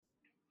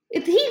He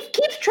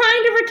keeps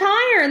trying to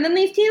retire, and then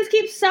these teams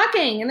keep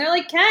sucking, and they're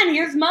like, Ken,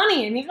 here's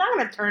money, and he's not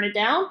going to turn it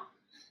down.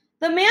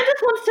 The man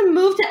just wants to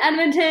move to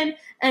Edmonton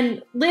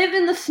and live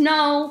in the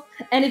snow,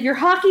 and if your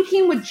hockey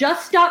team would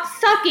just stop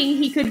sucking,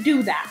 he could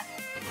do that.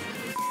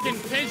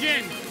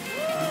 Pigeon.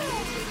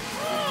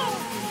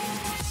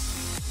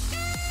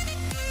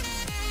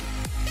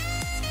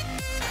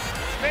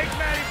 Make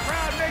Maddie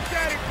proud, make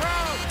Daddy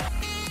proud.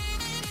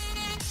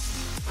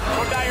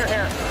 Go dye your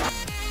hair.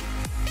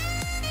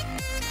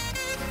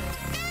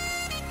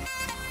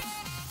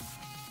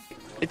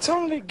 It's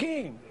only a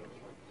game.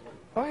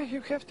 Why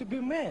you have to be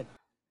mad?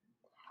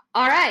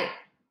 All right,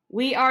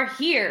 we are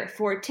here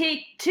for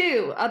take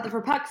 2 of the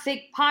For Puck's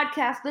Sake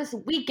podcast this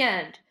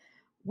weekend.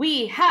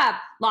 We have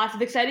lots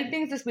of exciting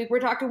things this week. We're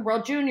talking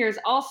World Juniors,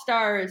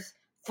 All-Stars,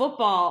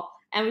 football,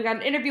 and we've got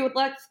an interview with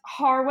Lex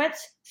Horwitz.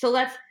 So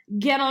let's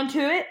get on to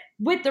it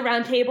with the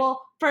roundtable.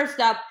 First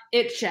up,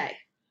 it's Shay.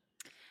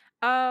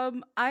 I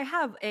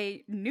have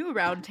a new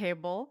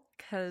roundtable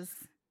because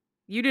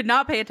you did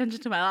not pay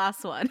attention to my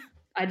last one.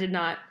 I did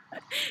not.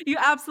 You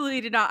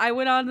absolutely did not. I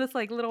went on this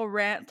little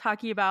rant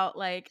talking about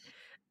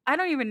I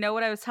don't even know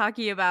what I was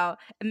talking about,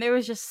 and there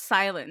was just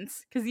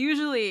silence because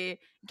usually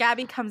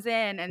Gabby comes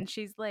in and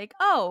she's like,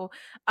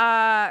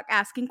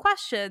 asking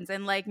questions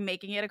and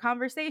making it a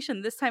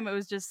conversation. This time it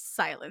was just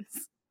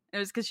silence. It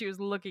was because she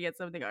was looking at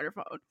something on her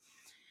phone.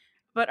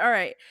 But all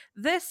right,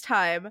 this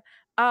time,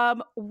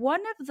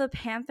 one of the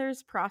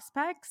Panthers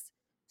prospects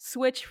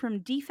switched from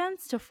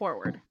defense to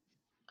forward.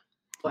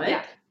 What?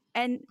 Yeah.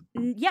 And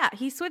yeah,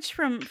 he switched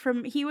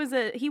from he was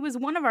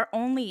one of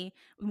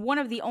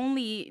the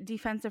only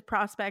defensive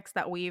prospects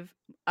that we've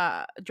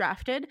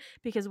drafted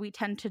because we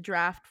tend to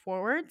draft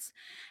forwards,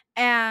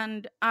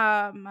 and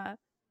I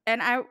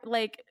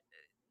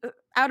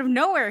out of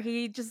nowhere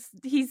he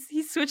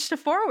switched to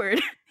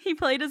forward. He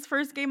played his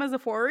first game as a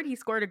forward. He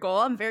scored a goal.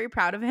 I'm very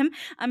proud of him.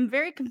 I'm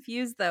very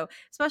confused though,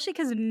 especially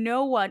because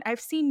I've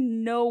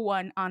seen no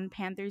one on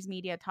Panthers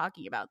media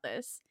talking about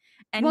this.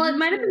 And well, it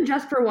might have been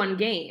just for one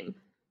game.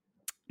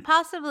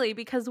 Possibly,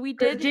 because we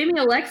did. Jamie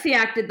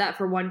Alexiak did that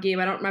for one game.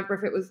 I don't remember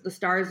if it was the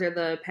Stars or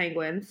the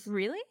Penguins.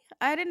 Really?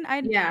 I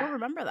don't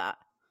remember that.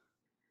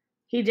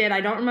 He did.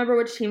 I don't remember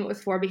which team it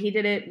was for, but he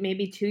did it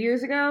maybe 2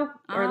 years ago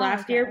or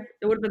last year.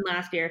 It would have been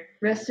last year.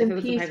 Rest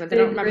in peace. I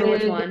don't remember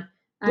which one.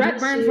 Brett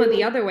Burns went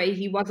the other way.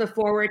 He was a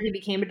forward. He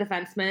became a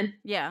defenseman.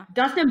 Yeah.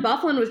 Dustin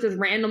Byfuglien was just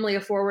randomly a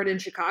forward in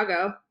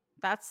Chicago.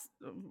 That's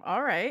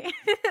all right.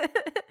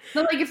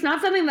 So it's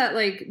not something that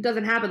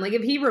doesn't happen.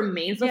 If he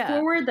remains a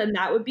forward, then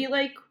that would be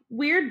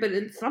weird, but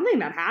it's something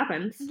that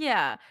happens.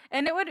 Yeah.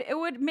 And it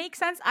would make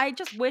sense. I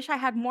just wish I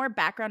had more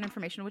background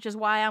information, which is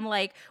why I'm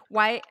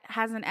why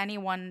hasn't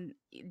anyone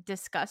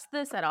discussed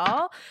this at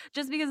all?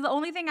 Just because the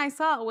only thing I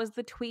saw was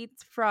the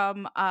tweets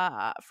from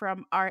our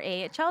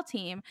AHL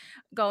team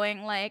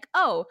going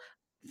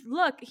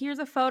look, here's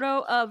a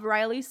photo of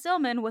Riley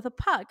Stillman with a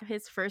puck,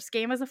 his first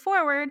game as a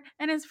forward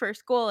and his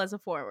first goal as a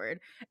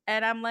forward.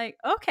 And I'm like,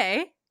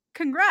 okay,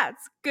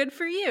 congrats. Good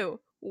for you.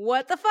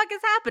 What the fuck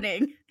is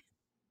happening?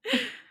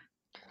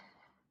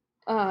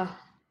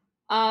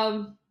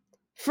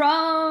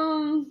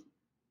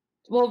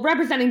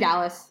 Representing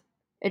Dallas,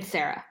 it's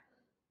Sarah.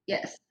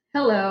 Yes.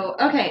 Hello.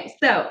 Okay,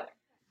 so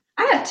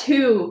I have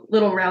 2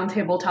 little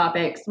roundtable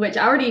topics, which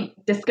I already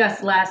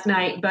discussed last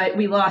night, but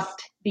we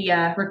lost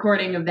the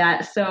recording of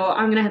that, so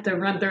I'm going to have to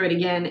run through it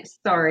again.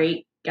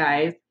 Sorry,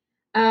 guys.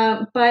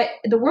 But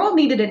the world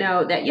needed to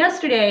know that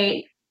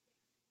yesterday,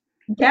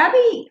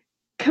 Gabby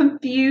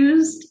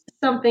confused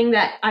something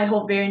that I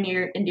hold very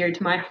near and dear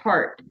to my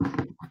heart.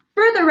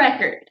 For the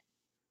record,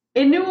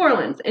 in New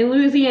Orleans, in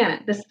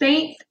Louisiana, the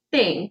Saints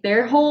thing,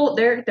 their call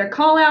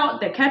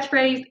out, their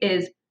catchphrase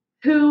is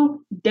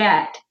 "Who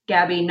dat,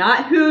 Gabby?"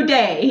 Not "Who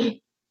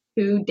day."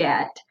 Who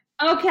dat?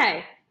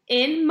 Okay.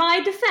 In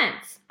my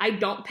defense, I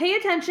don't pay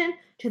attention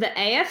to the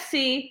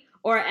AFC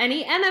or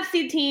any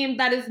NFC team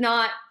that is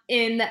not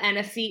in the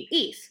NFC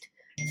East.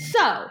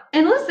 So,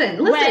 and listen,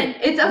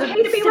 it's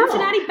okay to be wrong.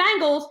 Cincinnati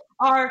Bengals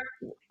are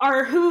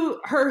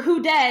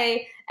who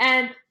day,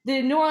 and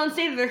the New Orleans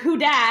Saints are who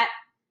dat.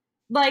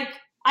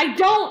 I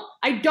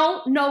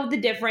don't know the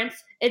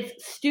difference.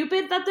 It's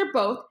stupid that they're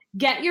both.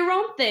 Get your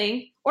own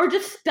thing, or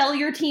just spell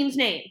your team's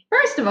name.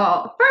 First of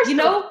all,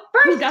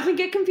 who doesn't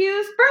get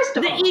confused?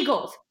 The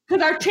Eagles.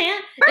 Because our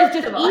chant is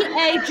just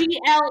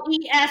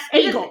EAGLES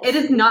Eagles. It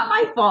is not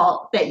my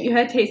fault that you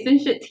had taste in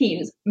shit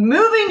teams.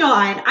 Moving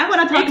on, I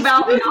want to talk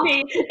about...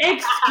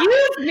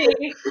 Excuse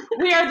me.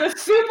 We are the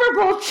Super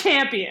Bowl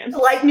champions.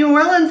 New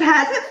Orleans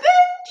hasn't been?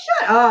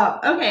 Shut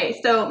up. Okay,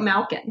 so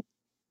Malkin.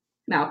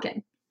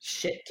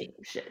 Shit team.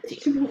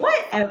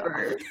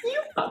 Whatever.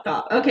 You fuck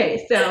up.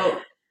 Okay, so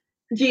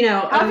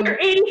Gino. How's your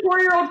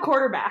 84-year-old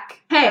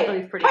quarterback?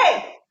 Hey.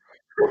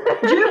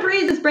 Drew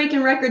Brees is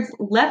breaking records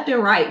left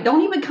and right.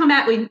 Don't even come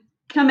at me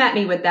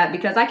with that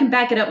because I can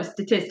back it up with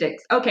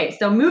statistics. Okay,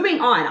 so moving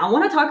on. I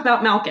want to talk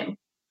about Malkin.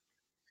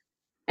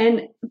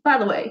 And by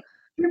the way,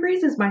 Drew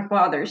Brees is my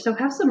father, so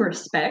have some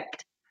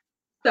respect.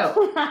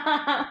 So,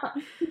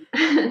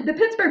 the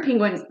Pittsburgh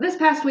Penguins, this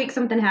past week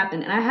something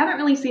happened, and I haven't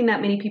really seen that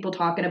many people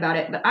talking about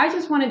it, but I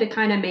just wanted to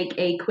kind of make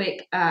a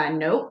quick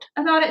note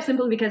about it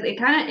simply because it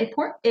kind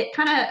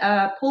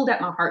of pulled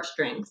at my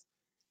heartstrings.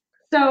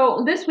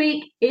 So this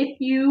week, if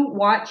you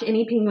watch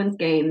any Penguins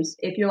games,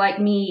 if you're like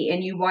me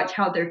and you watch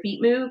how their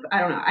feet move,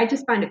 I don't know. I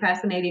just find it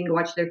fascinating to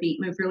watch their feet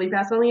move really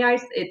fast on the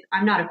ice.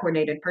 I'm not a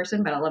coordinated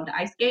person, but I love to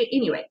ice skate.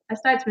 Anyway,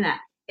 aside from that,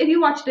 if you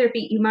watch their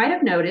feet, you might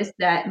have noticed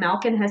that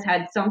Malkin has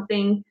had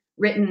something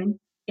written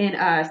in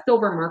a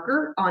silver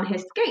marker on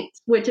his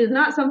skates, which is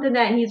not something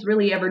that he's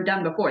really ever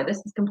done before.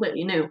 This is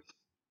completely new.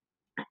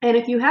 And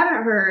if you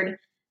haven't heard,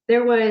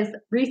 there was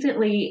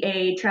recently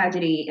a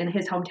tragedy in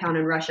his hometown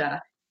in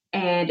Russia,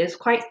 and it's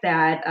quite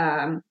sad.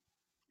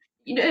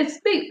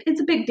 It's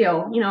a big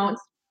deal.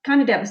 It's kind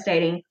of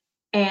devastating.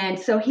 And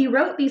so he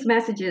wrote these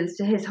messages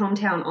to his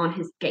hometown on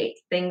his skates,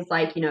 things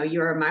like,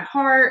 you're my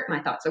heart,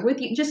 my thoughts are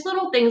with you, just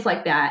little things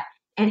like that.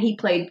 And he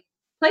played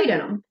in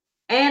them.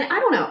 And I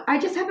don't know, I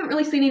just haven't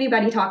really seen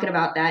anybody talking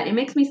about that. It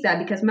makes me sad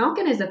because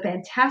Malkin is a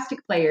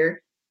fantastic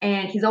player.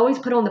 And he's always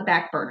put on the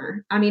back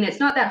burner. I mean, it's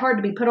not that hard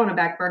to be put on a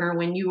back burner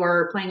when you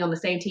are playing on the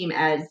same team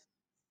as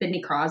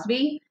Sidney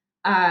Crosby,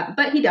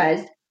 but he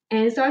does.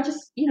 And so I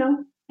just,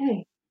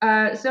 hey.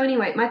 So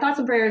anyway, my thoughts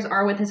and prayers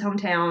are with his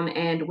hometown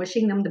and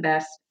wishing them the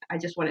best. I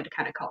just wanted to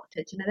kind of call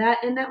attention to that,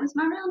 and that was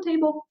my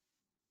roundtable.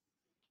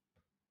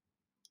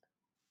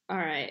 All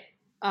right.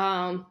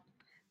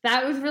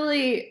 That was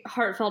really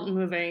heartfelt and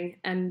moving,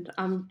 and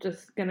I'm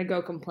just gonna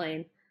go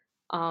complain.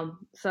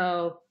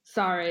 So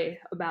sorry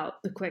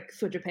about the quick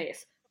switch of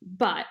pace,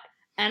 but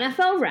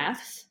NFL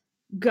refs,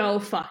 go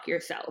fuck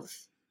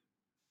yourselves.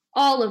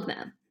 All of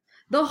them.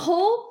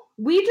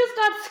 We just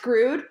got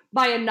screwed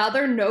by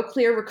another no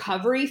clear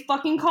recovery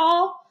fucking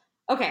call.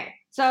 Okay,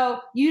 so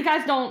you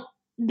guys don't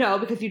know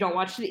because you don't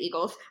watch the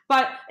Eagles,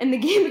 but in the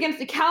game against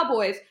the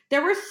Cowboys,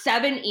 there were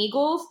 7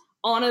 Eagles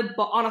on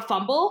a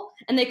fumble,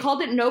 and they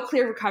called it no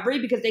clear recovery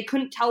because they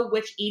couldn't tell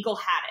which Eagle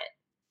had it.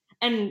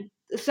 And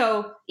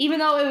so even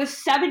though it was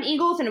 7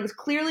 Eagles and it was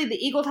clearly the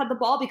Eagles had the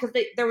ball because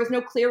there was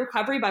no clear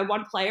recovery by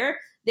one player,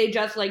 they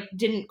just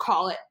didn't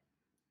call it.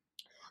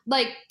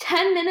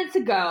 10 minutes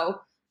ago,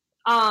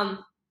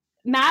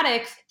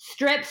 Maddox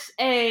strips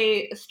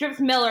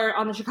Miller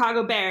on the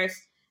Chicago Bears,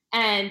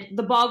 and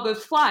the ball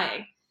goes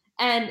flying.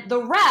 And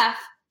the ref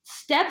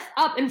steps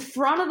up in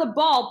front of the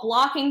ball,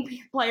 blocking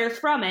players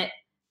from it,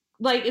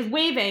 is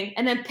waving,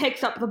 and then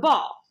picks up the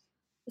ball.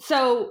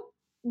 So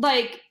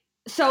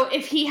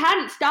if he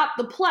hadn't stopped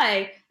the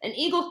play, an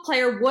Eagles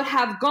player would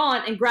have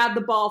gone and grabbed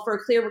the ball for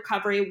a clear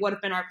recovery, would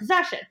have been our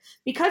possession.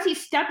 Because he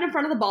stepped in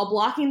front of the ball,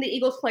 blocking the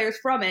Eagles players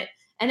from it,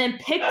 and then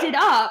picked it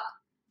up,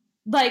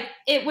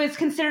 it was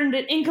considered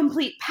an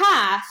incomplete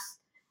pass,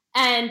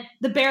 and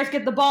the Bears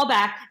get the ball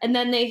back, and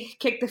then they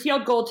kick the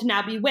field goal to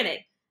now be winning.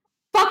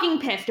 Fucking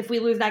pissed if we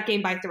lose that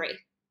game by 3.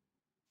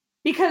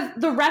 Because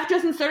the ref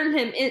just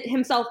inserted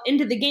himself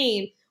into the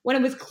game when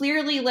it was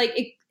clearly,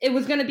 it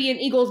was going to be an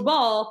Eagles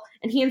ball,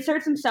 and he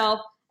inserts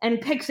himself and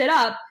picks it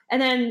up,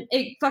 and then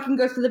it fucking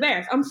goes to the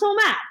Bears. I'm so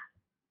mad.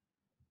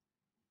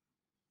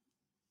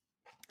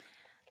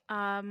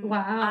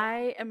 Wow.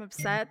 I am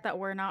upset that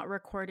we're not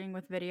recording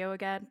with video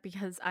again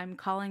because I'm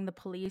calling the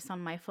police on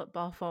my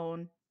football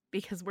phone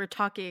because we're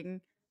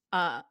talking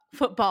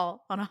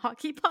football on a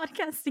hockey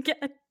podcast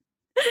again.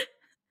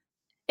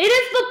 It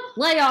is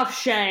the playoff,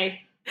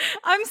 Shay.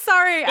 I'm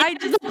sorry.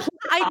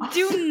 I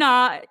do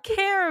not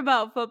care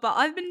about football.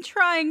 I've been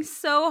trying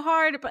so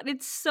hard, but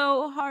it's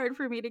so hard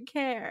for me to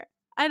care.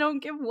 I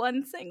don't give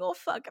one single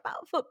fuck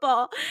about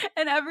football.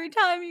 And every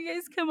time you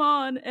guys come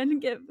on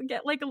and get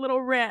a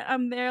little rant,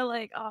 I'm there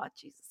oh,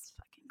 Jesus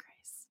fucking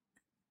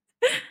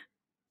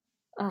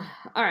Christ.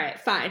 All right,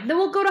 fine. Then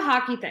we'll go to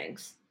hockey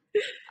things.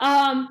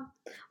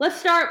 Let's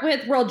start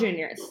with World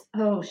Juniors.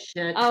 Oh,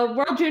 shit.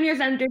 World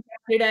Juniors ended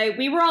yesterday.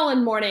 We were all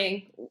in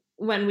mourning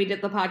when we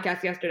did the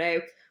podcast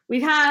yesterday.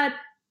 We've had,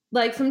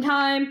 some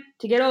time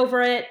to get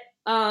over it.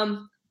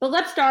 But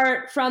let's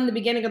start from the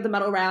beginning of the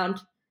medal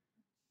round.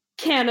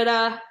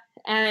 Canada,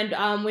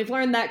 and we've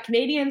learned that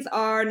Canadians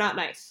are not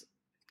nice.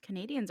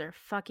 Canadians are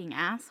fucking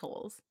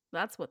assholes.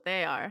 That's what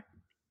they are.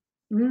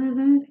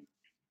 Mm-hmm.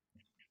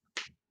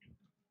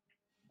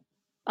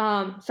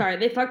 Sorry,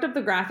 they fucked up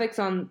the graphics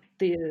on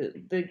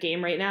the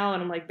game right now,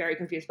 and I'm very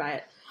confused by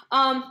it.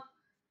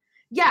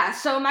 Yeah,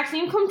 so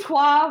Maxime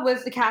Comtois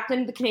was the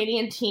captain of the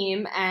Canadian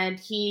team, and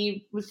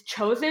he was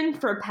chosen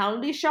for a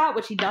penalty shot,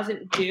 which he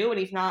doesn't do, and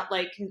he's not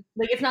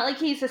it's not like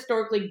he's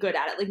historically good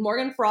at it.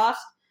 Morgan Frost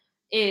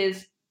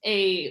is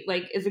a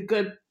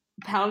good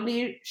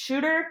penalty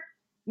shooter.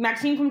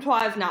 Maxime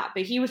Comtois is not,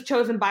 but he was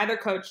chosen by their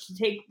coach to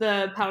take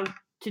the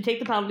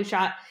penalty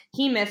shot.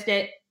 He missed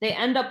it. They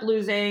end up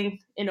losing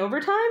in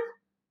overtime.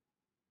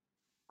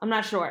 I'm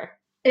not sure,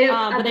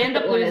 but they end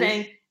up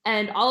losing.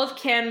 And all of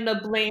Canada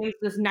blames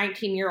this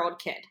 19-year-old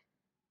kid.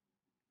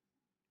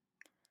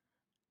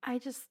 I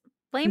just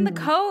blame the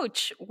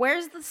coach.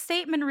 Where's the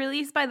statement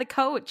released by the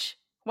coach?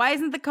 Why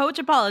isn't the coach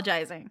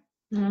apologizing?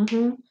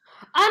 Mm-hmm.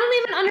 I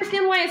don't even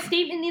understand why a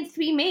statement needs to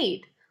be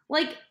made.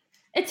 Like,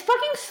 it's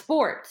fucking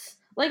sports.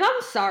 Like,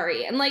 I'm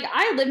sorry. And, like,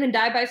 I live and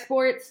die by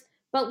sports,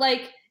 but,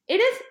 like, it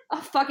is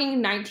a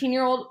fucking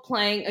 19-year-old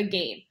playing a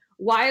game.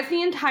 Why is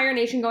the entire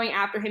nation going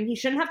after him? He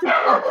shouldn't have to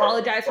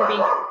apologize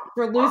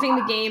for losing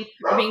the game,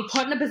 or being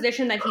put in a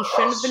position that he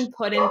shouldn't have been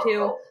put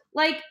into.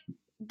 Like,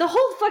 the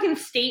whole fucking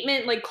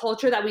statement, like,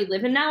 culture that we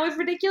live in now is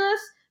ridiculous,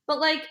 but,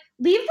 like,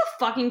 leave the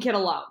fucking kid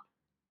alone.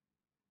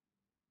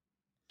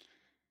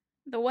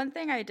 The one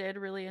thing I did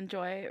really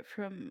enjoy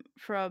from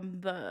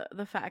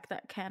the fact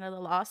that Canada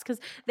lost, because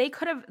they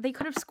could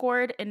have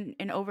scored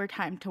in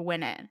overtime to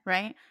win it,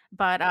 right?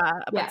 But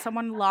Yeah.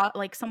 someone lost,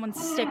 like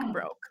someone's stick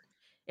broke.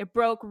 It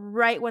broke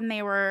right when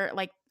they were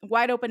like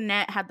wide open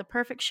net, had the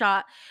perfect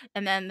shot,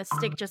 and then the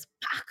stick just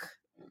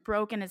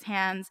broke in his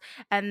hands.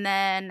 And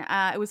then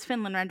it was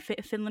Finland,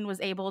 right? Finland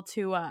was able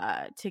to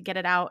get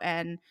it out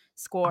and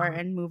score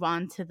and move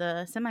on to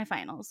the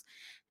semifinals.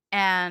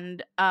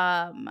 And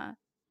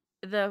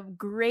the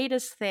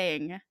greatest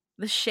thing,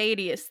 the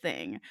shadiest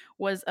thing,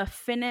 was a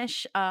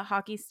Finnish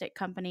hockey stick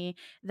company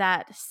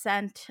that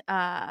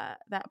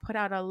put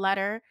out a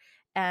letter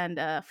and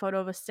a photo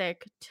of a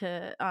stick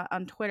to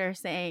on Twitter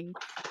saying,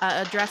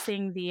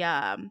 addressing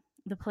the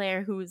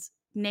player whose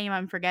name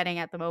I'm forgetting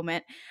at the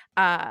moment,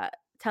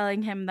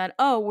 telling him that,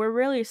 oh, we're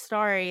really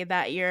sorry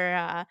that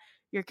your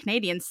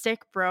Canadian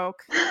stick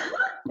broke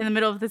in the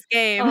middle of this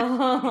game.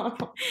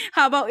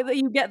 How about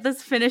you get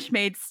this Finnish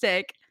made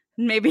stick?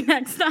 Maybe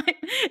next time.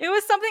 It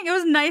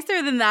was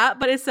nicer than that,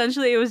 but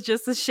essentially it was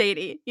just as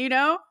shady, you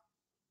know?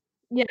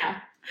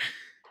 Yeah.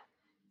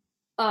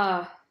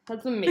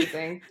 That's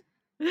amazing.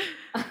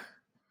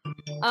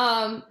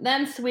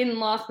 Then Sweden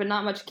lost, but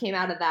not much came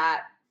out of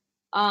that.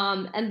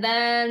 And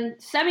then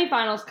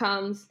semifinals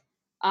comes,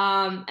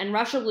 and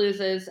Russia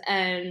loses,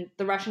 and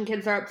the Russian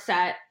kids are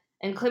upset,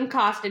 and Klim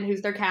Kostin,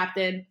 who's their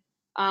captain,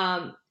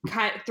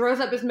 throws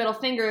up his middle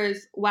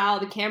fingers while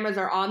the cameras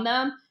are on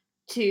them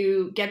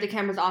to get the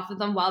cameras off of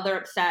them while they're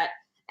upset.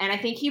 And I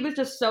think he was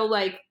just so,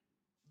 like,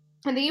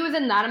 I think he was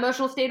in that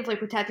emotional state of, like,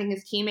 protecting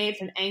his teammates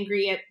and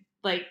angry at,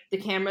 like, the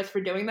cameras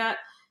for doing that,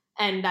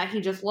 and that he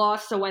just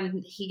lost. So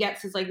when he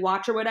gets his, like,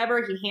 watch or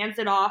whatever, he hands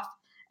it off,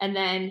 and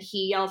then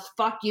he yells,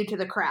 "Fuck you" to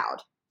the crowd.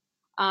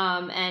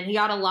 And he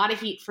got a lot of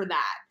heat for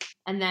that.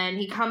 And then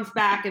he comes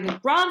back in the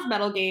bronze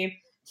medal game,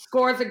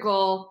 scores a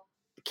goal,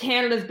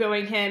 Canada's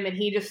booing him, and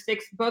he just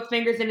sticks both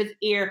fingers in his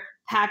ear,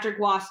 Patrick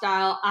Waugh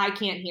style, "I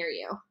can't hear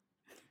you."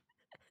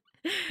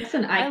 That's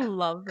an I icon.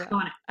 love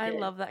that. I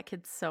love that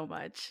kid so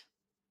much.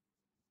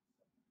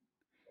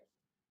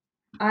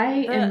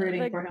 I am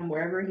rooting for him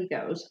wherever he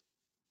goes.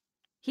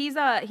 He's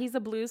a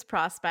Blues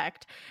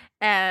prospect,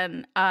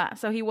 and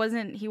so he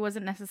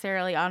wasn't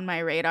necessarily on my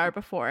radar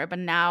before, but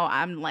now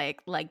I'm like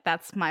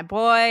that's my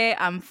boy.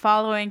 I'm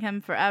following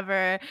him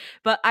forever.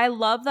 But I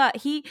love that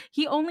he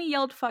only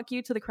yelled "fuck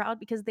you" to the crowd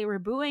because they were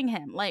booing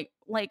him. Like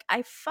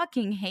I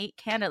fucking hate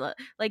Canada.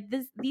 Like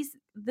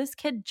this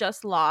kid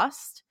just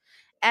lost,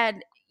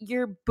 and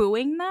you're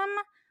booing them.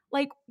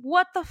 Like,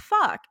 what the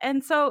fuck?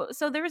 And so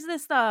there was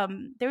this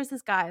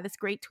guy, this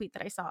great tweet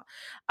that I saw.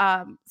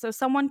 So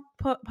someone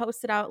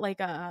posted out like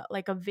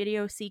a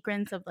video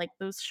sequence of like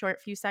those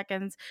short few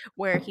seconds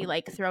where he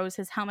like throws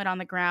his helmet on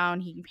the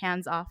ground, he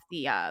hands off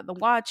the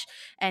watch,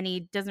 and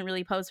he doesn't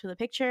really pose for the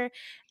picture.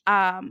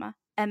 And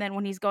then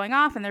when he's going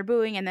off and they're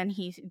booing, and then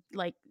he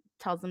like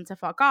tells them to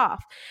fuck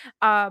off.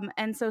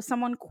 And so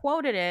someone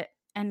quoted it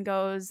and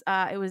goes,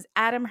 it was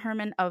Adam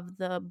Herman of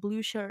the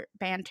Blue Shirt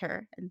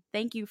Banter, and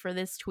thank you for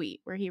this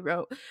tweet, where he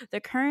wrote, "The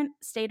current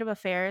state of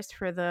affairs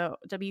for the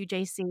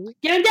WJC."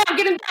 Get him down!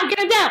 Get him down! Get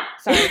him down!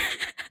 Sorry.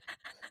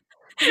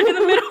 In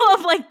the middle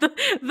of like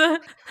the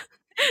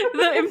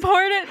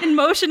important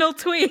emotional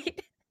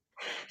tweet.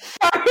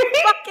 Sorry.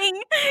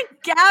 Fucking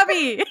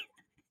Gabby.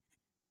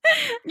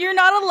 You're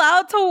not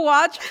allowed to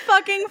watch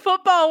fucking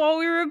football while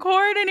we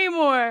record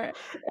anymore.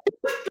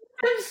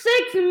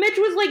 6, and Mitch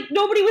was like,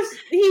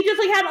 he just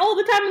like had all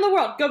the time in the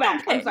world. Go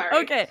back. Okay, I'm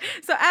sorry. Okay.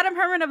 So Adam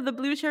Herman of the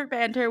Blue Shirt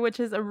Banter, which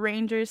is a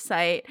Rangers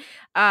site,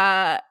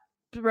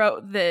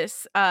 wrote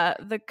this.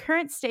 The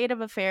current state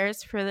of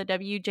affairs for the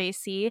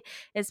WJC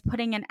is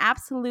putting an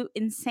absolute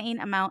insane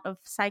amount of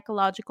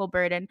psychological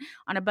burden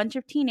on a bunch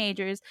of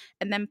teenagers,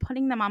 and then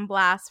putting them on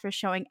blast for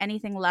showing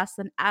anything less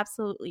than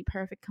absolutely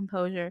perfect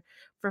composure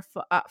for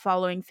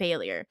following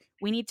failure.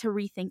 We need to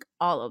rethink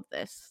all of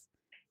this.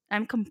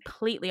 I'm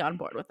completely on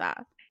board with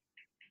that.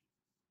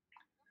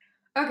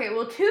 Okay,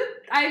 well,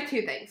 I have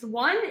two things.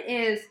 One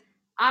is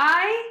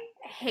I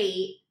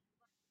hate,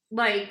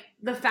 like,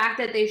 the fact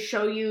that they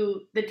show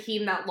you the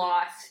team that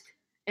lost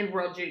in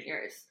World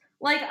Juniors.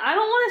 Like, I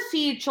don't want to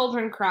see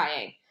children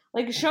crying.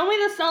 Like, show me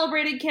the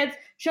celebrated kids.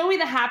 Show me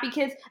the happy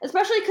kids.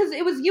 Especially because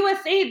it was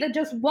USA that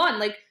just won.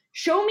 Like,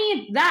 show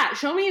me that.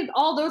 Show me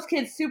all those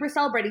kids super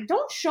celebrating.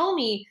 Don't show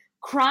me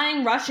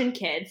crying Russian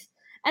kids.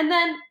 And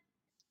then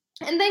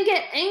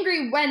get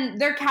angry when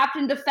their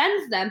captain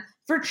defends them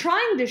for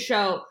trying to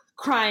show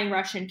crying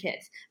Russian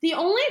kids. The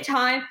only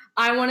time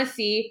I want to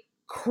see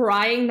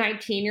crying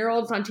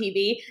 19-year-olds on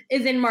TV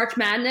is in March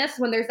Madness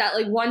when there's that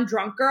like one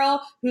drunk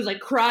girl who's like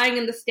crying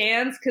in the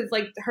stands because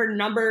like her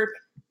number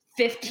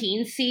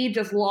 15 seed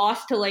just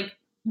lost to like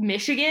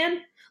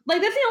Michigan.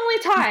 Like that's the only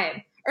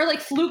time. Or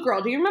like Flute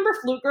Girl. Do you remember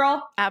Flute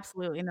Girl?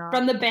 Absolutely not.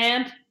 From the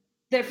band.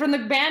 From the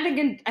band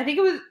again, I think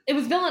it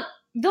was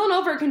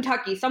Villanova,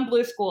 Kentucky, some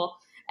blue school.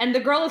 And the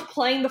girl is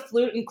playing the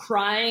flute and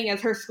crying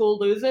as her school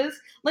loses.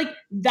 Like,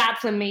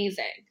 that's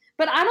amazing.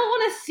 But I don't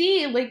want to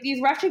see, like,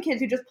 these Russian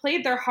kids who just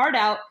played their heart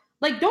out.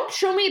 Like, don't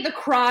show me the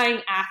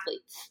crying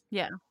athletes.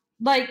 Yeah.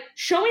 Like,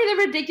 show me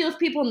the ridiculous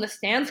people in the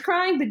stands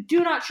crying, but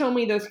do not show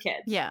me those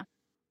kids. Yeah.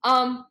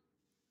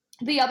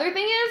 The other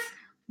thing is,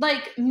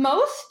 like,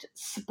 most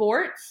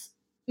sports,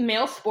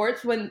 male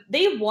sports, when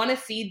they want to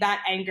see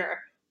that anger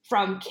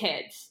from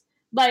kids.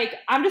 Like,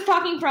 I'm just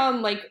talking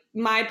from, like,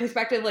 my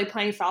perspective, like,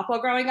 playing softball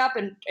growing up,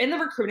 and in the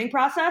recruiting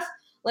process,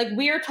 like,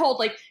 we are told,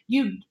 like,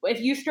 if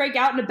you strike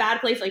out in a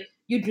bad place, like,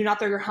 you do not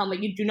throw your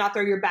helmet, you do not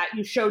throw your bat,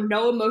 you show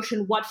no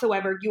emotion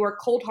whatsoever, you are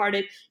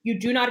cold-hearted, you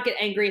do not get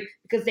angry,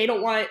 because they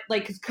don't want,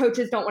 like, because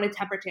coaches don't want a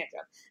temper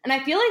tantrum. And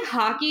I feel like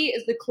hockey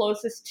is the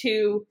closest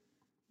to,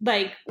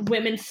 like,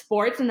 women's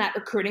sports in that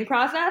recruiting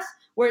process,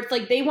 where it's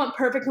like they want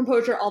perfect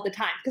composure all the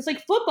time. Because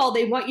like football,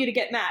 they want you to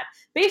get mad.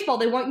 Baseball,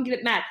 they want you to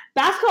get mad.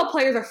 Basketball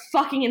players are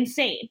fucking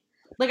insane.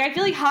 Like I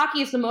feel like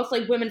hockey is the most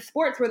like women's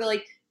sports where they're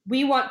like,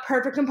 we want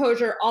perfect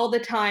composure all the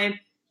time.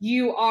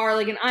 You are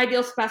like an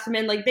ideal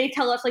specimen. Like they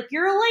tell us like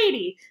you're a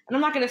lady. And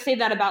I'm not going to say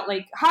that about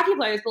like hockey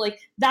players, but like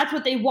that's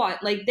what they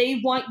want. Like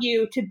they want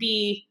you to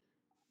be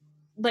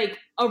like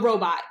a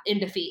robot in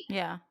defeat.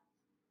 Yeah.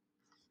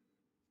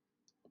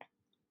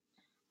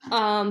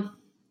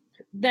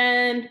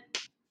 Then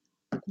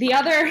the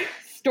other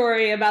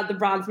story about the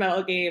bronze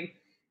medal game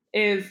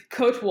is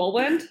Coach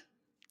Woolwind.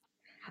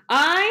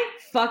 I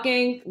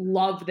fucking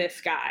love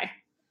this guy.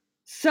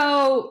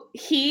 So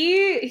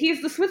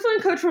he's the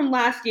Switzerland coach from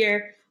last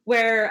year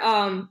where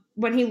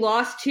when he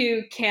lost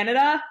to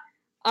Canada,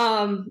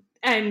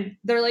 and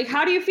they're like,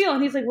 how do you feel?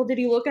 And he's like, well, did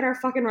you look at our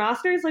fucking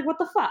rosters? Like, what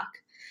the fuck?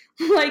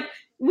 Like,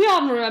 we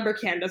all remember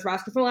Canada's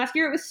roster from last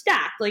year. It was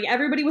stacked. Like,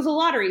 everybody was a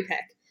lottery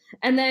pick.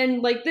 And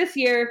then, like, this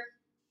year,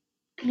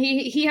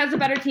 he has a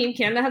better team.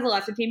 Canada has a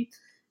lesser team.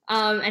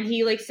 And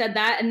he, like, said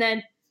that. And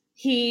then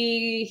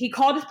he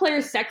called his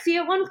players sexy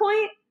at one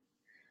point.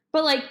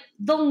 But, like,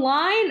 the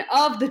line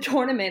of the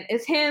tournament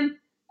is him.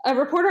 A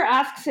reporter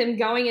asks him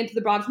going into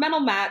the bronze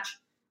medal match,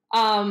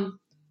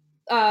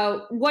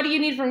 what do you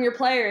need from your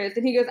players?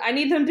 And he goes, I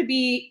need them to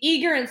be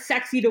eager and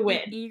sexy to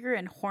win. Eager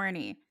and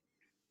horny.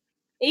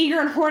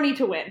 Eager and horny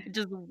to win.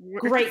 Just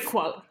great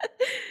quote.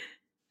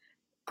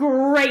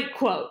 Great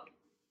quote.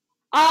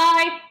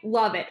 I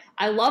love it.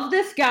 I love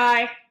this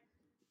guy.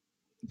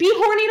 Be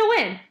horny to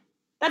win.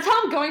 That's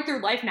how I'm going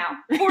through life now.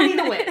 Horny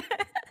to win.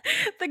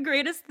 The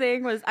greatest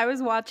thing was I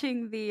was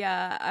watching the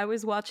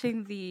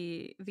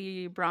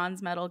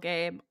bronze medal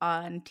game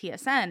on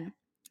TSN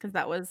because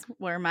that was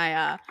where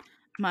my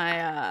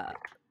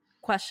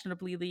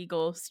questionably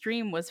legal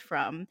stream was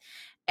from.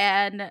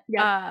 And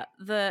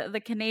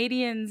the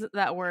Canadians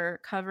that were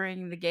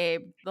covering the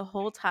game the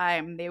whole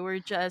time, they were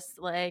just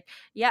like,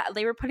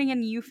 they were putting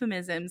in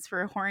euphemisms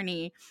for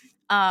horny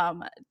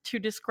to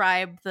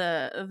describe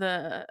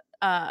the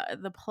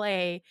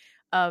play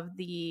of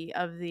the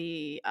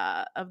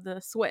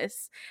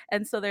Swiss.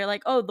 And so they're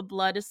like, oh, the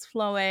blood is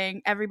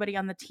flowing, everybody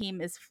on the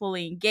team is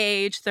fully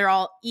engaged, they're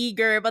all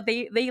eager, but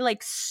they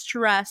like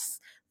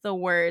stress the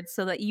word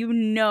so that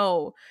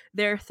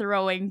they're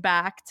throwing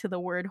back to the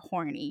word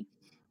horny.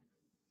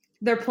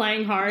 They're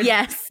playing hard.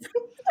 Yes.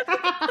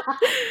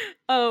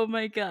 Oh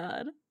my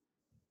god.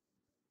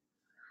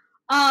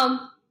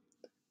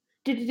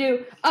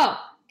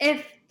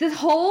 If this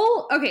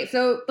whole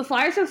so the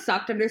Flyers have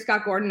sucked under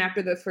Scott Gordon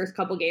after those first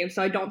couple games,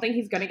 so I don't think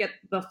he's gonna get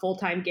the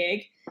full-time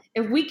gig.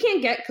 If we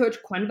can't get Coach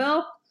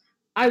Quenneville,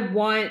 I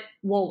want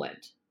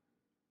Woolwind.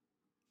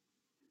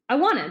 I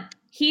want him.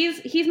 He's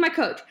my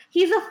coach.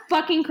 He's a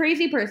fucking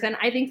crazy person.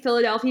 I think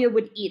Philadelphia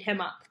would eat him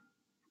up.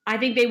 I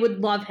think they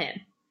would love him.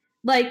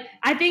 Like,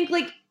 I think,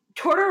 like,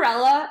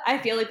 Tortorella, I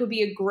feel like, would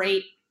be a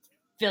great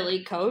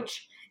Philly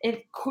coach. If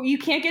you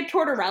can't get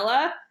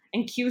Tortorella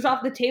and Q's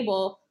off the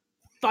table,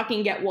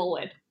 fucking get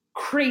Woolwind.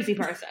 Crazy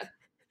person.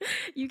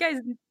 You guys...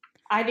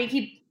 I think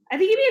he'd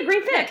be a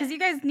great fit. Yeah, because you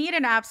guys need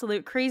an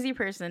absolute crazy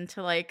person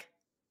to, like,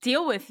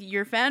 deal with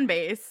your fan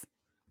base.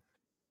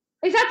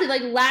 Exactly,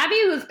 like Labby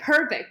was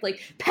perfect.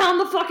 Like pound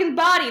the fucking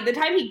body. The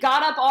time he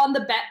got up on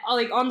the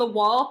on the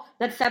wall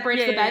that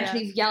separates the bench, and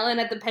he's yelling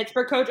at the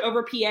Pittsburgh coach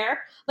over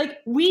Pierre. Like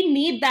we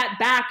need that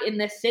back in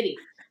this city.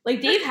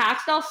 Like Dave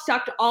Haxtell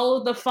sucked all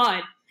of the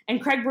fun,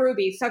 and Craig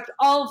Berube sucked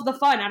all of the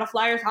fun out of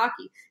Flyers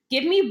hockey.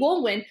 Give me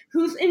Woolwind,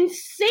 who's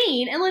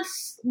insane, and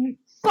let's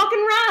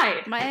fucking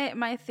ride.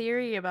 My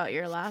theory about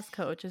your last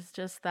coach is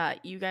just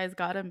that you guys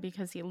got him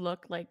because he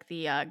looked like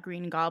the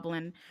Green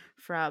Goblin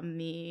from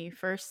the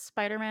first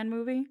Spider-Man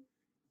movie.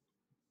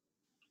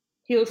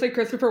 He looks like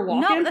Christopher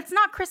Walken? No, that's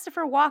not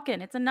Christopher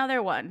Walken. It's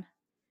another one.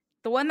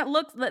 The one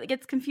that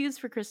gets confused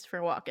for Christopher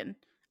Walken.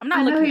 I'm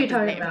not looking at his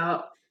name.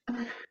 About.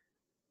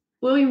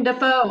 William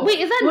Dafoe. Wait,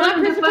 is that not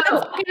William Christopher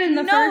Dafoe. Walken in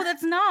the No, first?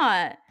 that's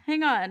not.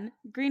 Hang on.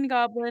 Green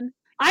Goblin.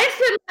 I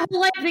spent my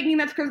whole life thinking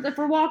that's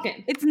Christopher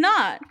Walken. It's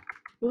not.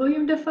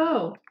 William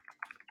Dafoe.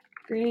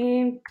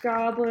 Green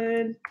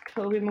Goblin,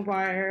 Tobey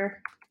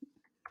Maguire.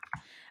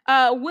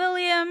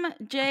 Willem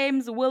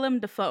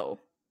Dafoe.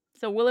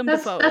 So Willem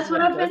That's Dafoe. that's is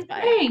what he I've goes been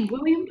by. saying.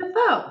 William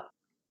Dafoe.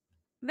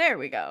 There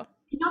we go.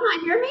 Can y'all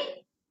not hear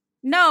me?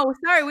 No,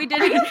 sorry, we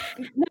didn't.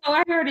 No,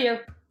 I heard you.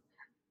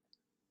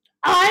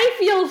 I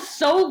feel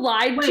so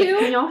lied Wait, to.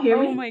 can y'all hear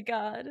me? Oh my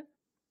god.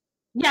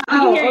 Yeah, I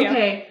can hear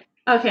you.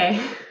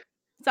 Okay.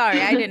 Sorry,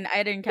 I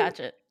didn't catch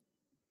it.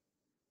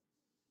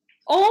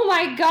 Oh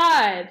my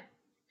god.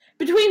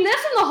 Between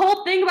this and the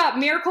whole thing about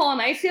Miracle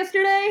on Ice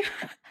yesterday,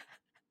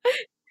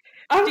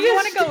 Do you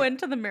want to go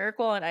into the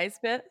Miracle on Ice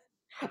bit?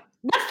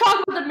 Let's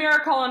talk about the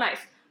Miracle on Ice.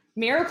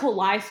 Miracle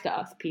lies to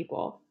us,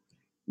 people.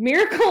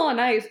 Miracle on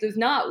Ice does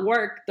not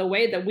work the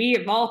way that we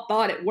have all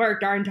thought it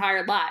worked our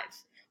entire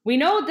lives. We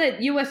know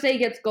that USA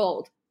gets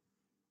gold.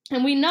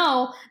 And we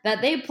know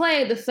that they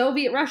play the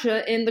Soviet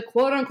Russia in the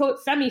quote-unquote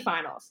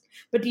semifinals.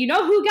 But do you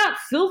know who got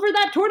silver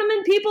that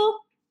tournament, people?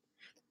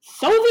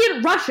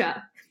 Soviet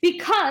Russia.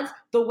 Because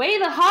the way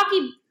the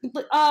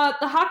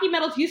hockey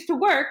medals used to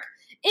work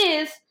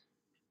is...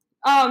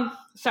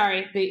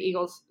 sorry, the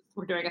Eagles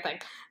were doing a thing.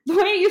 The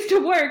way it used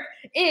to work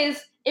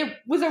is it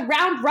was a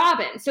round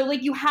robin. So,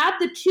 like, you had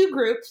the two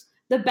groups,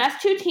 the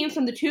best two teams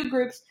from the two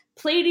groups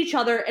played each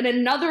other in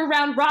another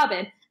round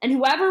robin, and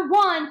whoever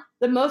won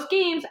the most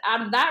games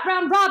out of that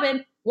round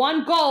robin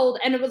won gold,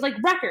 and it was like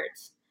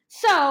records.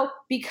 So,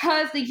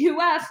 because the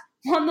US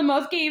won the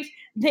most games,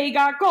 they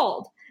got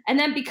gold. And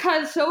then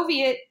because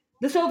the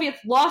Soviets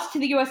lost to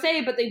the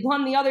USA, but they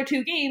won the other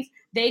two games,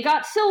 they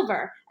got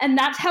silver. And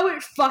that's how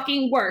it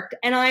fucking worked.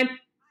 And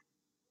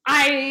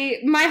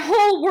my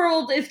whole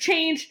world is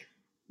changed.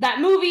 That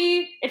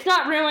movie, it's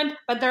not ruined,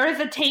 but there is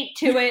a taint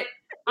to it.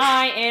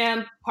 I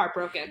am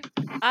heartbroken.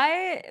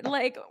 I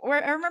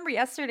remember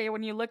yesterday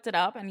when you looked it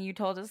up and you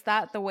told us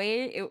that the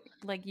way it,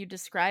 like, you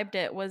described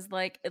it was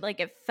like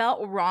it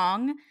felt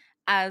wrong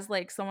as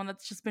like someone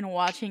that's just been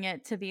watching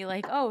it to be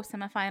like, oh,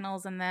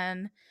 semifinals, and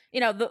then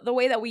the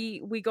way that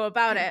we go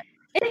about it.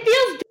 It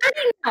feels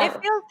dirty now. It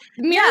feels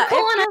Miracle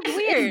on it Ice feels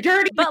weird, is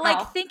dirty but now.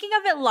 like thinking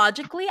of it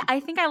logically, I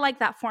think I like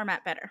that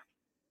format better.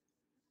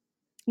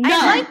 No,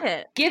 I like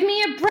it. Give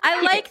me a break.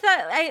 I like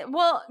that.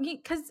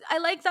 Because I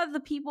like that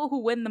the people who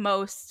win the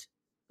most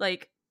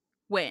like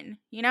win.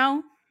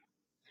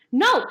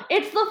 No,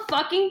 it's the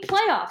fucking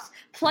playoffs.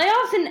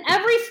 Playoffs in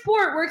every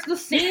sport works the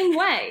same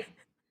way.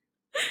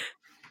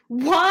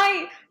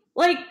 Why?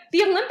 Like,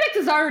 the Olympics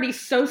is already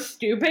so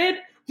stupid.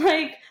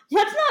 Like,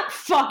 let's not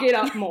fuck it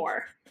up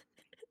more.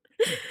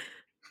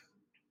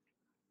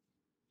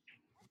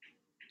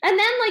 And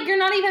then, like, you're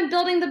not even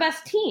building the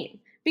best team.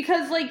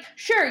 Because, like,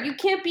 sure, you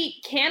can't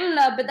beat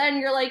Canada, but then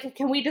you're like,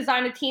 can we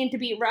design a team to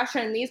beat Russia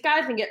and these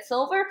guys and get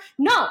silver?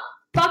 No.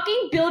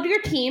 Fucking build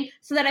your team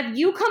so that if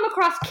you come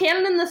across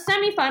Canada in the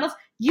semifinals,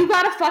 you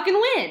gotta fucking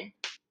win.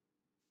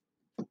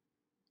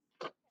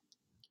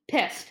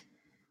 Pissed.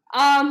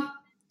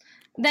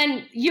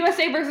 Then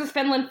USA versus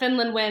Finland.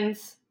 Finland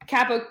wins.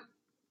 Capo.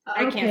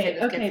 I can't say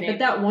this kid's name. But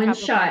that one Capo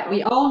shot, Capo.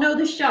 we all know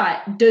the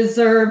shot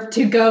deserved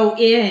to go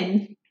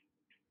in.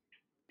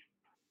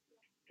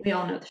 We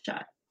all know the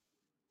shot.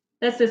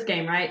 That's this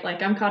game, right?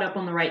 Like, I'm caught up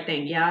on the right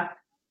thing, yeah?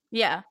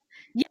 Yeah.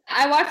 Yeah,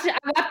 I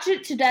watched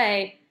it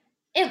today.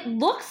 It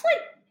looks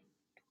like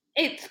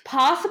it's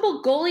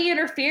possible goalie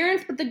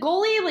interference, but the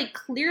goalie, like,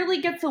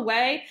 clearly gets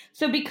away.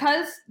 So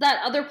because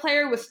that other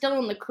player was still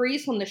in the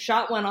crease when the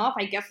shot went off,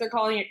 I guess they're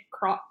calling it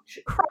crotch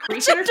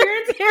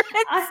interference.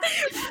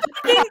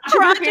 Fucking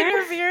crotch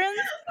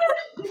interference.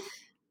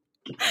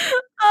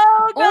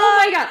 Oh god. Oh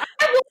my god.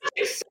 I'm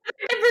watching so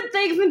many different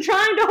things and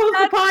trying to host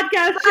a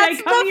podcast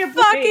today. That's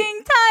the fucking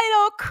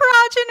title.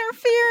 Crotch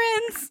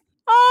interference.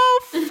 Oh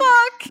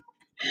fuck.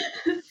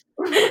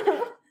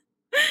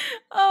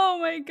 Oh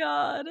my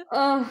god.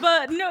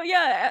 But no,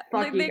 yeah,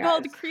 like they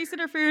called crease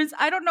interference.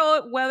 I don't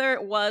know whether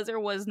it was or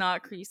was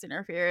not crease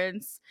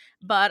interference,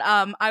 but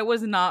I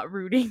was not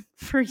rooting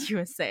for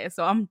USA,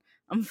 so I'm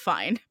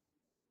fine.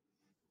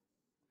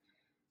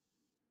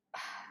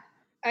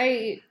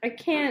 I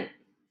can't.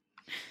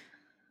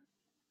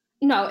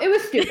 No, it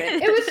was stupid.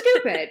 It was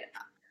stupid.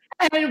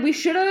 And we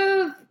should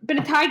have been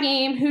a tie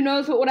game. Who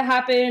knows what would have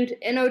happened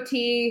in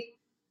OT.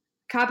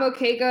 Capo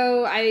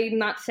Keiko, I'm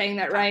not saying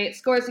that right,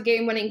 scores a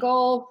game-winning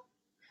goal,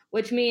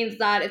 which means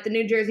that if the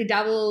New Jersey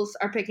Devils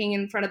are picking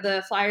in front of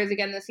the Flyers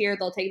again this year,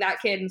 they'll take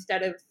that kid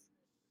instead of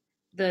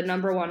the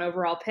number 1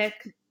 overall pick,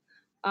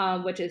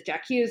 which is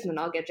Jack Hughes, and then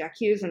I'll get Jack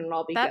Hughes, and it'll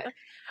all be good.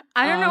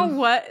 I don't know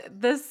what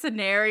the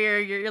scenario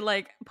you're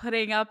like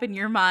putting up in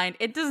your mind.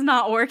 It does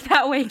not work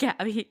that way,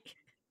 Gabby.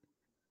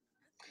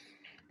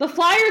 The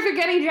Flyers are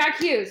getting Jack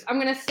Hughes. I'm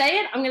going to say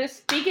it. I'm going to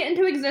speak it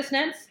into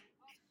existence.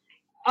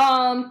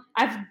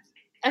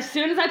 As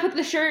soon as I put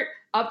the shirt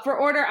up for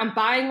order, I'm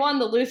buying one.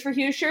 The Loose for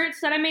Hughes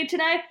shirts that I made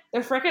today,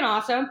 they're freaking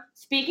awesome.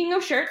 Speaking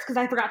of shirts, because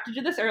I forgot to do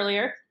this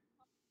earlier,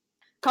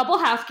 couple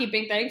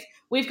housekeeping things.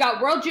 We've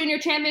got World Junior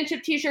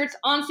Championship t-shirts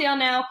on sale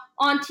now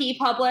on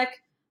TeePublic.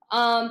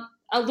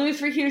 A Lose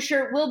for Hugh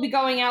shirt will be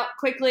going out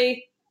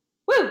quickly.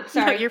 Woo!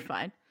 Sorry. No, you're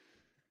fine.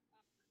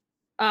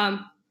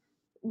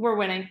 We're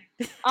winning.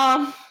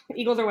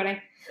 Eagles are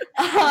winning.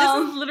 This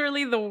is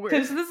literally the worst.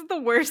 This is the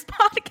worst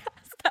podcast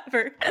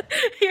ever.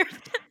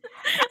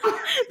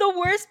 The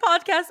worst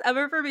podcast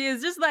ever for me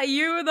is just that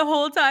you, the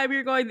whole time,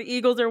 you're going, the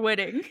Eagles are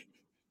winning.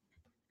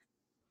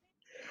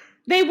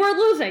 They were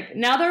losing.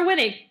 Now they're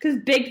winning because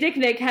Big Dick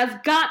Nick has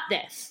got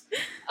this.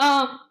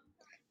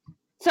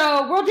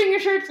 So World Junior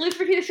shirts, Lose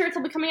for Hugh shirts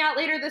will be coming out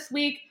later this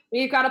week.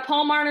 We've got a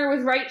Paul Marner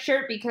was right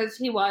shirt because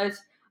he was.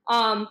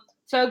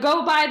 So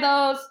go buy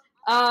those.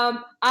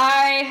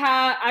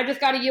 I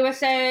just got a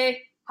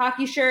USA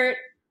hockey shirt.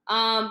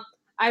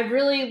 I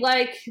really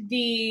like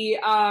the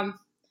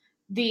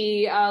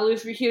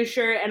Lose for Hugh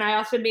shirt, and I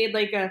also made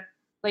a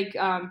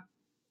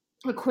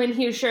Quinn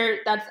Hughes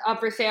shirt that's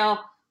up for sale.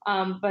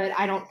 But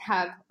I don't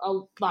have a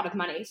lot of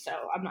money, so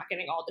I'm not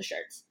getting all the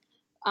shirts.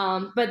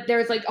 But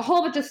there's a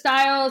whole bunch of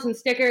styles and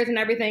stickers and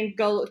everything.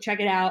 Go check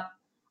it out.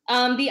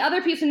 The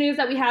other piece of news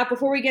that we have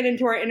before we get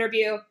into our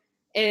interview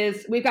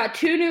is we've got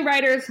 2 new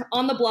writers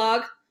on the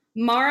blog.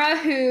 Mara,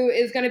 who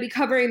is going to be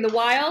covering the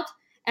Wild,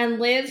 and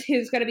Liz,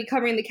 who's going to be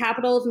covering the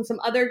Capitals and some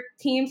other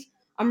teams.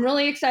 I'm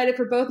really excited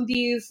for both of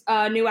these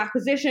new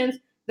acquisitions.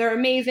 They're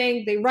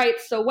amazing. They write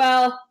so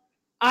well.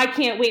 I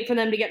can't wait for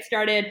them to get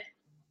started.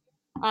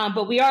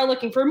 But we are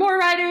looking for more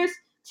writers,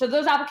 so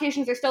those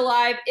applications are still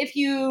live. If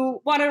you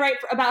want to write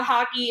about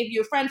hockey, if you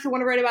have friends who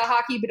want to write about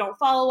hockey but don't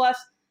follow us,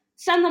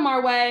 send them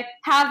our way,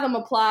 have them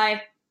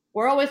apply.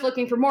 We're always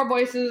looking for more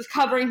voices,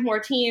 covering more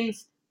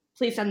teams.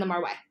 Please send them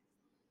our way.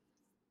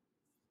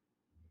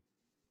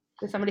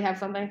 Does somebody have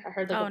something? I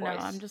heard a voice. No,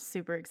 I'm just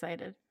super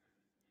excited.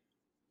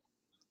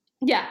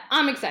 Yeah,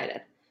 I'm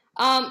excited.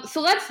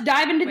 So let's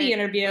dive into the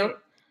interview. Wait.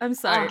 I'm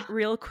sorry,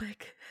 real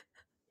quick.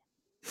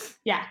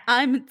 Yeah.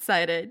 I'm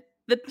excited.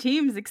 The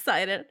team's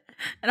excited.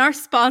 And our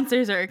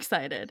sponsors are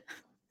excited.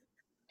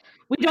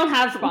 We don't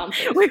have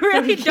sponsors. We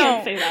really so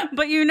don't. Say that.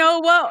 But you know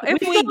what?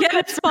 If we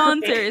get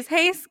sponsors,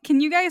 great. hey, can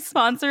you guys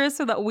sponsor us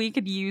so that we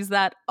could use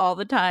that all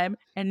the time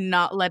and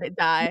not let it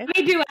die? Let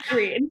me do ad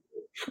read.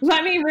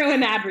 Let me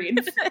ruin ad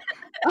reads.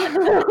 Who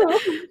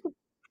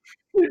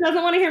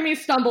doesn't want to hear me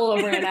stumble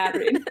over an ad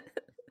read?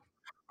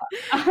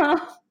 All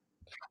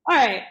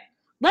right.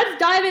 Let's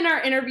dive in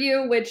our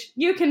interview, which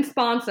you can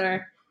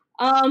sponsor.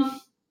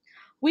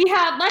 We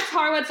have Lex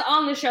Horwitz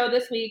on the show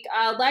this week.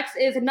 Lex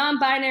is a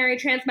non-binary,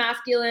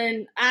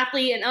 transmasculine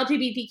athlete and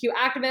LGBTQ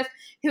activist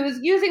who is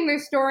using their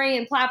story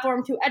and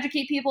platform to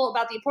educate people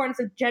about the importance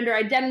of gender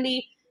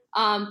identity.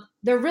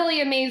 They're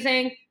really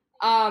amazing.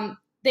 How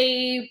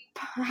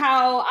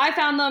I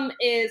found them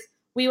is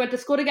we went to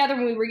school together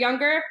when we were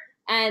younger,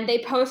 and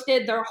they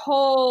posted their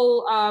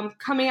whole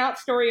coming out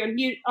story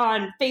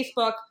on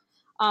Facebook,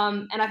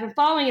 and I've been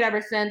following it ever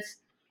since.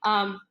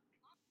 I'm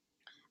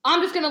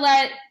just going to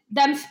let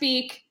them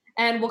speak,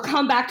 and we'll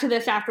come back to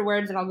this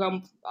afterwards, and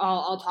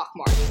I'll talk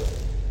more.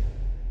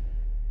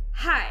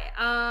 Hi.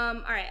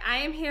 All right. I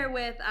am here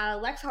with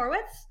Lex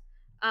Horwitz.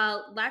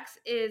 Lex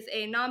is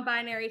a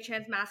non-binary,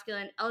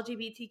 transmasculine,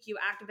 LGBTQ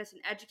activist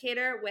and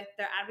educator with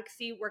their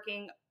advocacy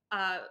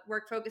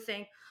work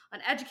focusing on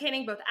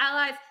educating both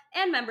allies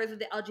and members of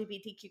the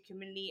LGBTQ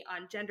community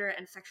on gender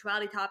and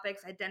sexuality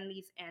topics,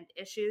 identities, and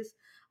issues.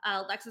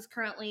 Lex is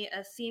currently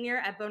a senior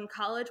at Bowdoin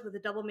College with a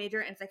double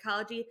major in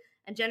psychology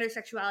and gender,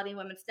 sexuality, and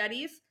women's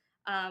studies.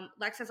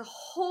 Lex has a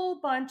whole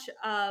bunch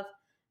of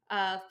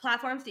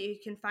platforms that you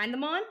can find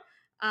them on.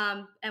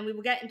 And we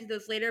will get into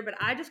those later, but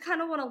I just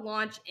kind of want to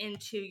launch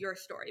into your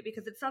story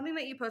because it's something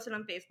that you posted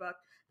on Facebook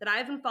that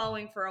I've been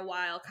following for a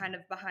while, kind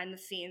of behind the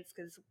scenes,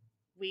 because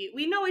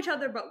we know each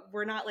other, but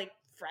we're not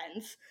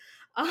friends.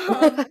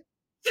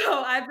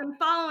 So I've been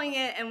following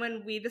it, and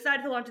when we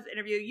decided to launch this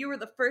interview, you were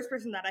the first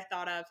person that I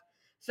thought of.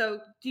 So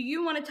do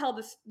you want to tell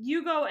this?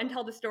 You go and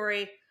tell the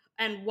story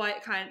and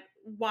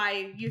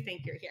why you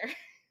think you're here.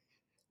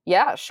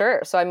 Yeah,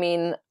 sure. So I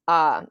mean,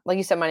 like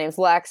you said, my name's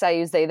Lex. I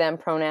use they, them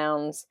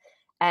pronouns.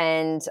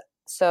 And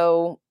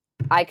so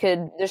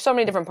there's so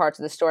many different parts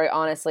of the story,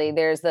 honestly.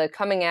 There's the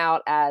coming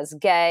out as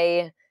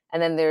gay,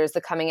 and then there's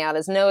the coming out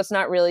as no, it's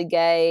not really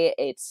gay,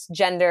 it's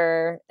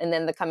gender, and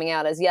then the coming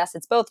out as yes,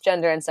 it's both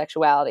gender and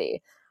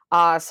sexuality.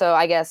 So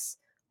I guess,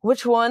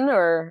 which one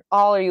or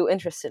all are you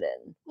interested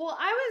in? Well,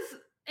 I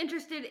was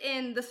interested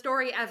in the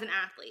story as an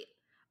athlete,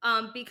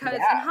 because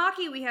in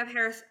hockey we have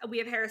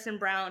Harrison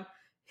Brown,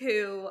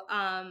 who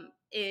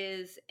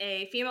is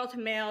a female to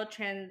male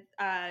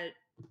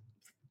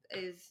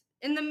is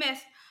in the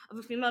midst of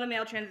a female to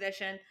male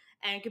transition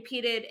and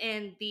competed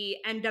in the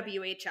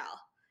NWHL,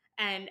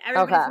 and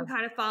everybody's been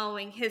kind of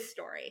following his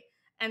story.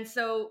 And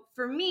so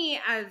for me,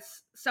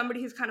 as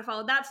somebody who's kind of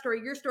followed that story,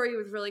 your story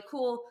was really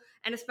cool,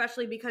 and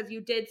especially because you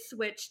did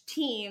switch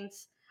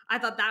teams, I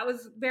thought that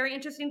was very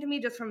interesting to me,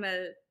 just from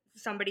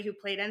somebody who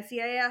played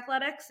NCAA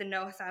athletics and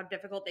knows how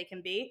difficult they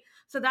can be.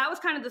 So that was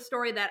kind of the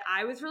story that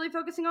I was really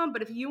focusing on,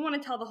 but if you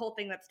want to tell the whole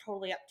thing, that's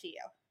totally up to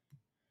you.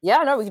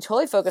 Yeah, no, we can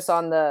totally focus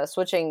on the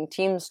switching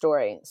team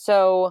story.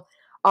 So,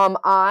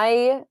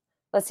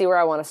 let's see where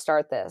I want to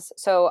start this.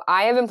 So,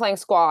 I have been playing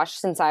squash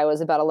since I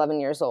was about 11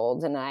 years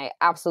old, and I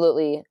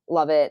absolutely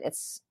love it.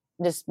 It's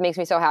just makes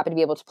me so happy to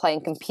be able to play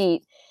and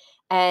compete.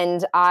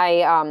 And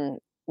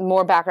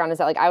more background is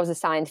that like I was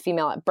assigned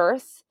female at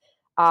birth.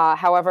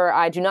 However,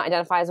 I do not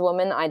identify as a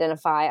woman. I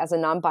identify as a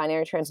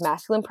non-binary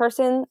trans-masculine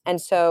person. And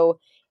so,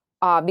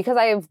 because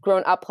I have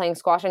grown up playing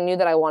squash, I knew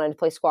that I wanted to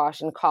play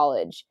squash in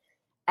college.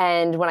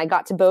 And when I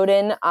got to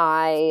Bowdoin,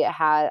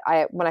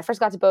 when I first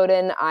got to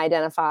Bowdoin, I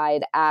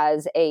identified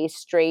as a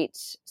straight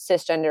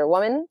cisgender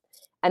woman.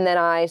 And then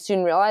I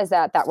soon realized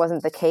that that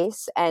wasn't the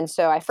case. And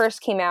so I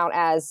first came out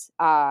as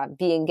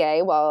being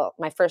gay, well,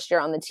 my first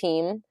year on the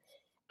team.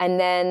 And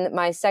then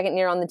my second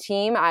year on the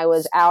team, I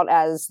was out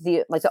as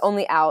the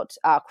only out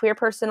queer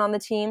person on the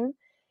team.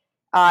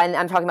 And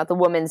I'm talking about the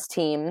women's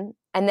team.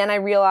 And then I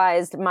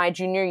realized my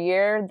junior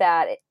year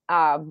that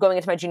going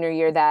into my junior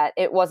year that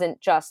it wasn't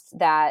just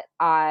that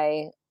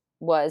I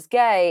was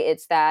gay,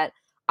 it's that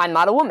I'm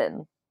not a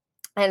woman.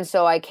 And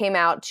so I came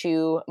out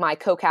to my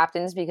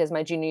co-captains because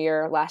my junior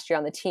year, last year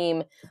on the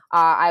team,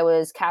 I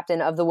was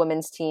captain of the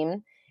women's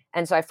team.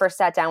 And so I first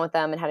sat down with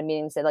them and had a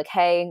meeting and said like,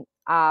 hey,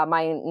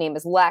 my name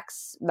is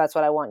Lex. That's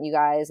what I want you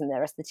guys and the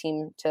rest of the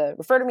team to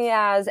refer to me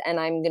as. And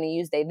I'm going to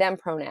use they, them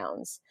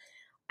pronouns.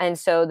 And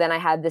so then I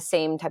had the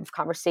same type of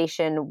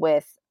conversation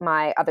with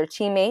my other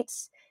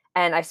teammates.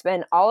 And I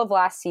spent all of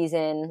last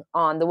season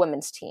on the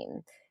women's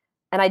team.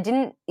 And I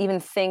didn't even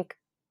think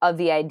of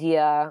the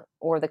idea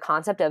or the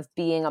concept of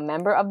being a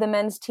member of the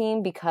men's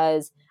team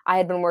because I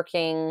had been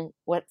working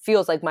what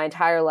feels like my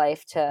entire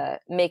life to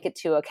make it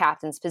to a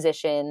captain's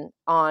position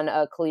on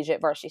a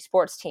collegiate varsity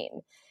sports team.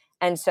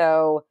 And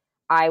so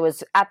I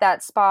was at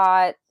that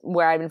spot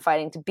where I'd been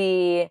fighting to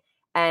be.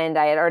 And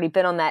I had already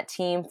been on that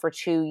team for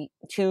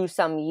two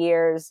some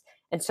years.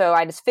 And so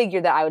I just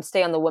figured that I would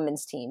stay on the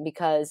women's team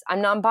because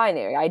I'm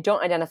non-binary. I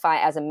don't identify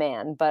as a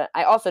man, but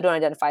I also don't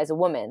identify as a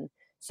woman.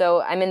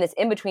 So I'm in this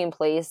in-between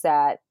place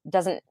that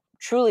doesn't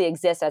truly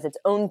exist as its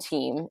own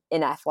team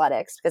in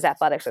athletics because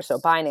athletics are so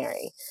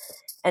binary.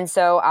 And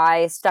so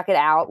I stuck it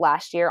out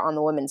last year on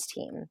the women's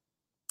team.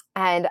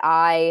 And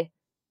I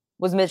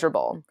was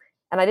miserable.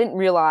 And I didn't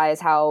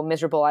realize how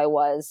miserable I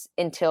was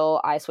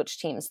until I switched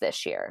teams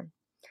this year.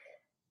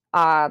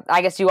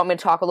 I guess you want me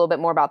to talk a little bit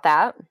more about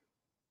that?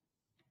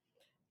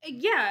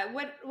 Yeah,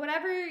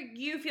 whatever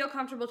you feel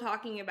comfortable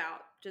talking about.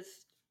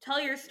 Just tell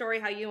your story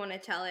how you want to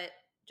tell it.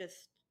 Just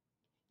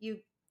you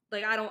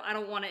like I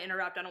don't want to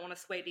interrupt. I don't want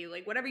to sway you.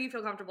 Like whatever you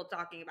feel comfortable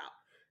talking about.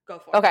 Go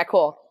for it. Okay,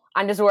 cool.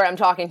 I'm just worried I'm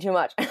talking too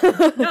much.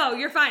 No,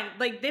 you're fine.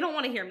 Like they don't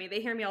want to hear me. They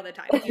hear me all the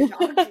time. You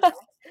talk.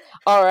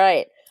 All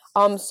right.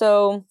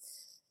 So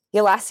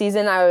yeah, last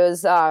season I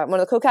was one of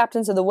the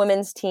co-captains of the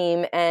women's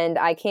team, and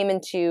I came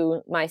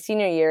into my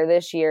senior year,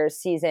 this year's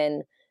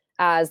season,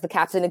 as the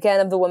captain again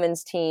of the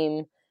women's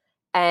team,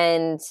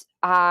 and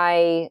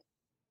I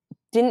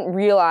didn't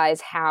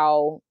realize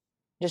how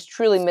just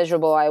truly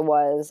miserable I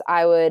was.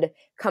 I would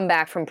come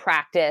back from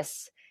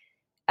practice.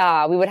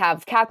 We would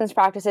have captain's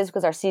practices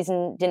because our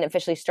season didn't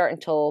officially start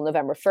until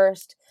November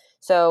 1st.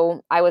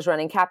 So I was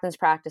running captain's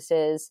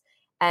practices,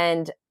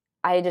 and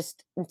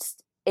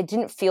it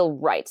didn't feel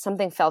right.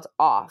 Something felt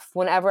off.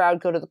 Whenever I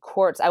would go to the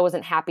courts, I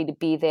wasn't happy to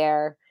be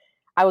there.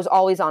 I was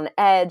always on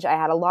edge. I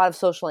had a lot of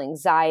social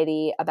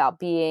anxiety about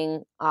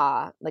being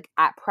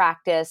at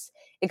practice.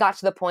 It got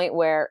to the point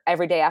where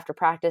every day after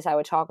practice, I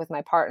would talk with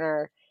my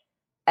partner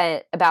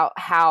about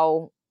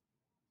how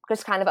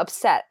just kind of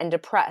upset and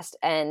depressed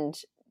and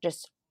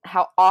just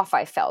how off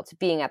I felt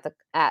being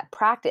at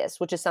practice,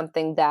 which is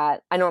something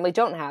that I normally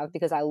don't have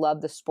because I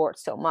love the sport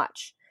so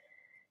much.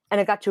 And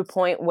it got to a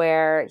point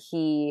where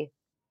he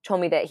told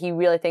me that he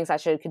really thinks I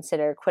should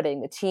consider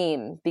quitting the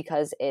team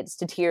because it's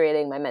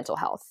deteriorating my mental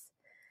health.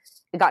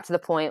 It got to the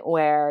point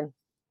where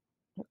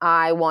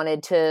I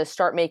wanted to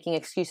start making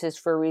excuses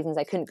for reasons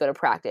I couldn't go to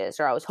practice,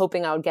 or I was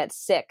hoping I would get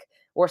sick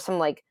or some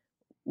like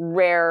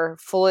rare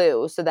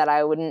flu so that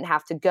I wouldn't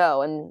have to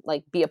go and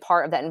like be a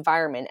part of that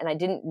environment. And I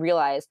didn't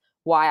realize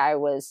why I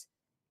was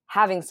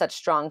having such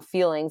strong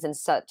feelings and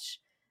such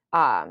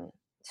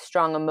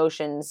strong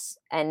emotions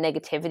and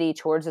negativity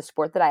towards the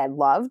sport that I had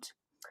loved.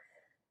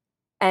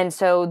 And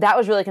so that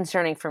was really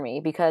concerning for me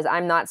because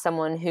I'm not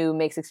someone who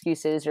makes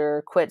excuses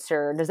or quits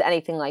or does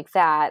anything like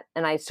that.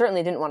 And I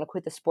certainly didn't want to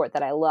quit the sport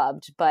that I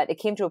loved. But it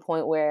came to a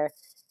point where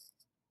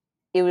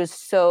it was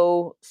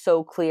so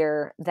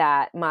clear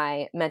that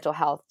my mental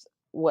health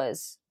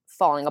was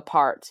falling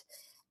apart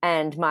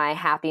and my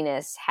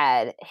happiness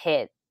had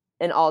hit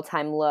an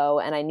all-time low.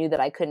 And I knew that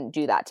I couldn't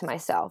do that to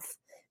myself,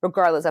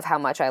 regardless of how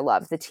much I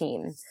loved the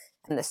team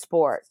and the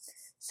sport.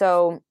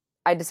 So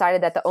I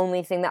decided that the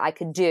only thing that I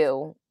could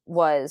do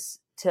was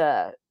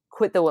to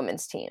quit the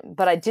women's team,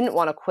 but I didn't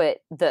want to quit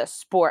the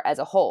sport as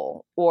a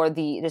whole or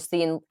the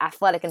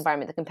athletic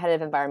environment, the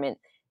competitive environment,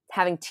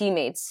 having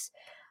teammates.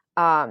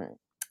 And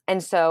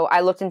so I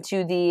looked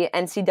into the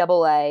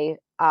NCAA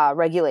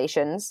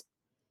regulations,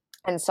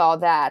 and saw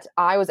that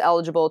I was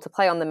eligible to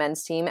play on the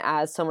men's team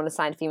as someone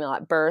assigned female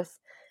at birth.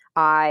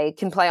 I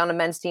can play on a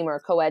men's team or a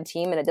co-ed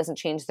team, and it doesn't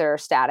change their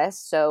status.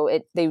 So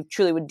they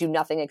truly would do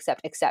nothing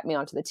except accept me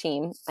onto the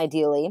team,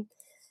 ideally.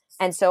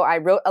 And so I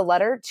wrote a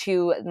letter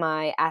to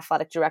my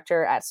athletic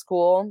director at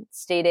school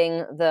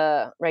stating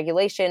the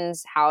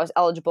regulations, how I was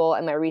eligible,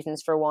 and my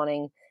reasons for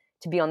wanting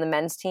to be on the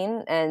men's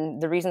team.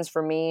 And the reasons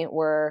for me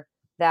were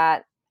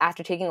that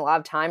after taking a lot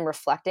of time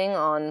reflecting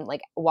on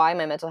like why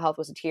my mental health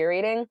was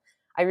deteriorating,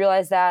 I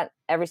realized that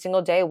every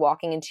single day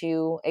walking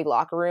into a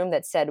locker room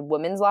that said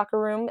women's locker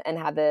room and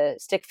had the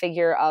stick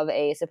figure of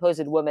a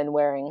supposed woman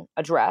wearing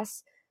a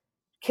dress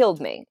killed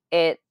me.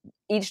 It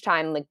each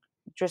time like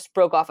just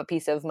broke off a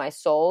piece of my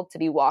soul to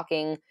be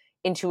walking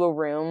into a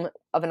room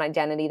of an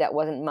identity that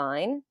wasn't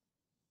mine.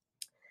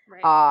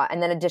 Right.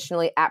 And then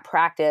additionally at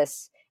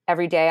practice,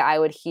 every day I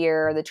would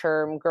hear the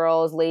term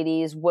girls,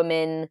 ladies,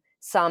 women,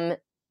 some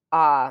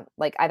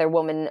like either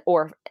woman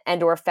or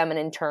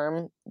feminine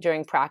term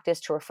during practice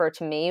to refer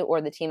to me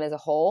or the team as a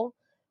whole,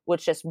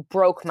 which just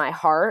broke my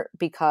heart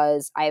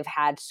because I've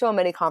had so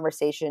many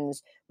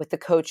conversations with the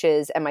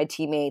coaches and my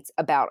teammates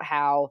about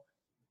how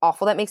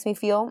awful that makes me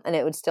feel, and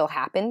it would still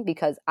happen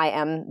because I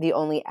am the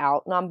only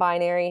out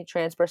non-binary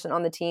trans person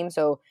on the team.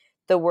 So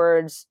the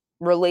words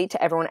relate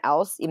to everyone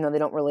else, even though they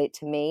don't relate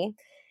to me.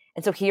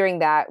 And so hearing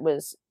that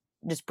was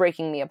just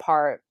breaking me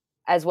apart,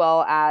 as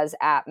well as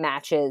at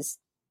matches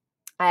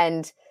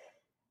and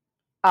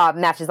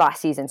matches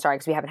last season. Sorry,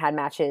 because we haven't had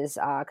matches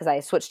because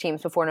I switched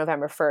teams before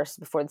November 1st,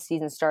 before the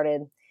season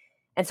started.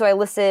 And so I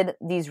listed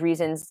these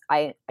reasons.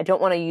 I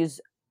don't want to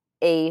use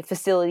a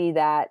facility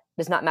that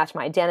does not match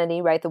my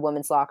identity, right? The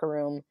women's locker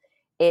room.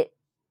 It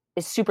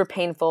is super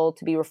painful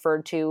to be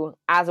referred to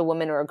as a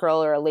woman or a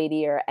girl or a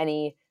lady or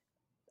any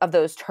of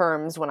those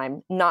terms when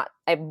I'm not.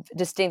 I've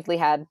distinctly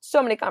had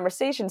so many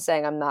conversations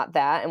saying I'm not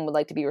that and would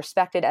like to be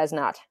respected as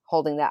not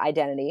holding that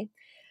identity.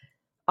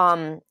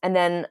 And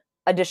then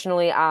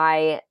additionally,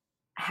 I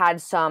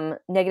had some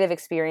negative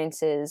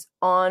experiences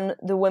on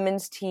the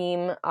women's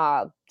team.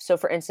 So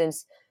for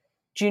instance,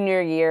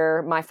 junior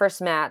year, my first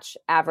match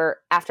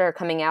after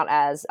coming out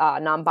as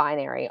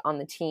non-binary on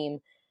the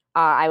team,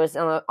 I was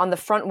on the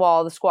front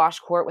wall of the squash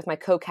court with my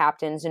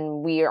co-captains,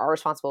 and we are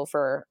responsible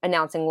for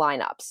announcing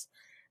lineups.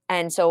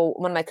 And so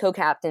one of my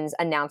co-captains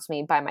announced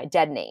me by my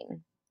dead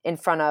name in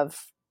front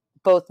of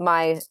both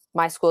my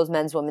school's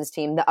men's women's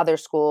team, the other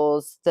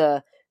schools,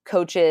 the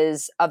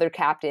coaches, other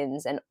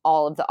captains, and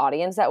all of the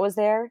audience that was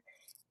there.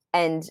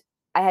 And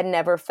I had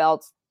never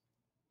felt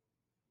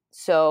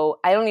so,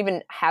 I don't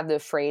even have the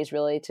phrase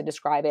really to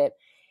describe it.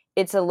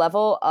 It's a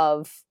level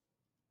of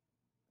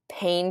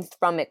pain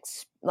from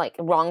like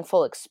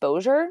wrongful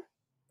exposure,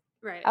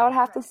 Right. I would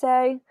have to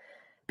say.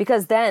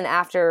 Because then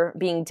after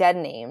being dead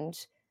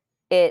named,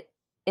 it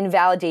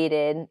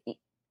invalidated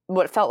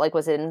what felt like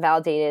was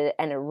invalidated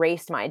and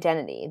erased my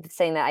identity,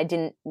 saying that I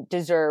didn't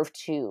deserve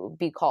to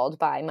be called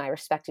by my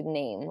respected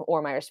name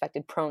or my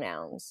respected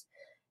pronouns.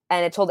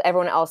 And it told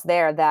everyone else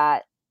there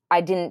that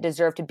I didn't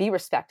deserve to be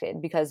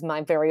respected because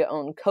my very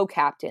own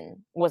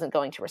co-captain wasn't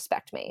going to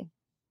respect me.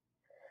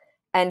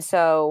 And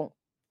so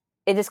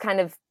it just kind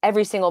of,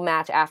 every single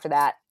match after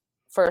that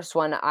first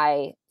one,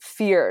 I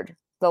feared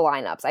the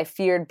lineups. I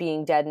feared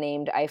being dead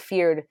named. I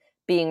feared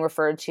being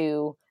referred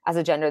to as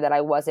a gender that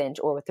I wasn't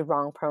or with the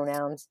wrong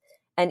pronouns.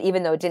 And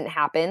even though it didn't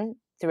happen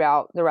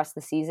throughout the rest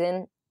of the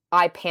season,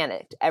 I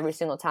panicked every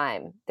single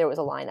time there was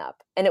a lineup.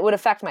 And it would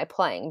affect my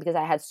playing because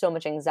I had so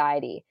much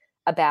anxiety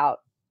about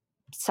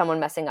someone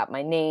messing up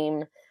my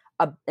name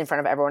in front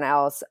of everyone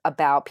else,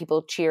 about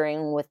people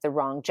cheering with the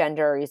wrong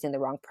gender, using the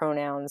wrong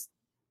pronouns,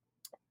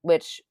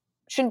 which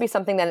shouldn't be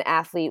something that an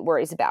athlete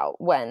worries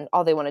about when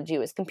all they want to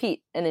do is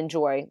compete and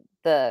enjoy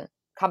the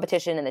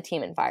competition and the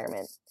team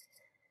environment.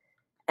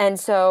 And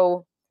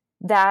so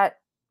that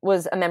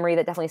was a memory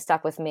that definitely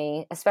stuck with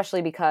me,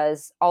 especially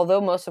because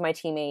although most of my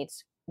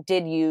teammates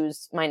did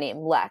use my name,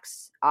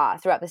 Lex,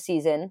 throughout the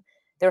season,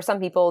 there were some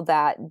people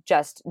that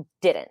just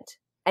didn't.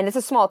 And it's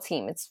a small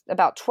team. It's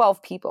about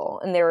 12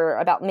 people. And there were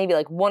about maybe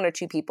like one or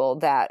two people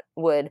that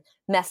would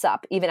mess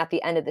up even at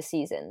the end of the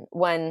season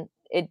when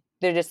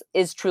there just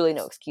is truly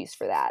no excuse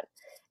for that.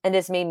 And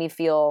this made me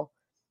feel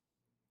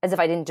as if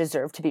I didn't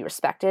deserve to be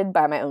respected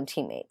by my own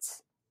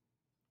teammates,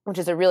 which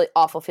is a really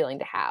awful feeling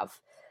to have.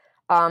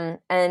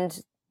 And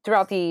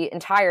throughout the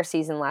entire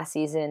season last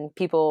season,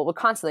 people would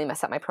constantly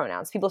mess up my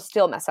pronouns. People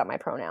still mess up my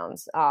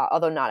pronouns,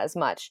 although not as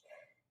much.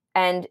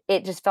 And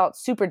it just felt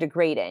super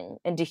degrading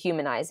and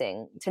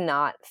dehumanizing to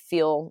not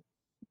feel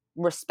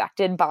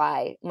respected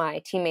by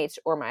my teammates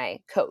or my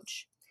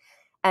coach.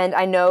 And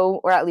I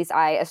know, or at least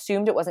I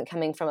assumed it wasn't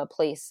coming from a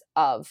place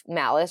of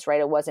malice,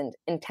 right? It wasn't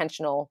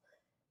intentional.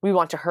 We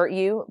want to hurt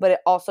you, but it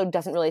also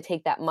doesn't really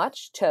take that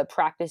much to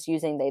practice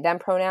using they, them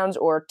pronouns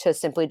or to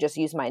simply just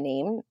use my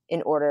name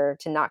in order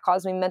to not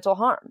cause me mental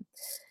harm.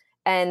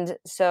 And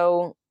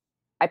so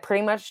I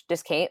pretty much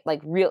just came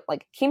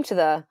to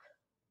the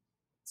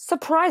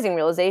surprising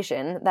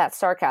realization, that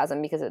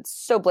sarcasm, because it's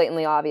so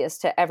blatantly obvious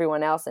to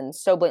everyone else and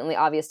so blatantly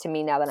obvious to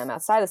me now that I'm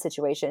outside the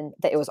situation,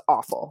 that it was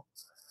awful.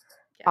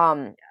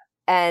 Yeah.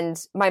 And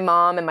my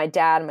mom and my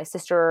dad and my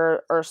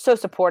sister are so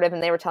supportive,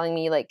 and they were telling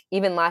me, like,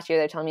 even last year,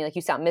 they're telling me, like,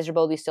 you sound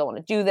miserable. Do you still want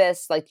to do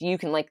this? Like, you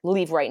can, like,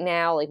 leave right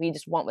now. Like, we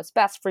just want what's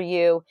best for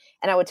you.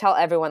 And I would tell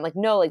everyone, like,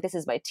 no, like, this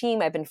is my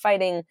team. I've been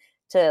fighting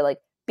to, like,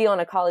 be on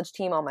a college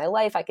team all my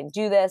life. I can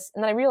do this.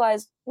 And then I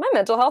realized my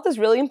mental health is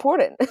really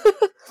important.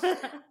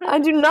 I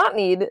do not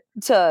need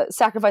to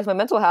sacrifice my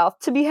mental health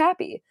to be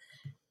happy.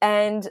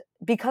 And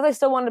because I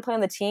still wanted to play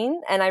on the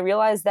team, and I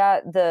realized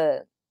that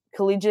the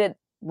collegiate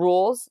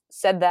rules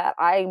said that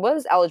I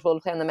was eligible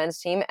to play on the men's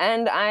team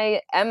and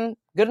I am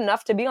good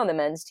enough to be on the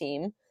men's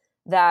team,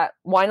 that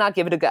why not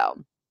give it a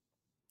go?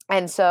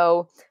 And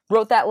so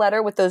wrote that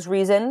letter with those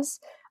reasons.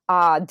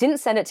 Didn't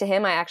send it to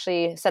him. I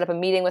actually set up a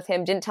meeting with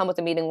him. Didn't tell him what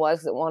the meeting was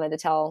because I wanted to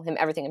tell him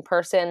everything in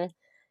person.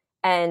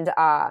 And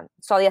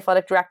saw the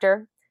athletic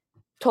director,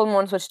 told him I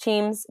wanted to switch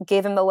teams,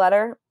 gave him the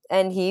letter,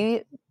 and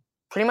he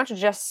pretty much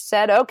just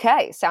said,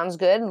 okay, sounds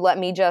good. Let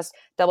me just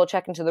double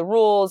check into the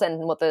rules and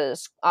what the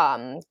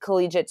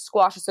Collegiate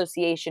Squash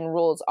Association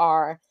rules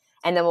are.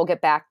 And then we'll get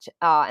back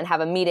and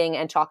have a meeting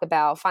and talk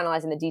about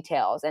finalizing the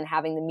details and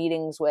having the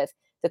meetings with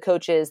the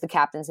coaches, the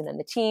captains, and then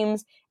the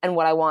teams, and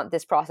what I want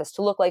this process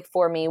to look like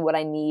for me, what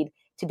I need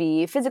to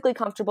be physically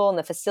comfortable in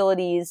the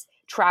facilities,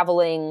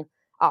 traveling,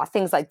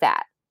 things like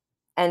that.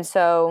 And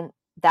so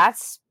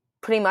that's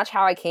pretty much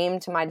how I came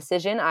to my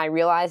decision. I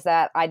realized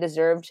that I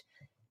deserved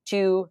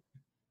to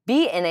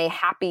be in a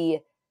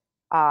happy,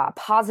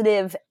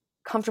 positive,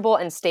 comfortable,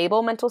 and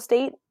stable mental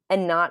state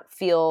and not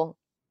feel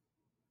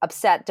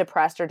upset,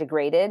 depressed, or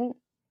degraded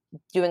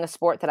doing a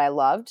sport that I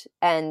loved.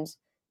 And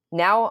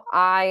now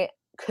I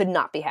could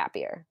not be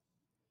happier.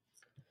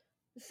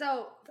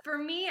 So for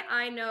me,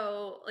 I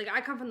know, like,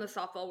 I come from the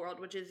softball world,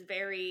 which is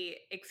very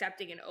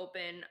accepting and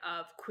open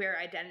of queer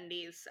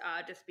identities,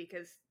 just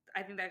because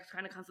I think that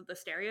kind of comes with the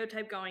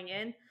stereotype going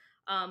in.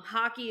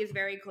 Hockey is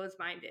very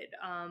closed-minded.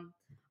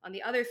 On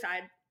the other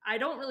side, I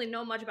don't really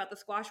know much about the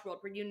squash world.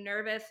 Were you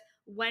nervous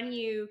when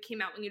you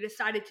came out, when you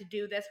decided to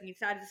do this, when you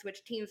decided to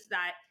switch teams,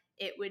 that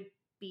it would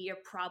be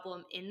a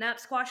problem in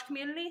that squash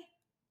community?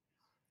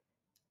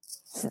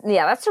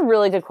 Yeah, that's a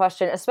really good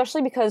question,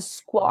 especially because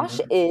squash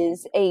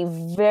is a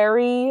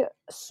very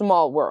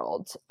small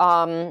world.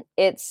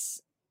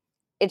 It's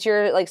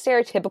your, like,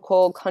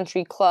 stereotypical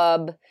country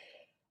club,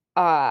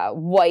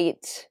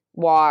 white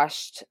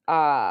washed,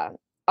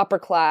 upper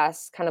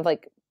class, kind of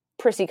like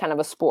prissy kind of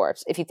a sport,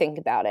 if you think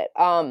about it.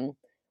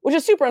 Which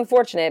is super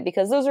unfortunate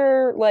because those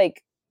are,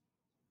 like,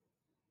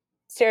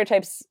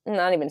 stereotypes,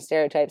 not even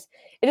stereotypes.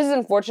 It is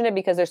unfortunate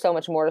because there's so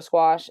much more to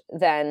squash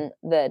than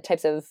the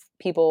types of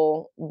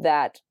people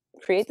that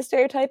create the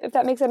stereotype, if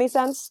that makes any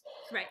sense.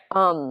 Right.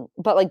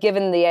 But, like,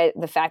 given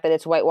the fact that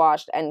it's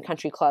whitewashed and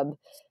country club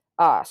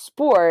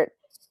sport,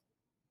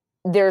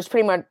 there's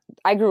pretty much,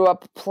 I grew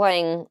up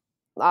playing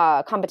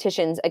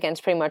competitions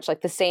against pretty much,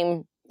 like, the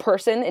same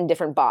person in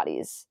different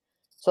bodies.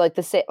 So, like,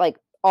 like,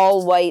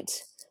 all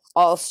white,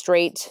 all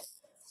straight,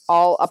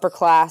 all upper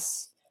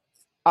class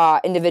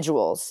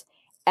individuals.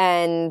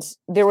 And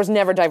there was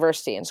never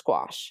diversity in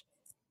squash,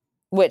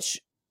 which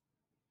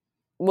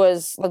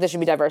was, like, there should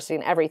be diversity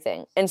in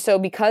everything. And so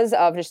because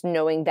of just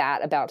knowing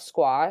that about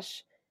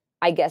squash,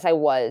 I guess I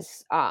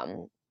was,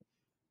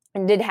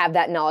 did have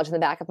that knowledge in the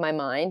back of my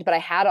mind, but I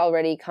had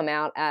already come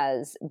out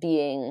as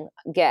being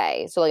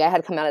gay. So, like, I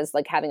had come out as,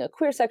 like, having a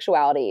queer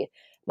sexuality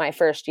my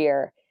first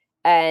year,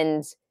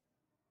 and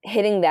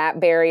hitting that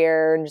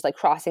barrier and just, like,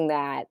 crossing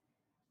that,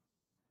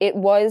 it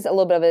was a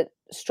little bit of a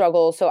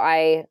struggle. So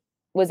I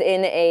was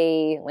in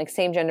a, like,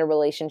 same gender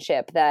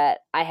relationship that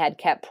I had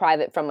kept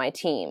private from my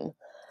team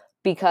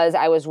because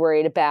I was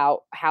worried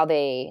about how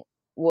they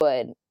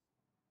would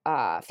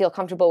feel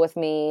comfortable with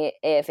me,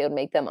 if it would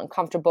make them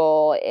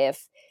uncomfortable,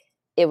 if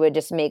it would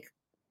just make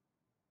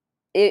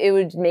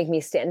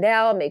me stand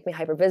out, make me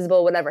hyper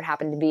visible, whatever it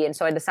happened to be. And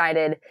so I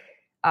decided,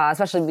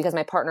 especially because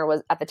my partner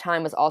was at the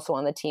time was also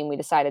on the team, we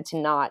decided to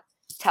not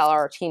tell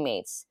our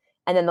teammates.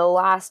 And then the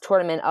last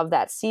tournament of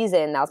that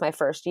season, that was my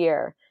first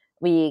year,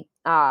 we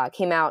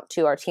came out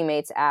to our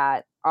teammates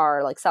at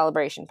our, like,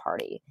 celebration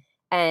party.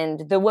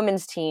 And the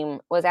women's team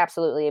was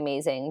absolutely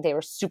amazing. They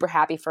were super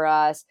happy for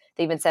us.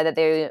 They even said that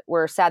they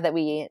were sad that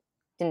we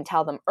didn't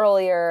tell them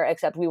earlier,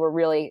 except we were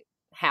really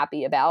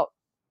happy about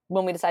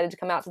when we decided to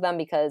come out to them,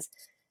 because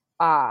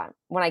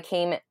when I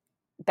came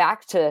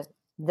back to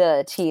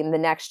the team the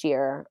next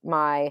year,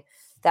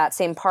 that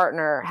same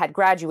partner had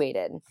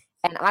graduated,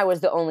 and I was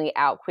the only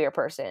out queer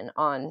person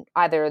on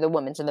either the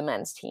women's or the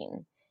men's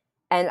team.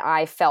 And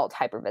I felt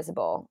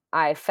hypervisible.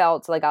 I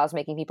felt like I was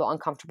making people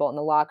uncomfortable in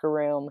the locker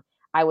room.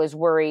 I was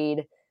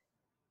worried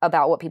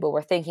about what people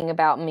were thinking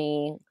about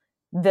me.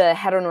 The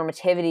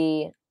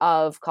heteronormativity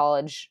of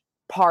college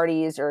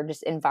parties or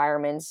just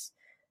environments,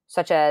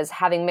 such as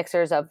having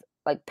mixers of,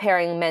 like,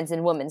 pairing men's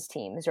and women's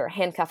teams, or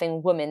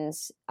handcuffing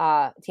women's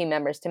team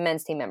members to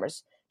men's team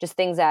members, just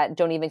things that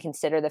don't even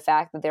consider the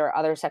fact that there are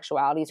other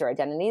sexualities or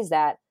identities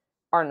that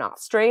are not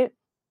straight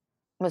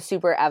was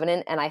super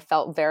evident, and I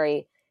felt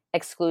very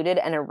excluded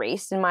and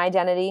erased in my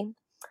identity.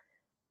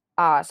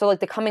 So like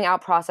the coming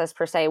out process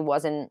per se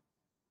wasn't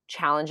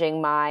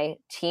challenging. My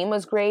team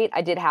was great.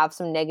 I did have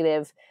some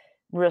negative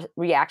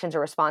reactions or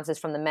responses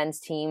from the men's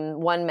team.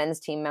 One men's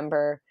team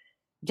member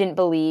didn't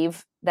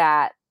believe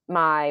that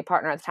my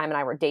partner at the time and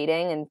I were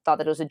dating and thought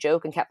that it was a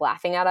joke and kept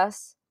laughing at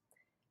us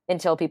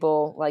until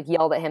people like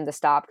yelled at him to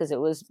stop because it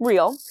was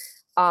real.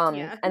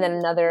 And then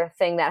another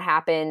thing that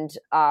happened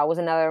was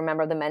another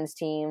member of the men's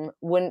team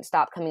wouldn't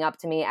stop coming up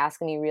to me,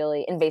 asking me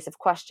really invasive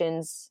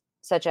questions,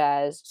 such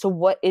as, so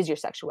what is your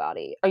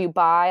sexuality? Are you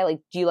bi? Like,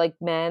 do you like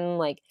men?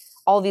 Like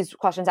all these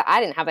questions that I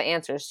didn't have the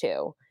answers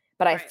to,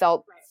 but I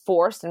felt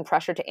forced and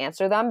pressured to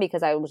answer them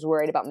because I was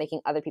worried about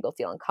making other people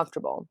feel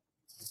uncomfortable.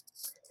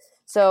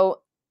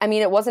 So, I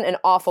mean, it wasn't an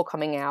awful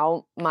coming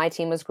out. My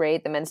team was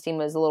great. The men's team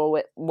was a little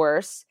bit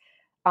worse.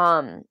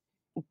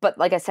 But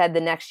like I said, the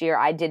next year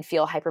I did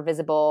feel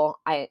hypervisible.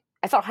 I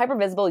felt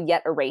hypervisible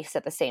yet erased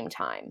at the same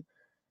time.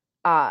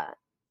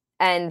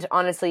 And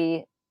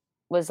honestly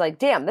was like,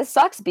 damn, this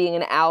sucks being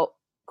an out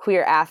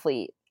queer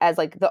athlete as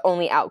like the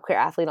only out queer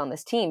athlete on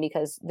this team,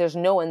 because there's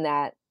no one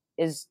that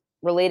is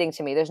relating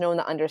to me. There's no one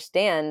that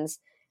understands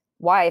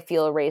why I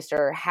feel erased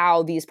or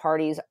how these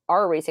parties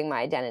are erasing my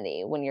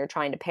identity when you're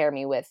trying to pair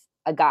me with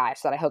a guy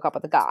so that I hook up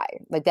with a guy.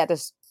 Like that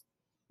just,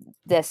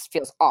 this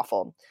feels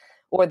awful.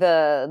 Or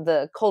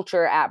the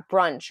culture at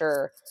brunch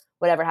or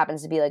whatever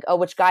happens to be like, oh,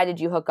 which guy did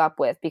you hook up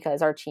with?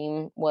 Because our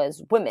team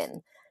was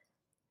women.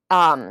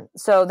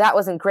 So that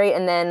wasn't great.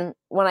 And then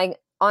when I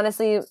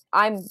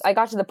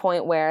got to the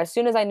point where as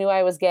soon as I knew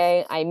I was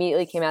gay, I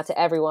immediately came out to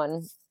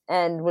everyone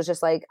and was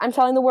just like, I'm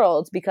telling the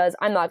world because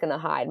I'm not going to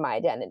hide my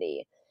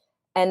identity.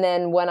 And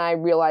then when I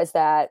realized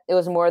that it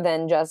was more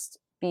than just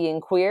being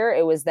queer,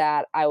 it was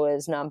that I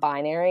was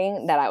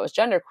non-binary, that I was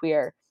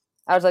genderqueer,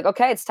 I was like,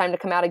 okay, it's time to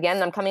come out again.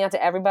 And I'm coming out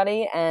to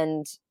everybody,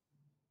 and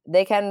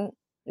they can,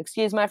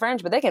 excuse my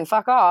French, but they can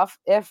fuck off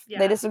if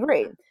they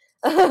disagree.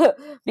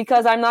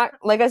 Because I'm not,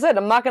 like I said,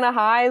 I'm not going to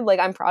hide. Like,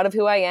 I'm proud of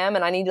who I am,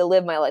 and I need to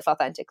live my life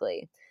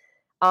authentically.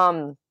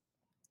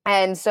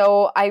 And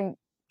so I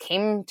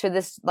came to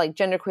this like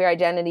genderqueer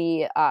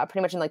identity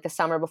pretty much in like the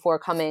summer before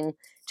coming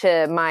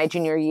to my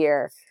junior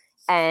year.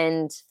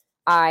 And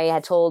I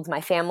had told my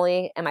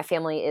family, and my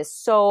family is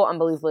so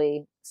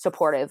unbelievably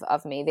supportive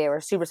of me. They were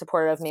super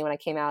supportive of me when I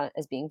came out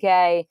as being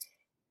gay,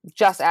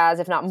 just as,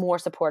 if not more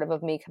supportive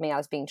of me coming out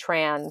as being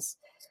trans.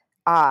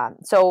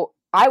 So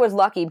I was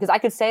lucky because I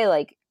could say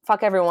like,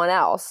 fuck everyone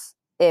else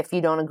if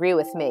you don't agree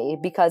with me,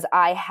 because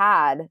I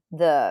had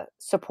the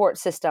support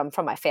system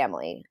from my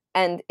family.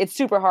 And it's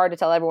super hard to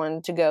tell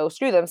everyone to go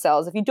screw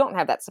themselves if you don't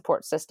have that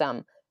support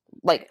system,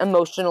 like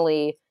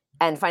emotionally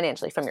and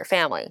financially from your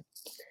family.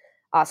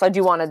 So I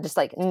do want to just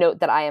like note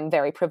that I am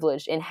very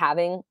privileged in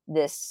having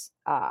this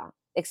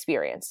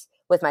experience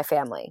with my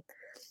family.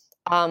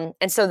 And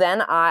so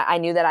then I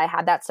knew that I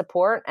had that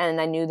support, and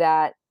I knew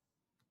that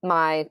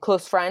my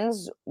close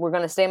friends were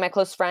going to stay my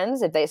close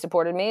friends if they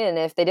supported me. And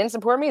if they didn't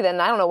support me,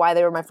 then I don't know why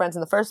they were my friends in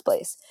the first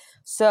place.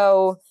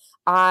 So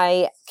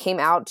I came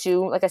out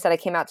to, like I said, I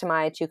came out to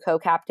my two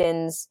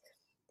co-captains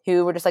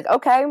who were just like,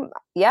 okay,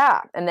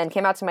 yeah. And then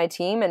came out to my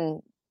team.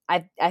 And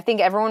I think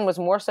everyone was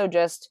more so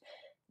just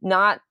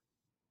not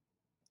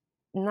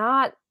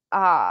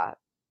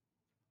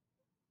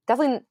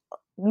definitely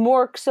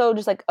more so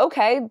just like,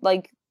 okay,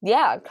 like,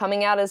 yeah,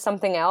 coming out as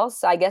something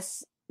else, I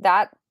guess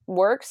that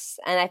works.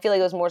 And I feel like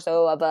it was more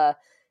so of a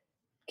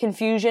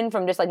confusion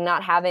from just like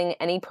not having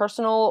any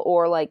personal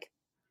or like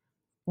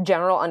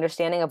general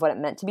understanding of what it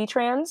meant to be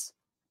trans,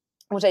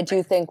 which I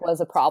do think was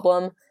a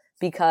problem,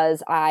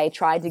 because I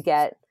tried to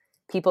get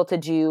people to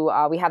do,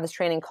 we have this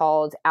training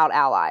called Out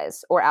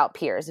Allies or Out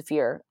Peers if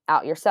you're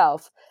out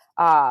yourself.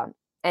 And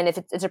if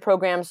it's a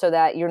program so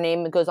that your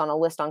name goes on a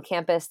list on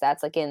campus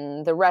that's like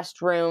in the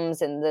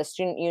restrooms and the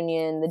student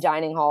union, the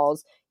dining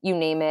halls, you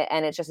name it.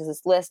 And it's just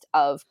this list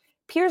of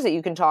peers that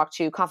you can talk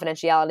to,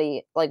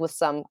 confidentiality, like with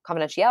some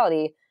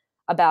confidentiality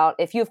about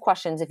if you have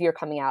questions, if you're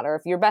coming out, or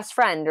if your best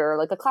friend or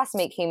like a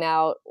classmate came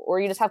out, or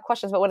you just have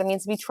questions about what it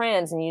means to be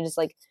trans and you just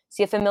like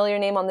see a familiar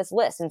name on this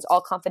list and it's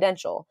all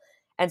confidential.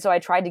 And so I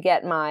tried to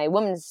get my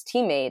women's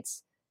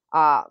teammates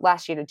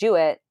last year to do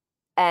it.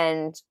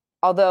 And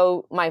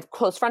although my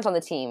close friends on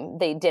the team,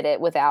 they did it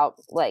without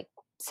like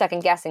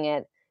second guessing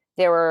it,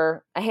 there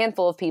were a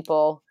handful of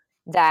people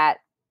that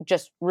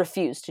just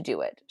refused to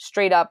do it.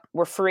 Straight up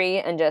were free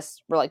and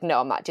just were like, no,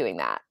 I'm not doing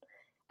that.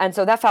 And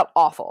so that felt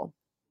awful,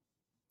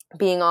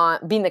 being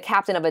the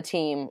captain of a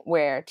team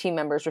where team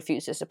members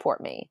refused to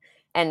support me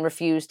and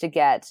refused to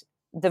get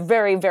the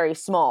very, very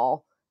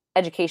small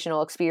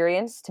educational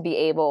experience to be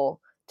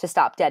able to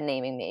stop dead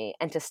naming me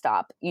and to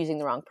stop using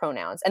the wrong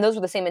pronouns. And those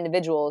were the same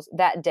individuals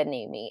that dead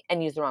named me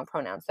and used the wrong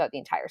pronouns throughout the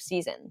entire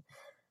season.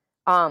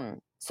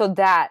 So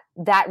that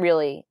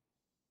really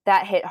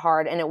hit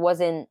hard, and it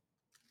wasn't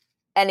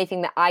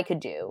anything that I could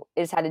do.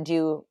 It just had to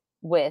do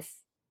with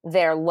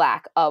their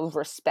lack of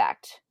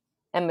respect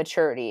and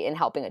maturity in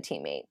helping a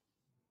teammate.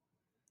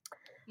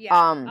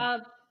 Yeah.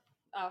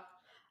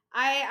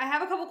 I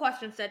have a couple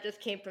questions that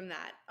just came from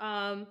that.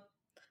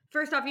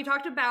 First off, you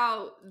talked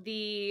about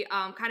the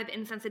kind of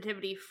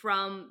insensitivity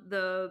from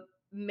the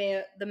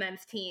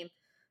men's team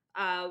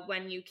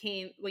when you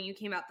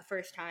came out the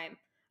first time.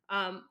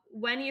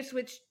 When you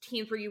switched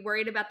teams, were you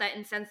worried about that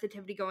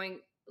insensitivity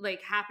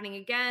happening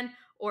again,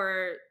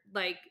 or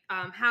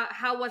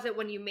how was it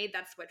when you made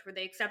that switch? Were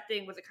they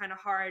accepting? Was it kind of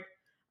hard?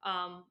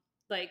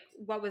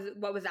 What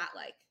was that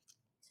like?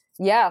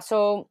 Yeah,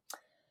 so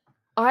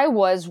I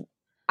was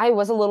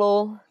a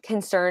little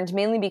concerned,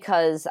 mainly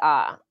because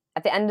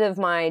at the end of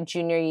my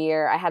junior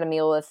year, I had a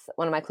meal with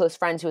one of my close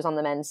friends who was on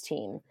the men's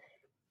team.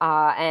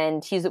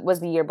 And he was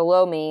the year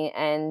below me,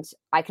 and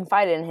I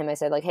confided in him. I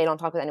said, like, hey, don't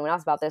talk with anyone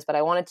else about this, but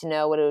I wanted to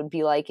know what it would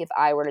be like if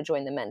I were to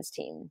join the men's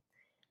team.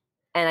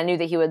 And I knew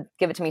that he would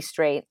give it to me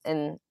straight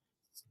and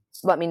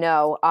let me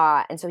know.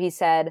 And so he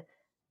said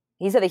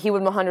that he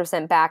would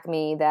 100% back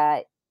me,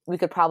 that we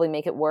could probably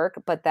make it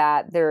work, but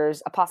that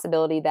there's a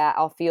possibility that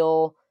I'll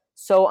feel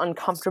so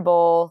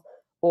uncomfortable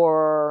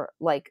or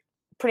like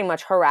pretty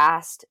much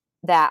harassed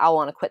that I'll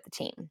want to quit the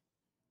team.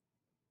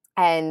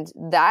 And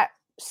that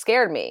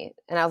scared me.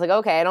 And I was like,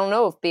 okay, I don't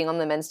know if being on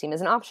the men's team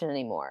is an option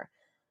anymore.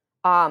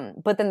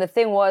 But then the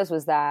thing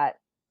was that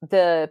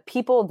the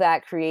people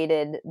that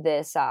created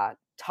this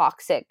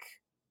toxic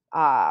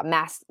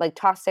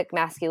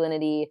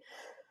masculinity,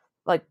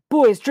 like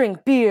boys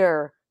drink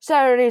beer,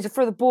 Saturdays are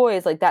for the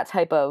boys, like that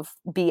type of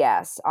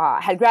BS,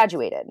 had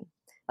graduated.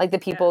 Like the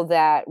people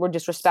that were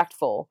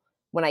disrespectful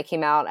when I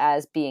came out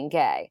as being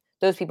gay,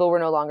 those people were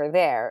no longer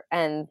there.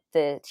 And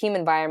the team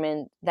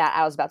environment that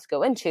I was about to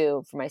go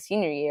into for my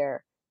senior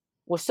year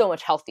was so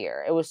much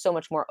healthier. It was so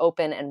much more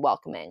open and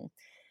welcoming.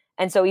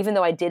 And so even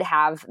though I did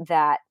have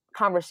that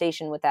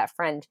conversation with that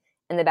friend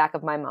in the back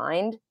of my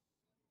mind,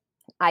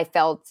 I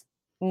felt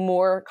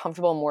more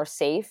comfortable, more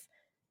safe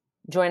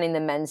joining the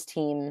men's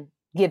team,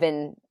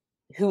 given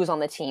who was on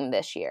the team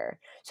this year.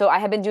 So I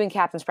had been doing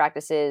captain's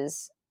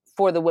practices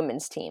for the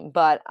women's team,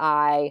 but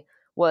I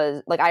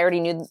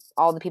already knew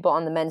all the people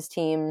on the men's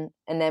team,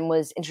 and then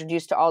was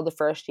introduced to all the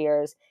first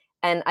years.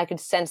 And I could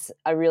sense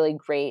a really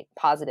great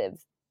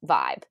positive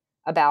vibe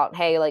about,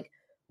 hey, like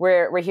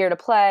we're here to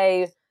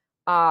play.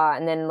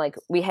 And then like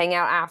we hang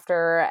out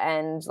after,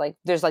 and like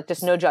there's like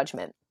just no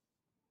judgment.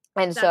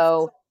 And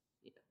so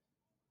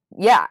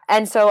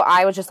and so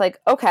I was just like,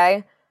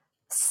 okay,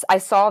 I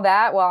saw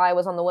that while I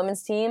was on the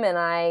women's team, and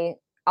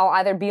I'll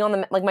either be on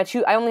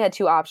I only had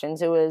two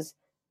options. It was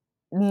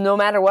no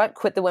matter what,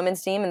 quit the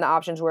women's team, and the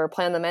options were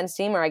play on the men's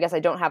team, or I guess I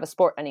don't have a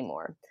sport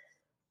anymore.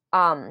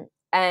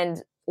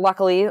 And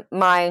luckily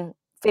my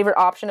favorite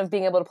option of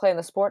being able to play in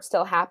the sport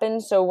still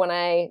happened. So when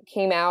I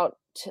came out,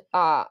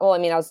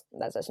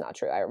 that's just not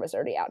true. I was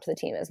already out to the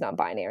team. It's not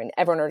binary, and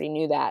everyone already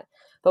knew that.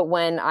 But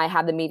when I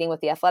had the meeting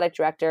with the athletic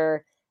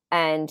director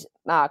and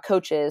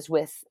coaches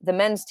with the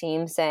men's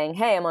team saying,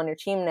 hey, I'm on your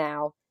team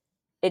now,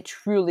 it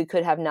truly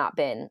could have not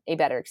been a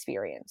better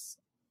experience.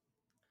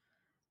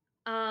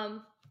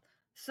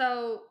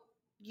 So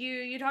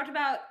you talked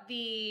about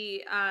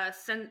the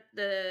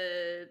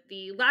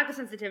lack of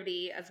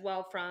sensitivity as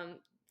well from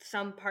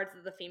some parts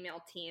of the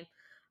female team.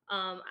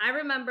 I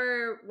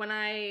remember when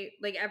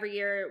every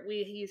year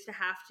we used to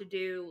have to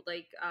do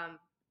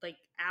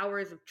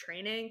hours of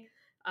training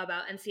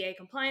about NCAA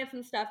compliance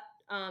and stuff.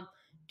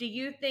 Do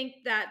you think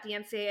that the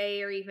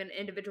NCAA or even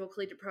individual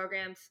collegiate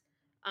programs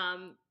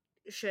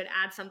should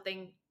add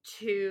something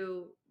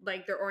to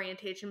like their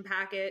orientation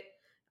packet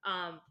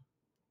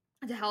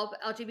to help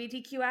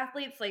LGBTQ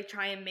athletes, like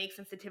try and make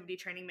sensitivity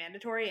training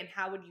mandatory? And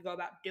how would you go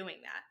about doing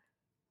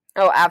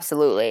that? Oh,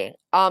 absolutely.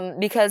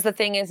 Because the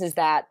thing is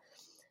that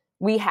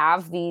we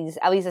have these,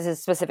 at least this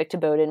is specific to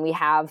Bowdoin, we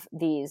have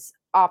these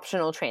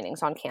optional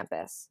trainings on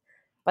campus.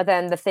 But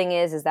then the thing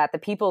is that the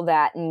people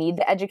that need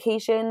the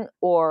education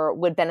or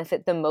would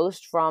benefit the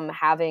most from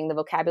having the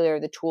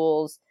vocabulary, the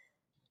tools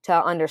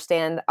to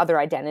understand other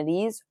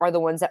identities are the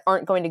ones that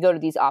aren't going to go to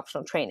these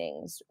optional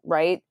trainings,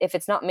 right? If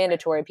it's not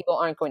mandatory, people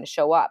aren't going to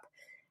show up.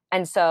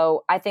 And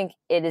so I think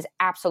it is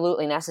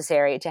absolutely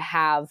necessary to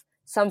have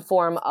some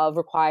form of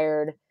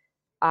required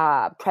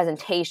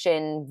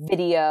presentation,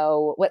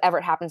 video, whatever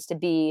it happens to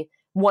be,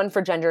 one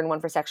for gender and one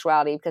for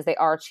sexuality, because they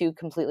are two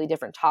completely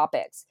different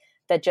topics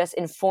that just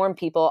inform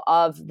people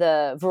of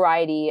the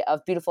variety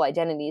of beautiful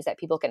identities that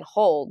people can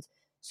hold,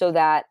 so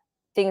that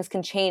things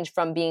can change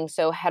from being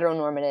so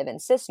heteronormative and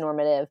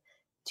cisnormative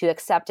to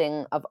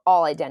accepting of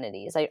all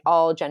identities, like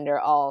all gender,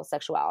 all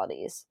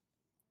sexualities.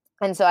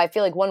 And so I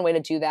feel like one way to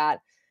do that,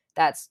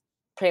 that's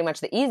pretty much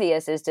the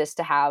easiest, is just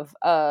to have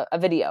a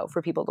video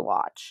for people to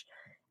watch.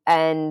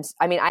 And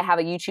I mean, I have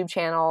a YouTube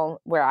channel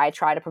where I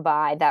try to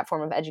provide that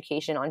form of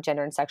education on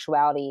gender and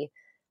sexuality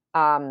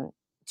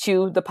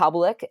to the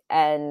public.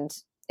 And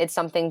it's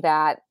something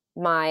that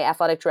my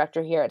athletic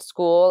director here at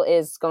school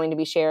is going to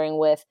be sharing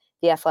with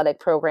the athletic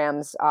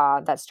programs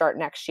that start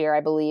next year,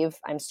 I believe.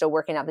 I'm still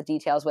working out the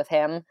details with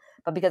him.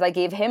 But because I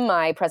gave him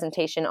my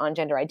presentation on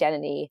gender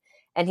identity,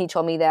 and he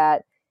told me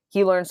that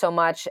he learned so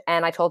much,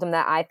 and I told him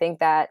that I think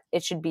that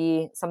it should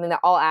be something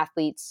that all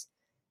athletes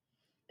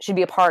should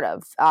be a part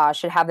of,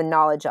 should have the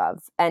knowledge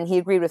of. And he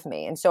agreed with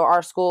me. And so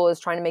our school is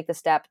trying to make the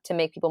step to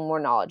make people more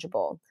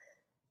knowledgeable.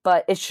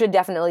 But it should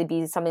definitely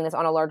be something that's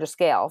on a larger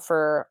scale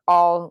for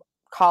all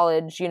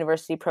college,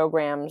 university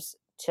programs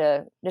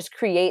to just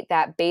create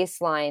that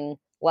baseline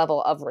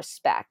level of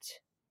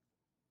respect.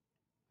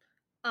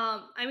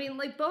 I mean,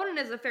 like, Bowdoin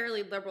is a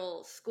fairly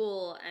liberal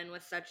school, and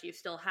with such, you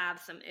still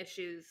have some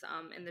issues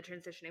in the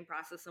transitioning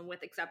process and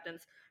with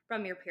acceptance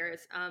from your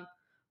peers.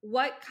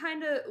 What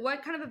kind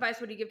of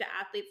advice would you give to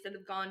athletes that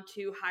have gone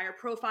to higher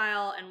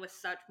profile and with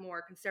such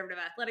more conservative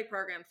athletic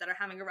programs that are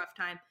having a rough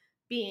time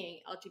being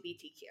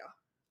LGBTQ?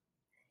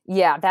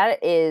 Yeah,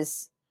 that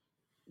is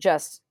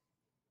just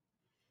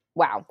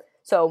wow.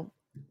 So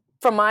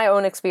from my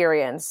own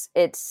experience,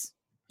 it's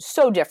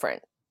so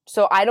different.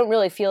 So I don't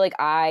really feel like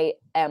I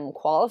am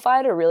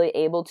qualified or really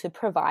able to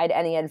provide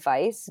any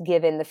advice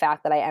given the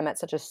fact that I am at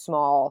such a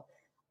small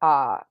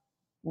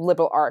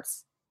liberal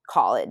arts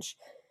college.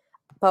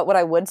 But what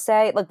I would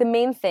say, like, the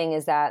main thing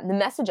is that the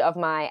message of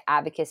my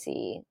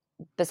advocacy,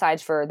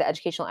 besides for the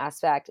educational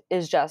aspect,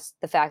 is just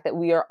the fact that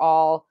we are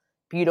all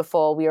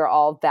beautiful, we are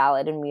all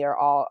valid, and we are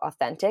all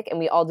authentic, and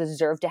we all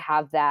deserve to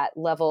have that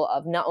level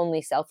of not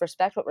only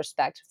self-respect, but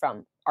respect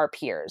from our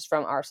peers,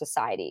 from our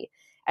society.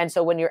 And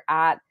so when you're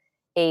at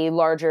a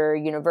larger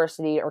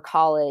university or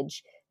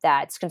college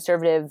that's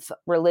conservative,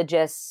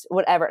 religious,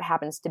 whatever it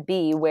happens to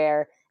be,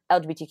 where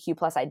LGBTQ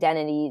plus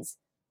identities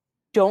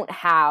don't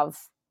have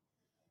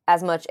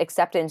as much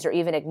acceptance or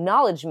even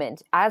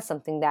acknowledgement as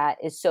something that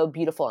is so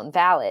beautiful and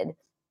valid,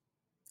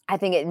 I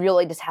think it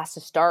really just has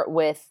to start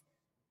with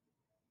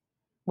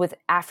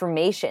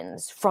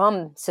affirmations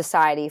from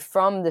society,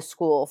 from the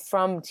school,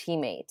 from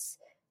teammates,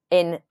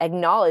 in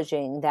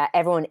acknowledging that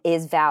everyone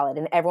is valid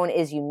and everyone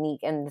is unique,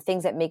 and the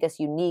things that make us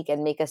unique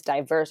and make us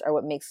diverse are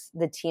what makes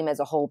the team as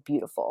a whole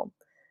beautiful.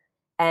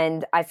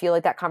 And I feel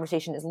like that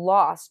conversation is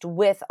lost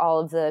with all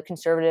of the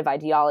conservative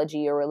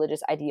ideology or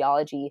religious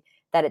ideology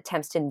that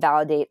attempts to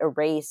invalidate,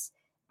 erase,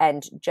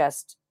 and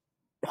just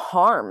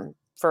harm,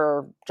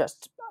 for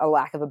just a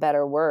lack of a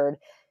better word,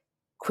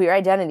 queer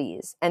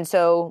identities. And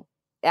so,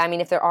 I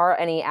mean, if there are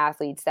any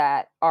athletes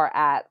that are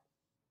at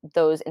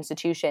those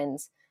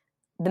institutions,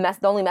 the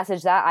only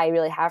message that I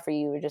really have for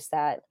you is just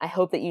that I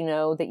hope that you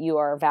know that you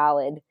are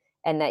valid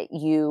and that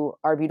you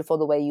are beautiful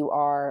the way you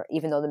are,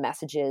 even though the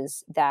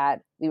messages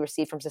that we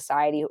receive from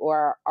society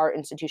or our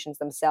institutions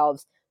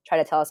themselves try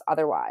to tell us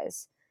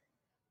otherwise.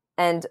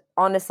 And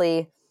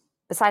honestly,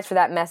 besides for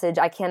that message,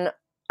 I can't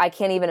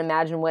even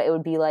imagine what it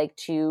would be like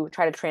to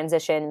try to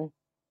transition,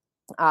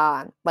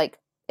 like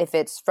if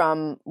it's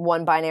from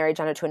one binary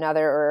gender to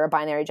another, or a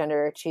binary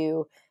gender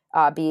to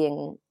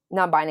being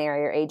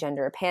non-binary or agender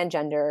or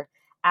pangender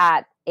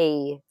at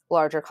a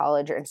larger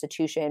college or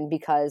institution,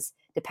 because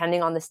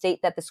depending on the state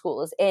that the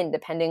school is in,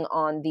 depending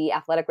on the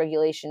athletic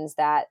regulations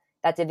that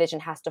that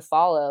division has to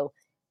follow,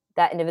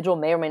 that individual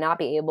may or may not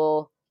be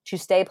able to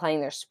stay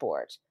playing their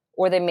sport,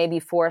 or they may be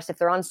forced, if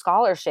they're on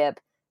scholarship,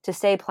 to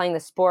stay playing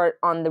the sport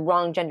on the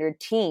wrong gendered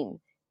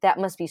team. That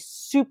must be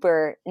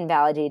super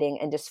invalidating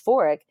and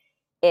dysphoric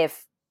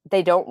if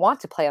they don't want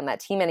to play on that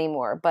team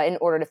anymore, but in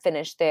order to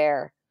finish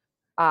their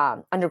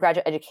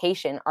undergraduate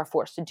education are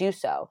forced to do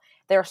so.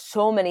 There are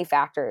so many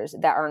factors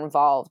that are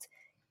involved.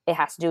 It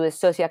has to do with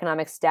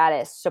socioeconomic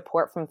status,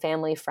 support from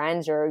family,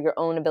 friends, or your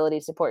own ability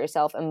to support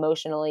yourself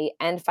emotionally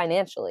and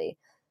financially.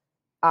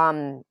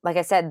 Like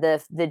I said,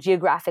 the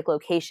geographic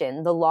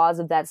location, the laws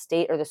of that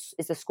state, or is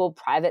the school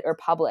private or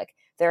public?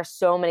 There are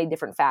so many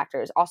different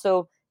factors.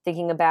 Also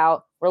thinking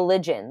about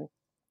religion,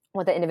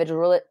 what that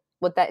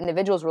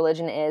individual's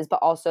religion is, but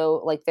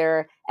also like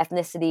their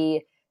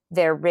ethnicity,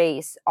 their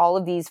race. All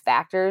of these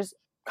factors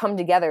come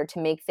together to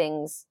make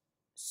things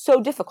so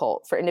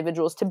difficult for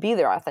individuals to be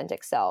their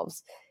authentic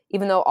selves,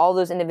 even though all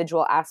those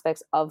individual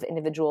aspects of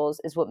individuals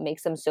is what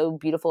makes them so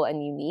beautiful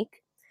and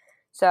unique.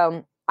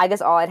 So I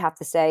guess all I'd have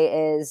to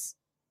say is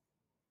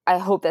I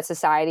hope that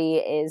society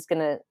is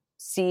going to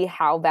see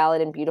how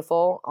valid and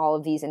beautiful all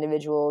of these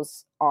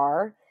individuals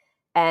are.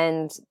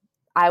 And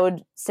I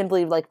would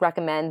simply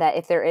recommend that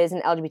if there is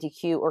an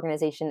LGBTQ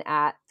organization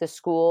at the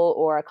school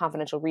or a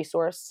confidential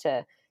resource,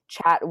 to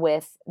chat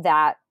with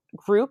that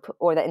group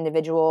or that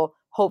individual.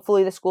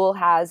 Hopefully the school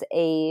has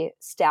a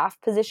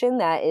staff position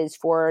that is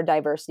for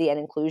diversity and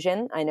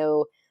inclusion. I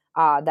know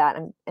that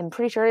I'm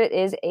pretty sure it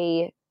is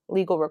a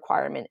legal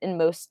requirement in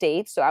most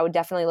states. So I would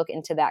definitely look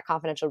into that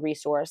confidential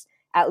resource,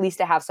 at least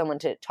to have someone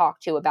to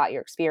talk to about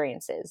your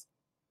experiences.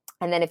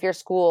 And then if your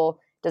school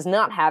does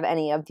not have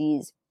any of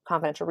these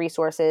confidential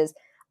resources,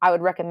 I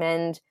would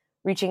recommend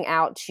reaching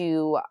out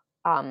to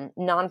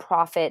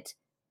nonprofit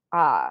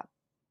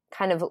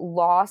kind of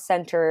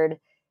law-centered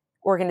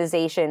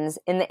organizations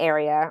in the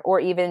area, or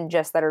even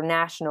just that are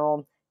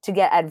national, to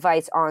get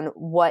advice on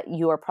what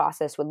your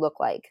process would look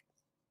like.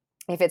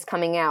 If it's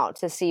coming out,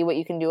 to see what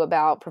you can do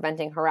about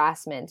preventing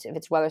harassment, if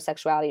it's whether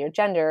sexuality or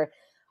gender.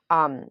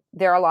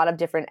 There are a lot of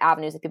different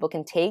avenues that people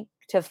can take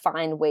to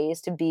find ways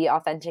to be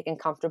authentic and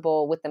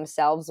comfortable with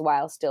themselves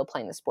while still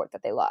playing the sport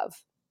that they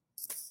love.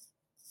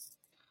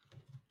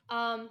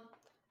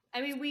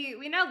 I mean,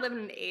 we now live in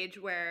an age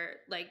where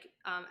like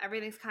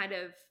everything's kind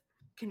of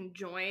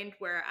conjoined,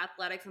 where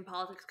athletics and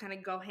politics kind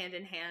of go hand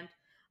in hand.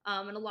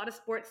 And a lot of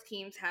sports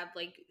teams have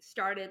like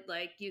started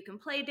like you can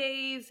play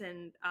days,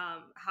 and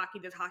hockey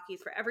does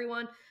hockey's for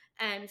everyone.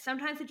 And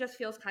sometimes it just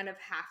feels kind of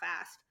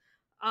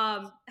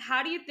half-assed.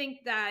 How do you think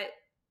that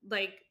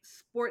like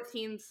sports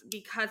teams,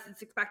 because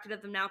it's expected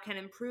of them now, can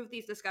improve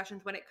these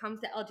discussions when it comes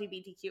to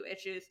LGBTQ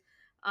issues,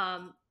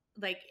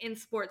 like in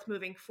sports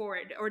moving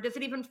forward, or does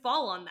it even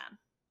fall on them?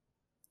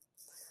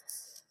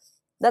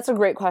 That's a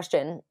great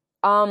question.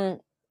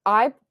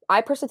 I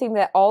personally think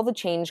that all the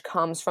change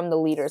comes from the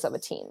leaders of a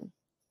team.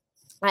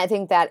 I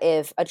think that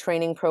if a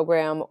training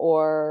program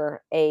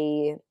or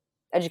a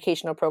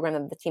educational program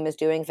that the team is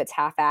doing, if it's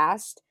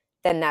half-assed,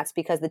 then that's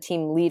because the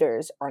team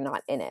leaders are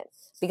not in it.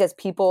 Because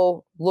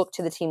people look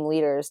to the team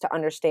leaders to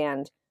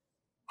understand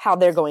how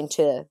they're going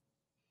to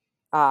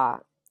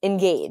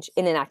engage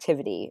in an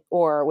activity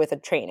or with a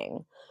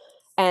training.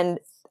 And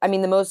I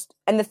mean,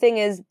 the thing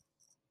is,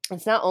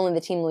 it's not only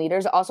the team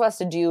leaders, it also has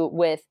to do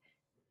with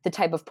the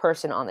type of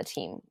person on the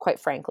team, quite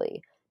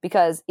frankly.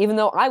 Because even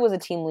though I was a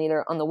team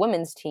leader on the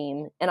women's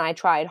team and I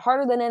tried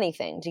harder than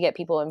anything to get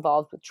people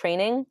involved with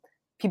training,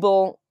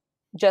 people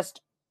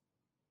just,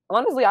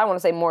 honestly, I want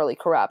to say morally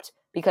corrupt,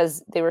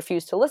 because they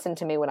refused to listen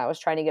to me when I was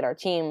trying to get our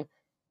team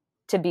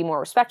to be more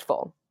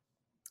respectful.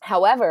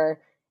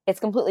 However, it's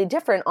completely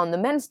different on the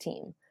men's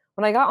team.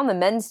 When I got on the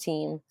men's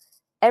team,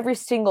 every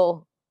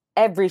single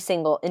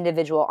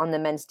individual on the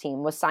men's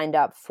team was signed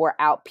up for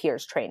Out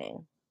Peers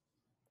training.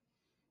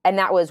 And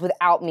that was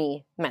without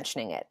me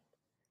mentioning it.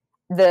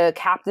 The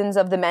captains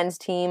of the men's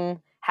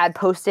team had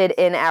posted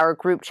in our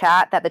group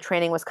chat that the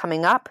training was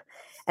coming up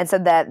and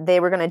said that they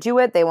were going to do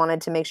it. They wanted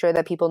to make sure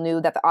that people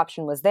knew that the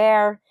option was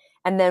there.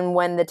 And then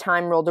when the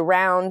time rolled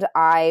around,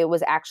 I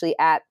was actually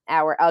at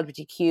our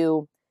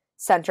LGBTQ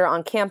center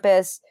on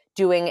campus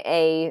doing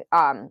in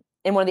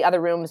one of the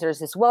other rooms, there's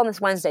this Wellness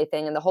Wednesday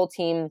thing, and the whole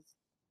team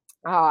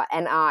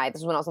this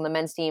is when I was on the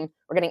men's team,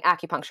 we're getting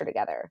acupuncture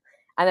together.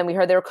 And then we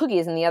heard there were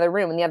cookies in the other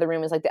room, and the other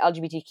room is like the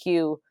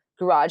LGBTQ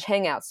garage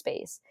hangout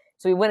space.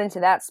 So we went into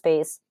that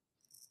space,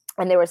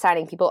 and they were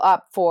signing people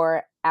up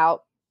for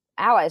Out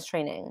Allies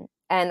training.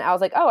 And I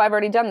was like, oh, I've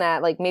already done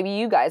that. Like, maybe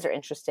you guys are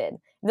interested. And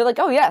they're like,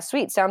 oh, yeah,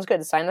 sweet. Sounds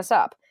good. Sign us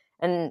up.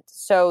 And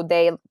so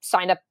they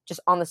signed up just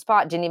on the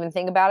spot, didn't even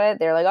think about it.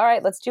 They're like, all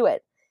right, let's do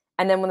it.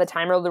 And then when the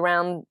time rolled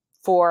around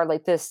for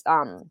like this,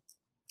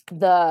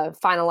 the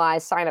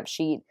finalized sign-up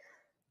sheet,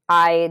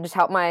 I just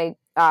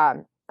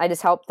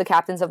helped the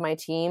captains of my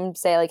team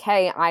say like,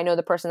 hey, I know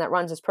the person that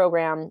runs this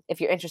program. If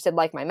you're interested,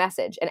 like my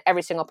message. And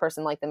every single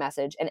person liked the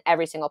message, and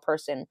every single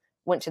person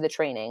went to the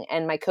training.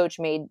 And my coach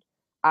made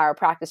our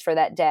practice for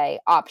that day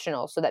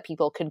optional so that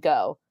people could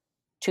go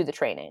to the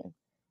training.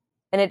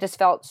 And it just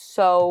felt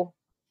so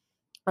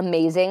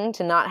amazing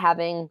to not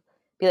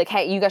be like,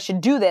 hey, you guys should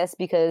do this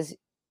because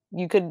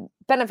you could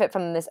benefit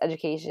from this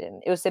education.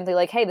 It was simply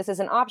like, hey, this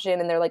is an option.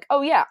 And they're like,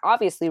 oh yeah,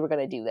 obviously we're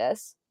going to do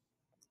this.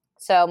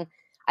 So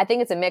I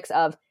think it's a mix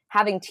of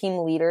having team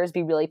leaders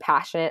be really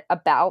passionate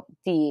about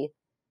the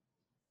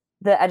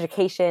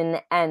education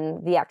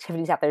and the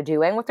activities that they're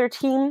doing with their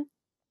team.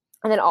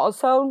 And then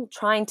also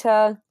trying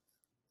to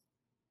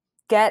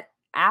get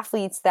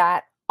athletes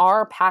that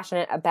are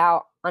passionate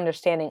about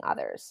understanding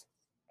others.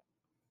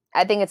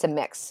 I think it's a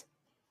mix.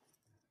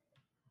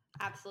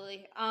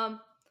 Absolutely.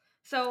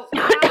 So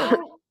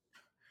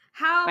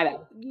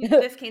how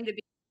this came to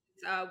be?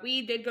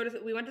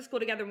 We went to school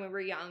together when we were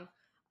young,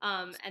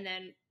 and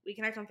then we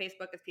connect on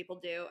Facebook as people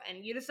do.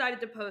 And you decided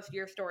to post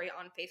your story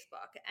on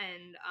Facebook,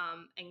 and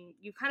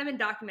you've kind of been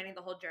documenting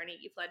the whole journey.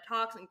 You've led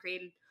talks and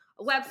created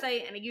a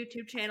website and a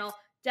YouTube channel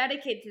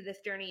dedicated to this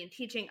journey and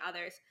teaching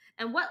others.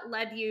 And what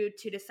led you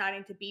to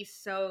deciding to be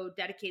so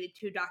dedicated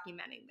to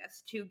documenting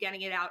this, to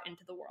getting it out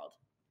into the world?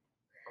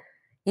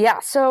 Yeah,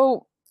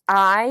 so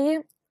I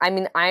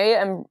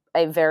am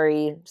a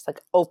very just like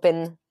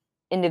open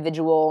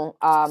individual.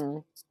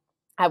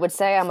 I would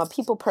say I'm a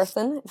people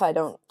person, if I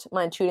don't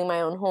mind tooting my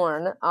own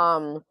horn.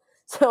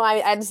 So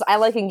I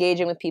like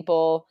engaging with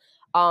people.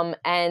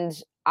 And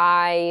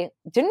I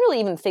didn't really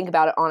even think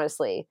about it,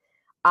 honestly.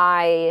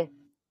 I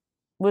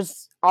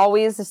was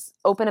always just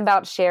open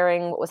about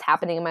sharing what was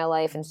happening in my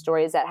life and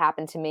stories that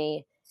happened to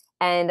me.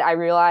 And I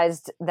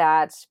realized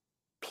that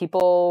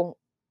people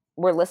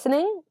were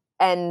listening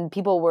and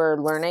people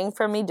were learning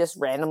from me, just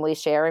randomly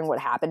sharing what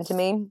happened to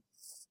me.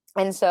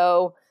 And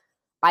so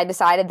I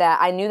decided that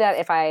I knew that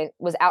if I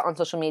was out on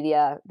social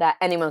media, that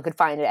anyone could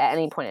find it at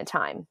any point in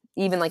time.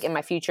 Even like in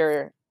my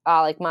future,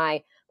 like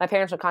my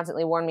parents would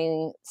constantly warn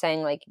me,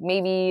 saying like,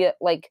 maybe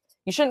like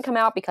you shouldn't come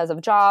out because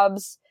of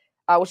jobs,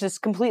 which is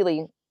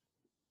completely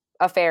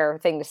a fair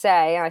thing to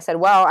say. And I said,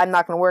 well, I'm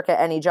not going to work at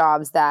any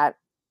jobs that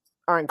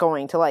aren't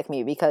going to like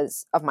me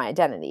because of my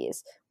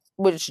identities,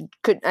 which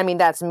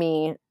that's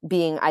me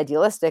being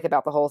idealistic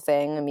about the whole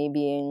thing and me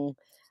being,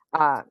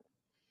 I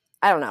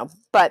don't know,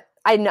 but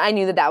I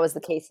knew that was the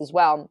case as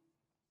well.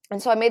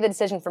 And so I made the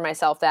decision for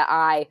myself that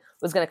I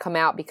was going to come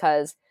out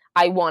because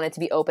I wanted to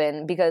be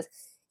open. Because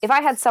if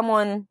I had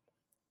someone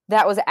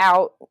that was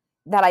out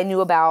that I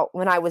knew about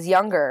when I was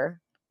younger,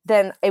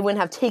 then it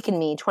wouldn't have taken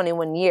me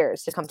 21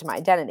 years to come to my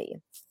identity.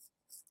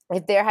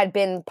 If there had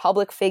been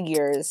public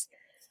figures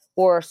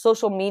or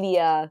social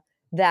media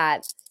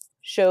that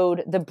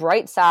showed the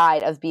bright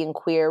side of being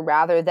queer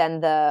rather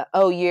than the,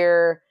 oh,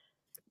 you're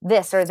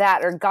this or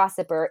that or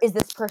gossip or is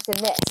this person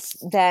this,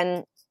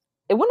 then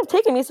it wouldn't have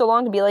taken me so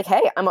long to be like,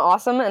 hey, I'm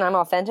awesome and I'm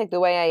authentic the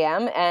way I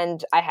am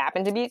and I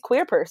happen to be a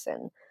queer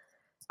person.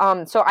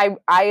 So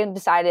I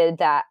decided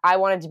that I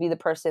wanted to be the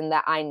person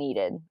that I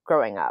needed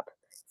growing up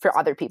for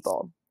other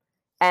people.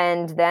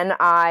 And then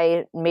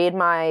I made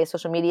my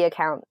social media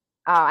account.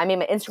 I made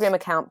my Instagram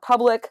account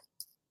public.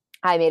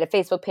 I made a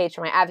Facebook page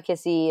for my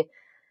advocacy.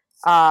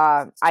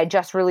 I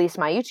just released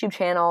my YouTube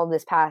channel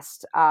this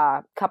past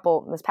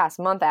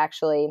month,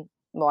 actually.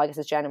 Well, I guess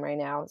it's January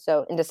now.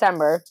 So in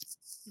December,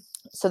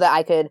 so that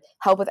I could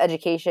help with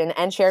education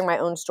and sharing my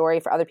own story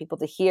for other people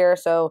to hear.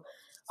 So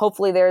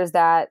hopefully there's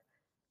that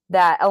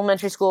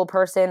elementary school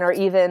person or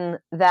even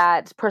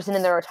that person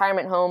in their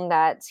retirement home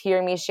that's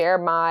hearing me share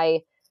my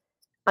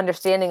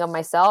understanding of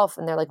myself.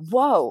 And they're like,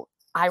 whoa,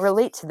 I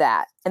relate to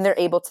that. And they're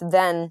able to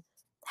then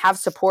have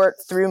support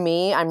through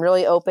me. I'm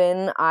really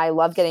open. I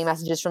love getting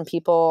messages from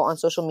people on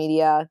social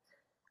media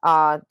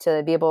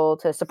to be able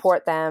to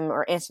support them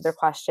or answer their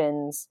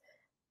questions,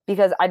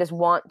 because I just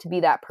want to be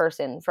that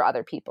person for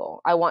other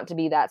people. I want to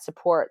be that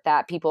support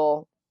that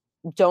people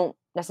don't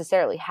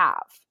necessarily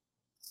have.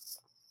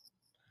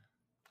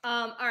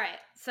 All right.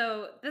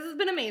 So this has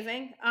been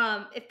amazing.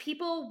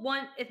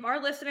 If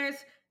our listeners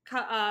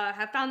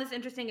have found this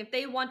interesting, if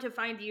they want to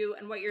find you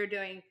and what you're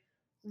doing,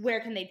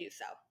 where can they do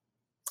so?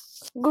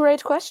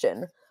 Great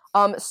question.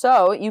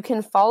 So you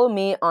can follow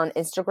me on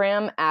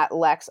Instagram at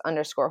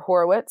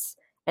Lex_Horwitz,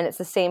 and it's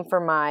the same for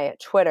my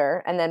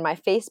Twitter. And then my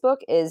Facebook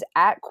is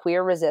at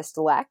Queer Resist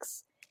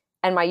Lex,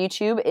 and my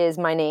YouTube is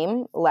my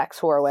name, Lex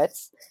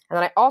Horwitz. And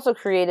then I also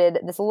created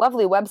this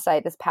lovely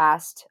website this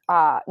past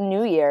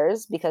New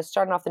Year's, because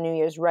starting off the New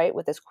Year's right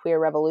with this queer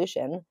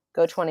revolution,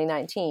 Go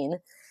 2019.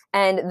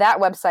 And that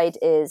website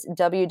is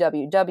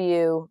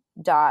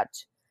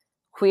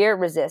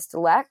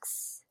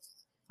www.queerresistlex.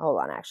 Hold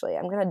on, actually.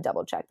 I'm going to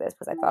double check this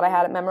because I thought I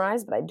had it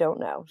memorized, but I don't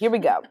know. Here we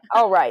go.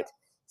 All right.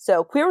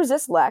 So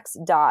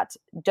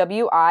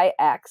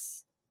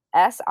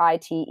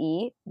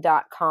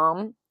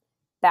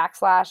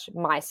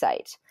queerresistlex.wixsite.com/my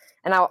site.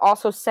 And I'll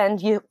also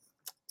send you,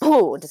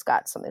 just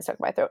got something stuck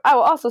in my throat. I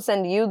will also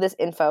send you this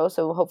info,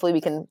 so hopefully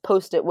we can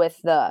post it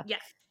with the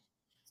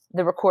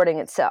recording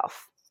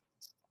itself.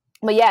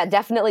 But yeah,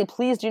 definitely,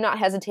 please do not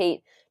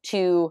hesitate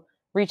to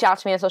reach out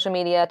to me on social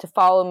media, to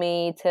follow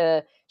me,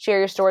 to share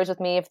your stories with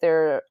me if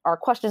there are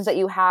questions that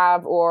you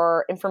have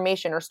or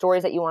information or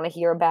stories that you want to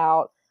hear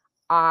about.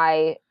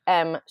 I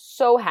am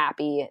so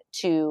happy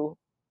to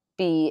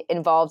be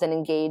involved and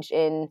engaged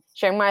in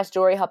sharing my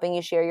story, helping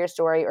you share your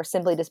story, or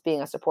simply just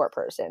being a support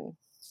person.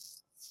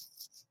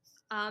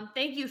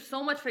 Thank you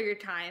so much for your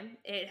time.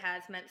 It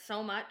has meant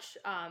so much.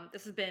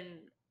 This has been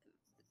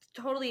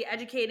totally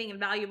educating and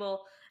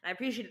valuable. And I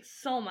appreciate it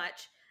so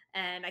much.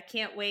 And I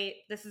can't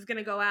wait. This is going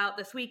to go out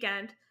this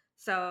weekend.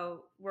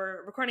 So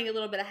we're recording a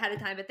little bit ahead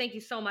of time. But thank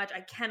you so much. I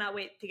cannot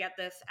wait to get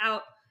this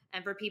out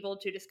and for people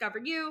to discover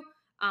you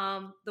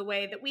the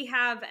way that we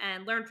have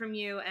and learn from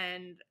you.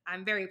 And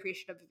I'm very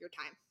appreciative of your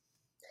time.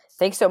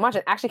 Thanks so much.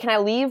 And actually, can I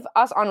leave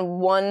us on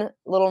one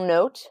little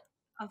note?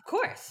 Of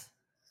course.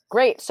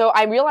 Great. So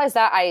I realized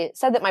that I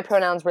said that my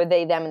pronouns were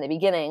they, them in the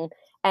beginning,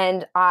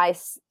 and I,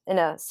 in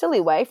a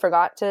silly way,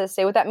 forgot to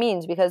say what that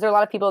means, because there are a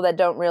lot of people that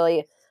don't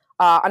really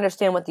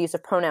understand what the use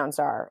of pronouns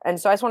are. And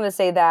so I just wanted to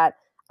say that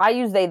I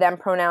use they, them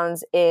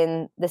pronouns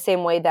in the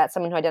same way that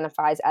someone who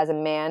identifies as a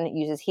man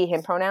uses he,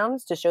 him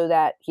pronouns to show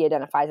that he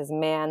identifies as a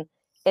man,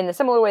 in a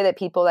similar way that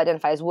people that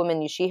identify as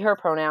women use she, her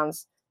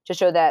pronouns to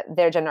show that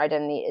their gender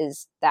identity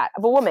is that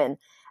of a woman.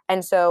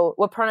 And so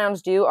what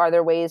pronouns do are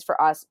there ways for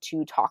us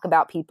to talk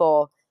about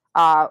people,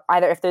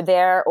 either if they're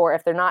there or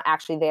if they're not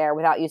actually there,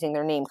 without using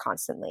their name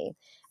constantly.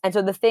 And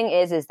so the thing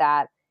is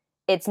that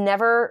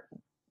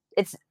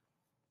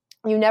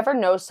you never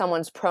know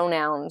someone's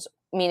pronouns,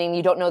 meaning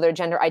you don't know their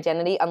gender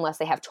identity unless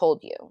they have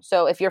told you.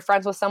 So if you're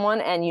friends with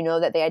someone and you know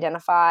that they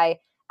identify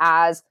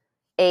as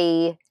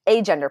a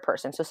gender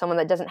person, so someone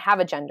that doesn't have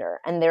a gender,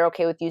 and they're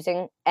okay with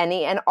using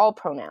any and all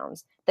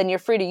pronouns, then you're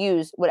free to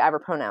use whatever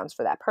pronouns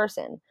for that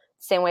person.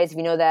 Same way as if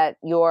you know that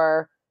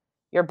your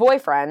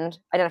boyfriend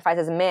identifies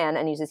as a man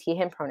and uses he,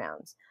 him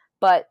pronouns.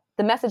 But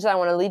the message that I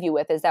want to leave you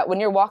with is that when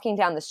you're walking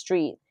down the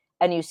street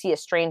and you see a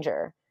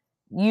stranger,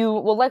 you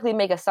will likely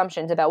make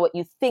assumptions about what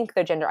you think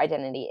their gender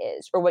identity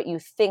is or what you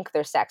think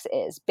their sex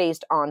is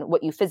based on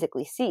what you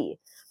physically see.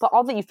 But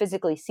all that you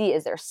physically see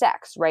is their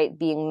sex, right?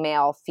 Being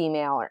male,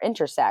 female, or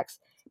intersex.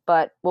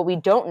 But what we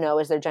don't know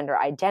is their gender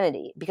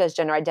identity, because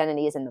gender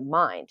identity is in the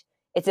mind.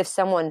 It's if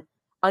someone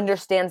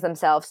understands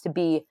themselves to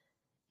be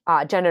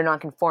gender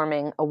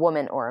nonconforming, a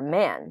woman or a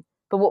man.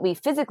 But what we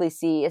physically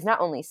see is not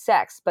only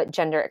sex, but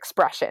gender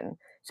expression.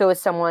 So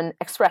is someone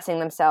expressing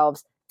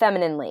themselves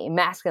femininely,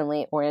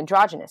 masculinely, or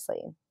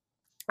androgynously.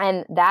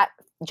 And that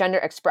gender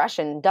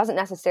expression doesn't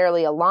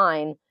necessarily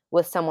align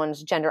with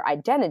someone's gender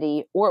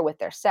identity or with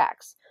their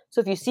sex.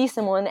 So if you see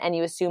someone and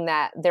you assume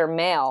that they're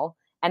male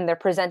and they're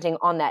presenting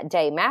on that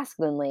day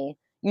masculinely,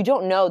 you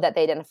don't know that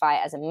they identify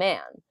as a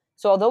man.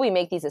 So although we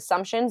make these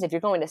assumptions, if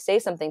you're going to say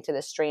something to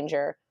this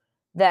stranger,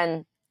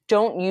 then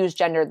don't use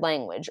gendered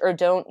language or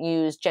don't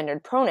use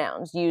gendered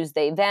pronouns. Use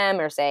they, them,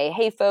 or say,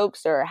 hey,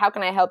 folks, or how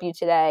can I help you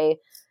today,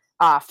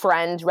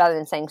 friend, rather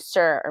than saying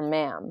sir or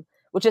ma'am,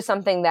 which is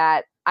something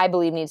that I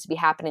believe needs to be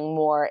happening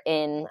more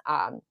in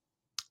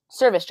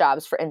service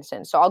jobs, for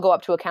instance. So I'll go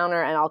up to a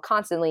counter and I'll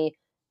constantly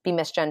be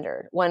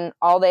misgendered when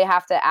all they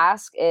have to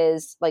ask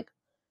is like,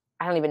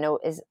 I don't even know,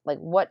 is like,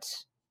 what,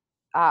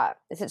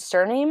 is it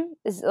surname?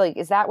 Is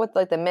that what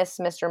like the Miss,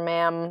 Mr.,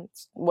 Ma'am,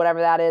 whatever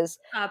that is?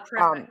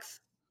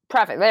 Prefix.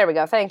 Prefix. There we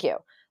go. Thank you.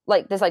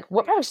 Like this, like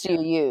what prefix do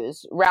you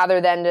use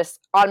rather than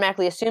just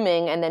automatically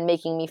assuming and then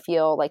making me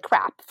feel like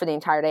crap for the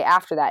entire day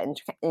after that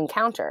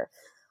encounter.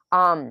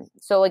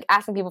 So like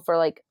asking people for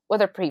like what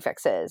their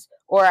prefix is,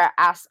 or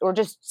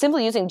just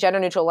simply using gender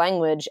neutral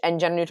language and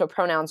gender neutral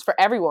pronouns for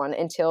everyone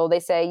until they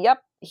say,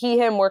 yep, he,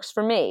 him works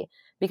for me,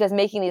 because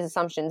making these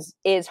assumptions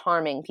is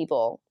harming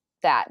people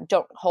that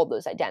don't hold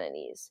those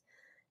identities.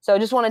 So I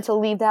just wanted to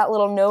leave that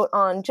little note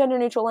on gender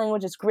neutral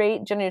language is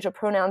great. Gender neutral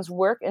pronouns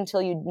work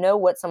until you know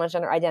what someone's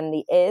gender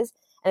identity is.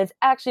 And it's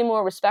actually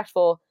more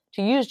respectful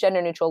to use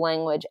gender neutral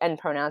language and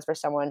pronouns for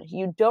someone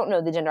you don't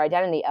know the gender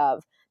identity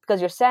of,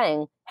 because you're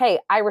saying, hey,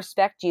 I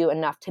respect you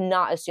enough to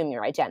not assume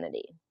your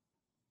identity.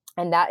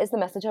 And that is the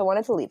message I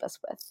wanted to leave us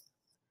with.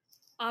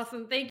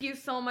 Awesome. Thank you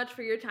so much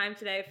for your time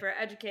today, for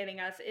educating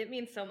us. It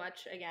means so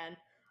much, again.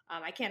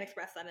 I can't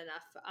express that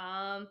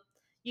enough.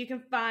 You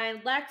can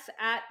find Lex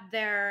at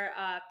their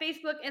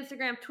Facebook,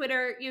 Instagram,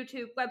 Twitter,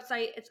 YouTube,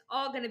 website. It's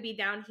all going to be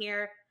down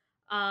here.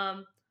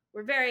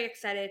 We're very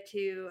excited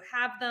to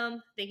have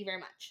them. Thank you very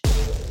much.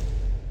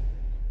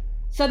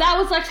 So that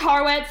was Lex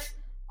Horwitz.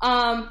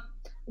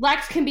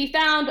 Lex can be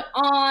found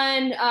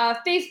on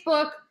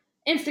Facebook,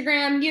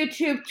 Instagram,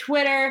 YouTube,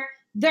 Twitter,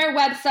 their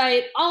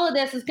website. All of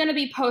this is going to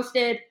be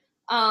posted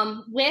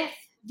with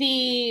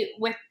the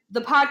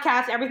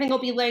podcast. Everything will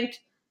be linked.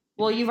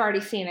 Well, you've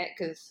already seen it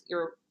because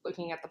you're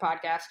looking at the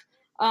podcast.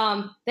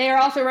 They are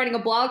also writing a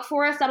blog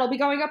for us that'll be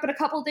going up in a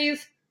couple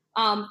days.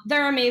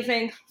 They're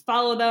amazing.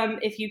 Follow them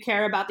if you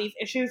care about these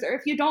issues, or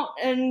if you don't,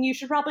 and you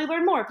should probably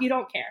learn more if you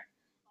don't care.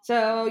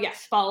 So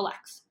yes, follow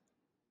Lex.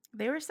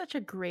 They were such a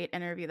great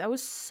interview. That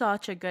was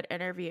such a good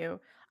interview.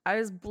 I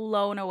was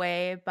blown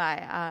away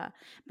by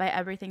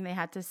everything they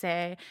had to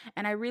say,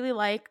 and I really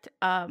liked.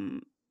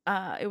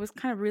 It was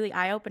kind of really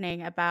eye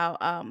opening about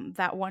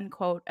that one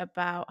quote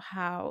about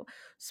how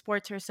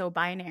sports are so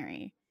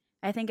binary.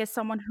 I think as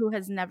someone who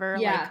has never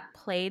like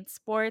played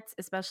sports,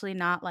 especially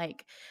not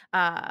like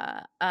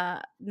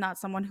not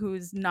someone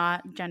who's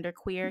not gender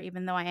queer,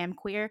 even though I am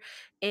queer,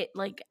 it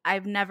like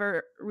I've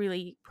never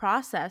really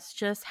processed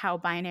just how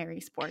binary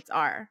sports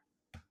are.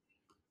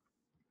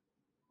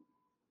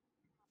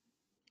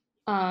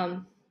 But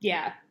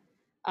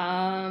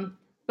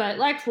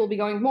Lex will be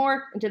going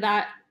more into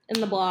that in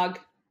the blog,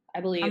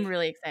 I believe. I'm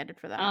really excited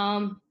for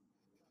that.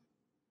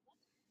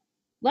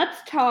 Let's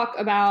talk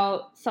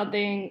about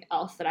something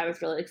else that I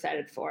was really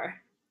excited for.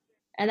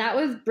 And that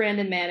was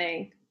Brandon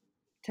Manning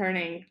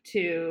turning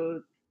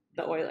to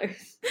the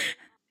Oilers.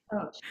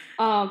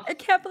 I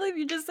can't believe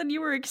you just said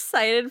you were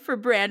excited for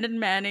Brandon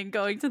Manning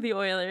going to the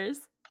Oilers.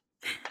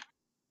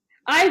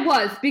 I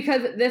was,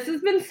 because this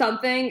has been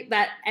something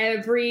that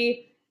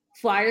every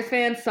Flyers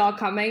fan saw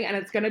coming, and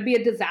it's going to be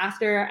a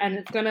disaster, and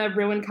it's going to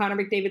ruin Connor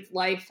McDavid's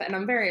life, and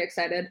I'm very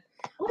excited.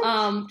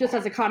 Just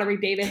as a Connor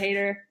McDavid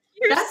hater.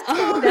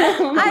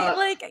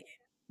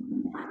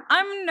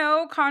 I'm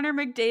no Connor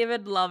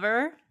McDavid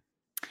lover.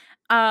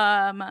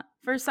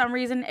 For some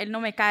reason, él no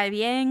me cae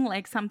bien,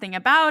 like something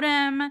about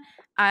him.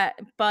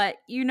 But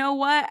you know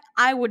what?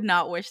 I would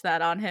not wish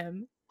that on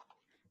him.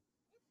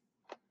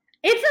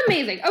 It's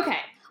amazing. Okay,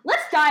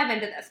 let's dive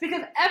into this,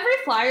 because every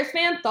Flyers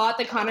fan thought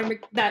that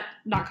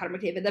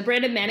that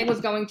Brandon Manning was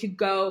going to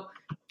go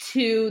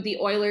to the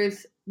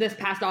Oilers this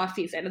past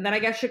offseason, and then I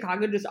guess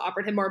Chicago just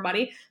offered him more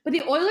money. But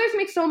the Oilers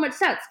make so much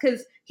sense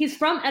because he's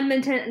from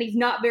Edmonton and he's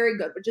not very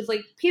good, which is like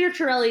Peter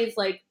Chiarelli's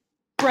like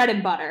bread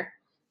and butter.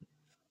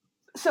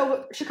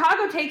 So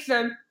Chicago takes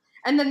him,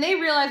 and then they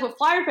realize what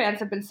Flyer fans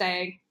have been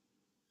saying,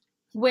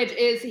 which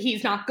is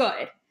he's not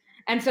good,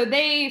 and so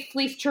they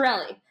fleece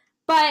Chiarelli.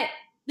 But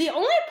the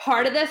only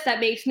part of this that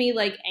makes me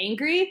like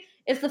angry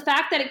is the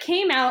fact that it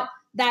came out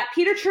that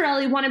Peter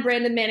Chiarelli wanted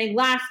Brandon Manning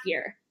last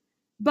year,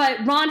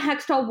 but Ron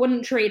Hextall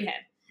wouldn't trade him.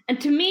 And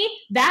to me,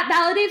 that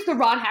validates the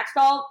Ron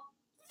Hextall,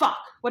 fuck,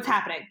 what's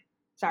happening?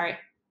 Sorry.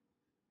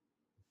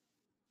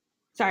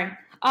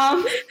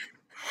 Oh,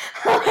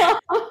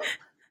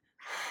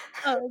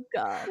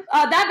 God.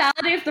 That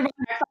validates the Ron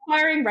Hextall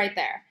firing right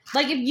there.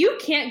 Like, if you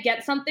can't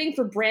get something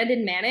for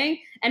Brandon Manning,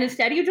 and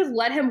instead you just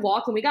let him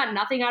walk and we got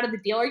nothing out of the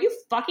deal, are you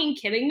fucking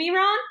kidding me,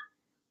 Ron?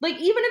 Like,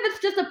 even if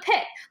it's just a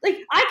pick. Like,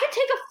 I could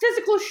take a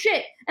physical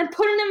shit and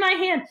put it in my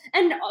hand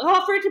and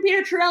offer it to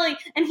Peter Chiarelli,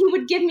 and he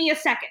would give me a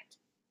second.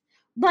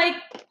 Like,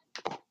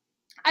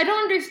 I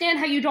don't understand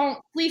how you don't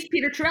fleece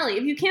Peter Chiarelli.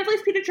 If you can't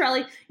fleece Peter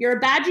Chiarelli, you're a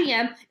bad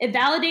GM. It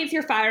validates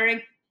your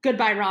firing.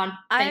 Goodbye, Ron.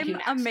 Thank you.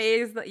 I'm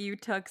amazed that you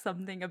took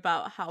something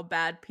about how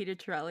bad Peter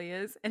Chiarelli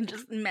is and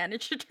just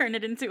managed to turn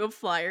it into a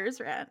Flyers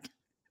rant.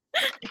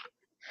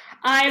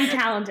 I'm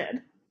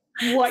talented.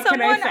 What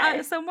can I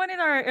say? Someone in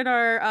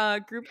our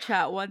group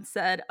chat once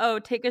said, "Oh,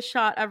 take a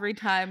shot every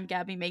time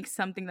Gabby makes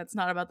something that's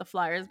not about the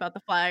Flyers,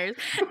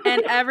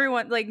 and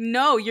everyone like,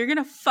 no, you're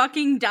gonna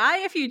fucking die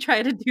if you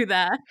try to do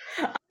that.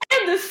 I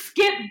am the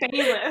Skip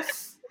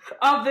Bayless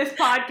of this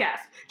podcast.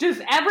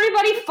 Just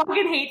everybody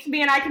fucking hates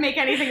me, and I can make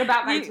anything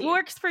about my team. It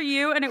works for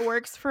you, and it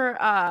works for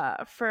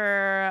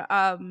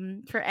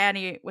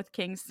Annie with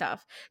King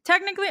stuff.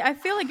 Technically, I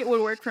feel like it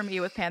would work for me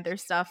with Panther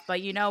stuff,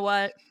 but you know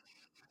what?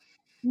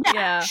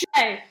 Yeah.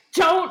 Shay,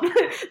 don't.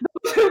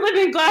 Those who live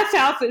in glass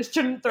houses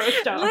shouldn't throw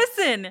stones.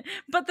 Listen,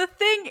 but the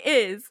thing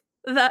is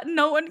that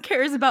no one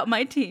cares about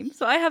my team,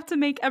 so I have to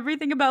make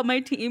everything about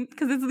my team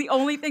because it's the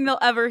only thing they'll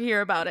ever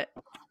hear about it.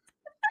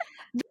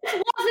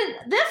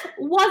 This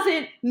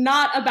wasn't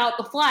not about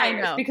the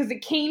Flyers because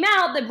it came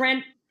out that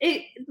there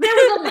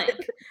was a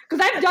link because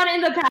I've done it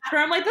in the past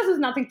where I'm like, this has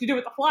nothing to do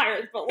with the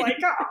Flyers, but like,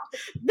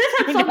 this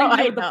has something to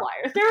do with the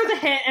Flyers. There was a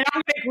hit, and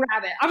I'm gonna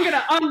grab it. I'm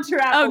gonna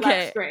untravel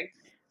that string.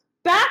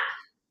 Back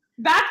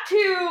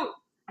to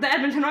the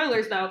Edmonton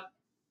Oilers, though.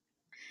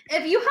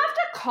 If you have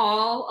to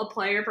call a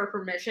player for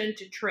permission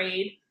to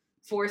trade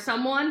for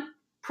someone,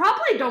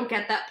 probably don't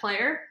get that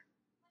player.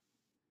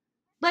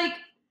 Like,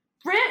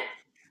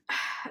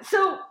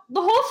 so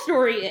the whole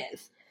story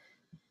is,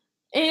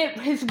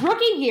 his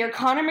rookie year,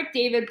 Connor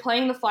McDavid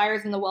playing the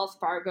Flyers in the Wells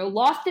Fargo,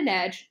 lost an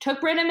edge,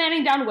 took Brandon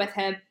Manning down with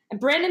him,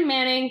 and Brandon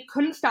Manning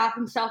couldn't stop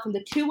himself, and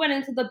the two went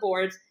into the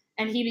boards,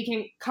 and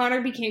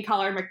Connor became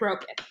Collar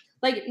McBroken.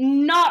 Like,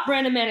 not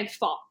Brandon Manning's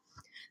fault.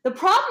 The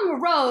problem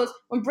arose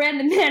when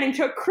Brandon Manning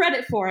took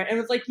credit for it and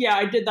was like, yeah,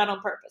 I did that on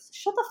purpose.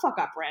 Shut the fuck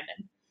up,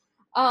 Brandon.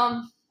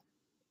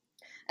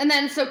 And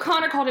then, so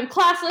Connor called him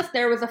classless.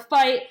 There was a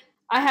fight.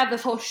 I have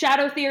this whole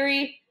shadow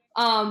theory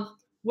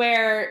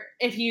where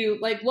if you,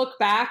 like, look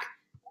back,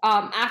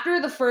 after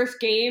the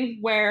first game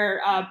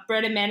where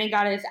Brandon Manning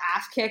got his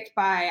ass kicked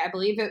by, I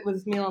believe it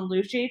was Milan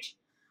Lucic.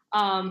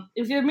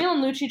 It was either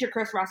Milan Lucic or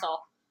Chris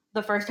Russell.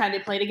 The first time they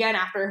played again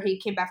after he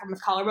came back from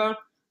his collarbone.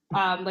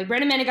 Like,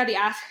 Brandon Manning got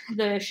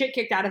the shit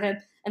kicked out of him,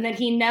 and then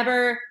he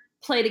never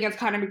played against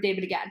Connor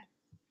McDavid again.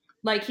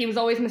 Like, he was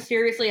always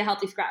mysteriously a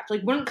healthy scratch.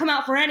 Like, wouldn't come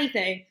out for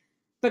anything,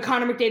 but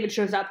Connor McDavid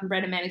shows up and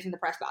Brandon Manning's in the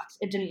press box.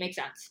 It didn't make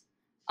sense.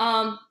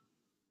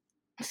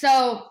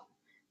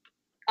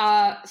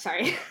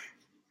 Sorry.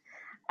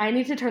 I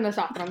need to turn this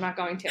off, but I'm not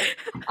going to.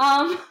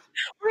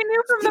 We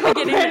knew from the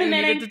beginning that you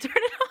needed to turn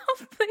it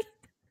off,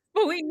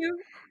 but we knew...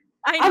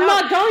 I'm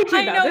not going to.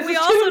 I know. We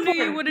also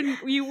knew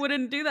you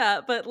wouldn't do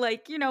that, but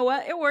like, you know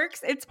what? It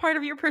works. It's part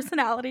of your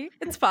personality.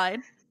 It's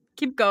fine.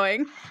 Keep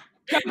going.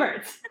 Go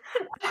Birds.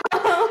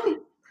 What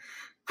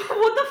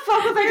the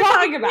fuck was I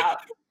talking about?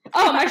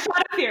 Oh, my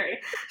shadow theory.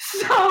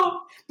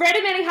 So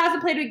Brandon Manning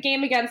hasn't played a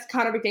game against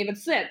Connor McDavid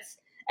since,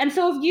 and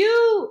so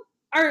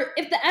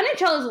if the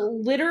NHL is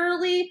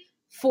literally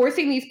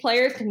forcing these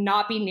players to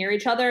not be near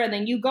each other, and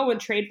then you go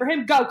and trade for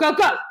him, go.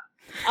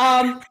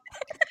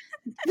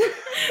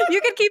 You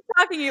could keep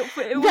talking. It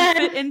would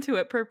fit into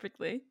it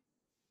perfectly.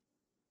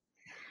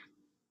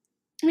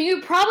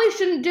 You probably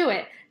shouldn't do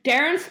it.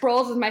 Darren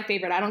Sproles is my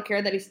favorite. I don't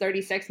care that he's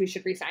 36. We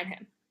should re-sign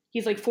him.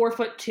 He's like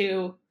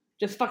 4'2",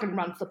 just fucking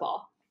runs the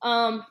ball.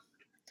 But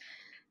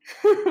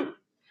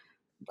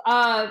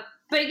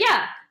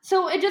yeah,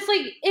 so it just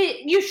like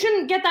you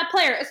shouldn't get that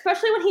player,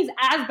 especially when he's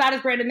as bad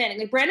as Brandon Manning.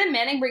 Like, Brandon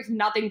Manning brings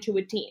nothing to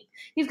a team.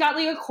 He's got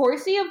like a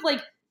Corsi of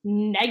like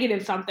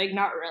negative something,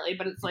 not really,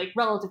 but it's like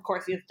relative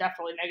Corsi is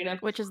definitely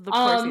negative. Which is the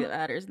Corsi that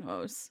matters the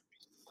most.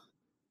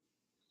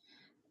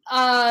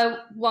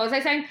 What was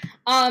I saying?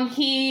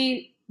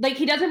 He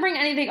doesn't bring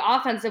anything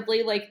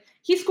offensively. Like,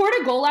 he scored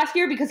a goal last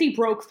year because he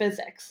broke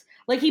physics.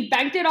 Like, he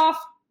banked it off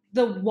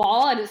the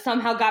wall and it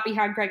somehow got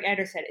behind Greg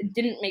Anderson. It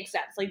didn't make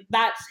sense. Like,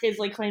 that's his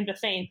like claim to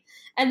fame.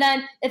 And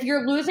then if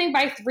you're losing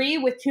by 3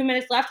 with 2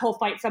 minutes left, he'll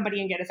fight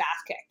somebody and get his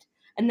ass kicked.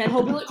 And then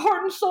he'll be like,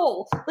 heart and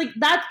soul. Like,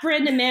 that's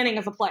Brandon Manning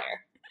as a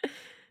player.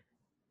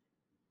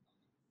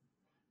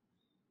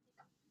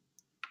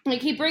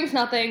 Like, he brings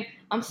nothing.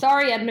 I'm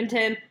sorry,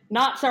 Edmonton.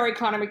 Not sorry,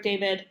 Connor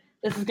McDavid.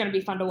 This is going to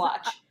be fun to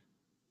watch.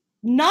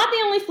 Not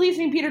the only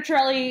fleecing Peter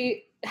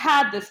Chiarelli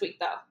had this week,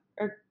 though.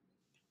 Or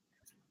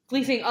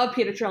fleecing of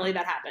Peter Chiarelli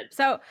that happened.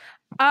 So,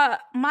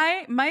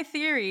 my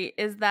theory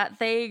is that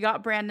they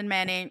got Brandon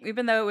Manning,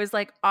 even though it was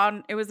like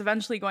it was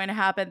eventually going to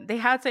happen. They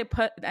had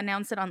to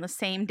announce it on the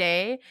same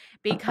day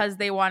because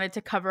they wanted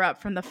to cover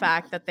up from the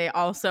fact that they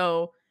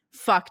also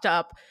fucked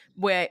up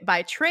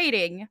by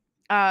trading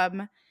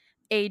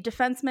a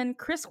defenseman,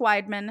 Chris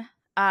Weidman,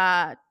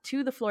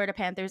 to the Florida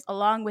Panthers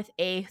along with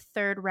a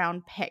third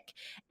round pick.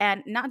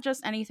 And not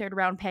just any third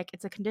round pick,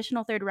 it's a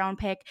conditional third round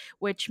pick,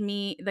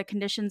 the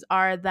conditions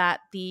are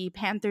that the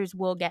Panthers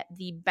will get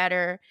the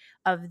better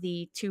of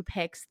the 2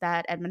 picks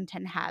that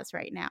Edmonton has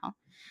right now.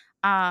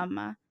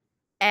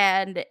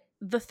 And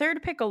the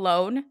third pick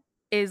alone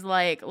is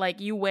like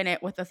you win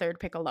it with the third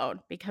pick alone,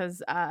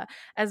 because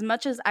as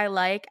much as I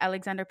like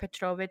Alexander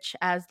Petrovich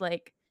as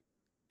like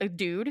a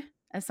dude,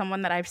 as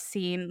someone that I've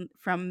seen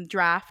from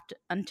draft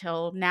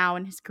until now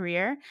in his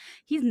career,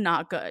 he's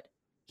not good.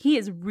 He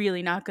is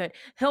really not good.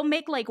 He'll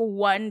make like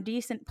one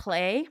decent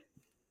play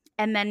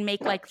and then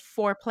make like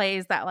 4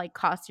 plays that like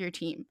cost your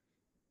team.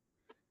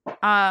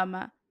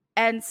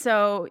 And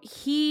so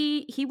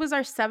he was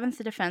our 7th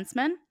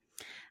defenseman.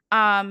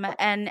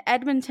 And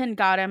Edmonton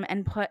got him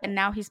and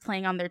now he's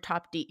playing on their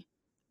top D,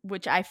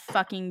 which I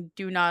fucking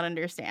do not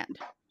understand.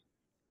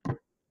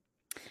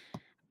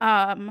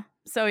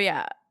 So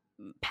yeah,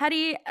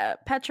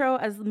 Petro,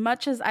 as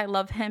much as I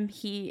love him,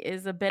 he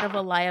is a bit of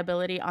a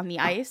liability on the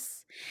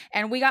ice.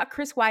 And we got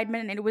Chris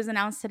Weidman, and it was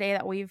announced today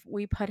that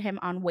we put him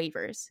on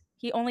waivers.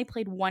 He only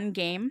played one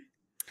game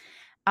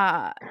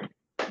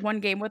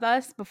with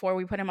us before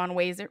we put him on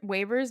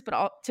waivers.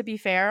 But to be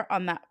fair,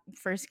 on that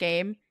first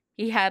game,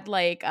 he had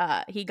like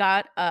he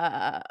got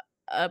a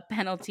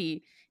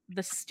penalty,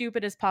 the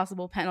stupidest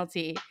possible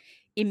penalty,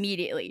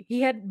 immediately.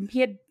 He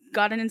had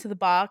gotten into the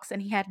box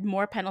and he had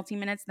more penalty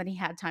minutes than he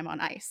had time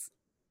on ice.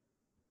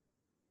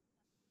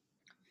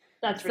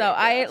 That's so ridiculous.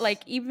 I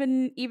like,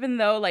 even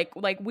though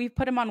like we've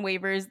put him on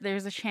waivers,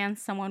 there's a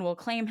chance someone will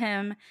claim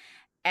him,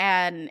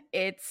 and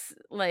it's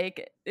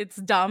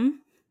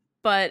dumb,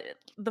 but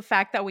the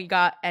fact that we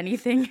got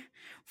anything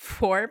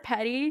for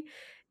Petty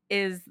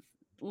is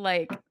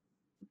like,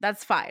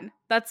 that's fine.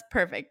 That's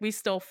perfect. We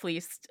still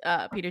fleeced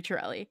Peter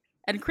Chiarelli.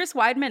 And Chris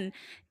Weidman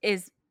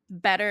is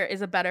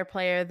a better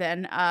player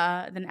than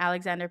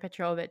Alexander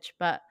Petrovich,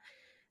 but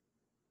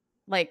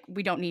like,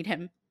 we don't need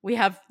him. We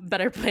have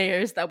better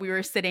players that we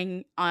were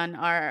sitting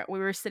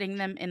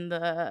them in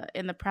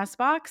the press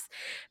box,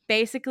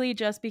 basically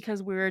just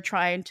because we were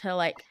trying to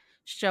like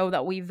show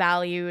that we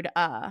valued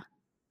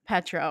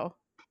Petro,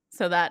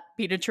 so that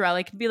Peter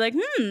Chiarelli could be like,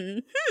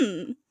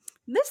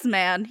 this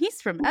man, he's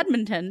from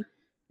Edmonton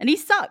and he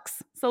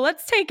sucks, so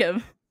let's take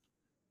him.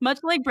 Much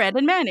like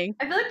Brandon Manning.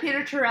 I feel like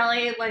Peter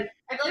Chiarelli is like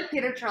a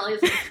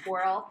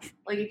squirrel.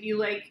 Like, if you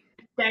like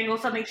dangle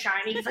something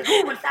shiny, he's like,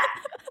 oh, what's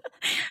that?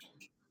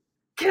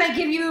 Can I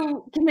give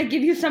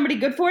you somebody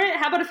good for it?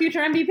 How about a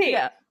future MVP?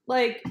 Yeah.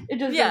 Like, it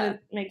just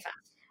doesn't make sense.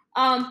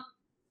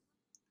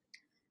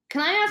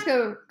 Can I ask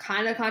a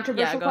kind of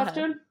controversial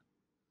question? Ahead.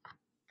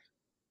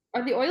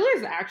 Are the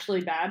Oilers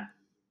actually bad?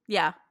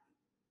 Yeah.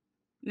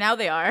 Now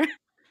they are.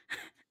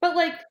 But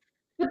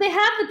they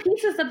have the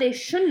pieces that they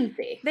shouldn't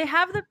be.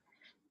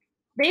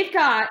 They've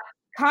got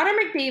Connor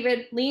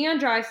McDavid, Leon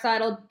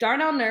Draisaitl,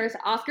 Darnell Nurse,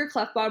 Oscar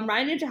Klefbom,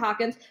 Ryan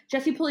Nugent-Hopkins,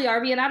 Jesse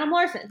Puljujarvi, and Adam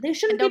Larson. They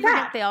shouldn't be bad. Don't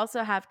forget, they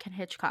also have Ken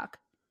Hitchcock.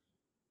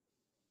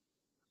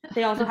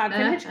 They also have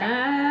Ken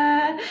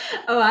Hitchcock.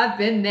 Oh, I've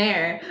been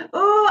there.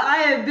 Oh, I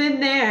have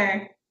been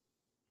there.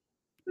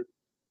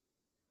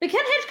 But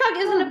Ken Hitchcock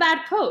isn't a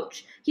bad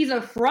coach. He's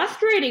a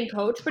frustrating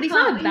coach, but he's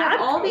not a bad coach.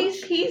 All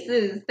these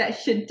pieces that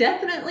should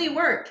definitely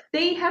work.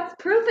 They have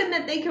proven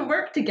that they can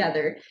work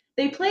together.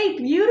 They play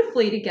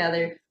beautifully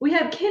together. We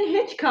have Ken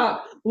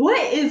Hitchcock.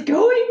 What is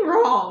going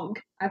wrong?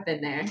 I've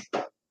been there.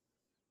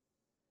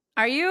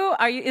 Are you,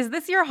 is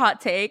this your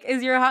hot take?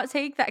 Is your hot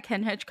take that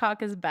Ken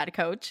Hitchcock is a bad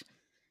coach?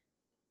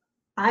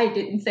 I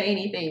didn't say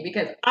anything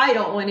because I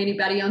don't want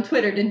anybody on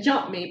Twitter to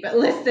jump me, but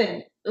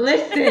listen,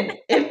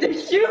 if the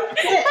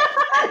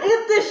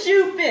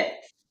shoe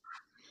fits.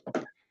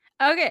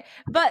 Okay,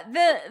 but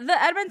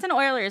the Edmonton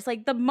Oilers,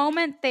 like, the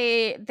moment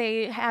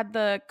they had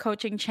the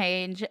coaching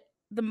change,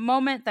 the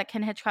moment that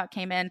Ken Hitchcock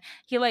came in,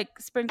 he like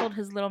sprinkled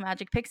his little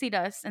magic pixie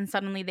dust, and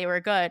suddenly they were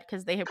good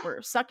because they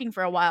were sucking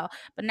for a while,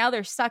 but now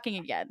they're sucking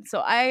again.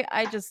 So I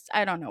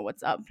don't know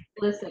what's up.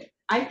 Listen,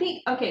 I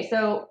think, okay,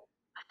 so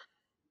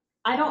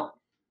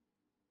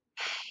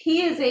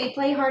he is a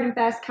play hard and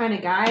fast kind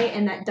of guy,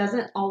 and that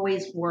doesn't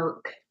always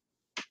work.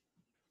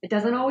 It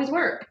doesn't always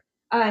work.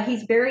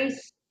 He's very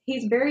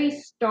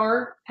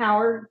star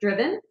power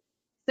driven.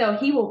 So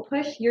he will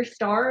push your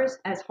stars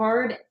as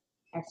hard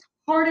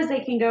as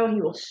they can go.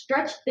 He will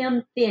stretch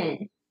them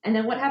thin. And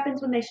then what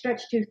happens when they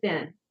stretch too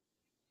thin?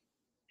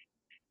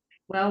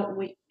 Well,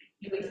 we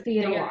see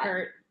it a lot.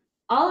 Hurt.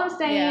 All I'm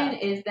saying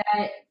is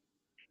that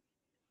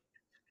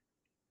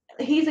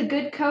he's a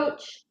good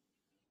coach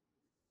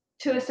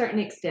to a certain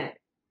extent.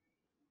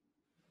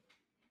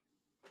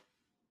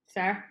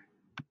 Sarah,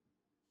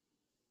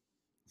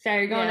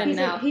 you're going in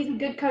now. He's a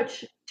good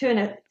coach to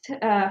an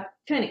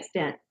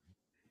extent.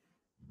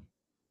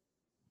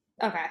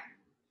 Okay.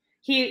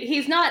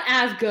 He's not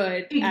as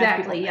good.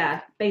 Exactly.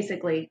 Yeah.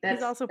 Basically,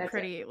 he's also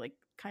pretty like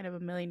kind of a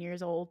million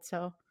years old.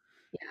 So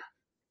yeah.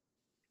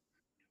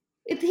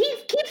 He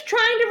keeps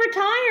trying to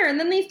retire, and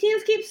then these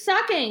teams keep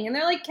sucking, and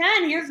they're like,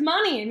 "Ken, here's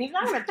money," and he's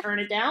not going to turn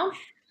it down.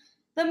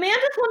 The man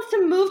just wants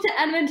to move to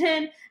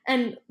Edmonton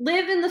and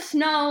live in the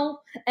snow.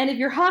 And if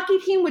your hockey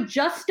team would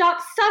just stop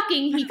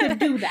sucking, he could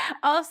do that.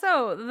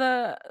 Also,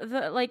 the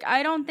like,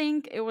 I don't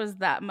think it was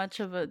that much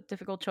of a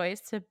difficult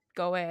choice to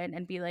go in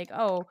and be like,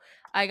 oh,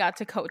 I got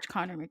to coach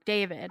Connor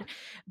McDavid.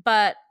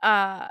 But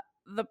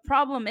the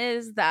problem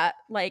is that,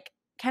 like,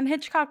 Ken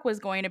Hitchcock was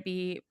going to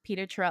be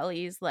Peter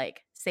Chiarelli's,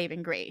 like,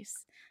 saving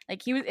grace.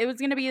 Like, it was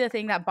going to be the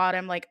thing that bought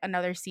him, like,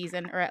 another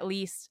season, or at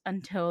least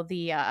until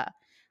the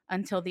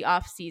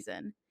off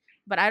season.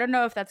 But I don't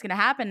know if that's going to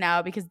happen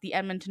now because the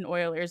Edmonton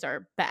Oilers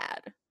are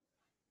bad.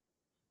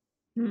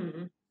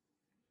 They're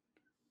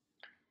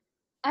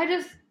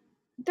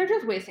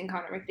just wasting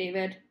Connor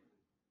McDavid.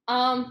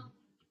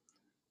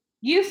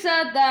 You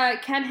said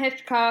that Ken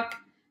Hitchcock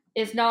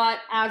is not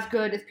as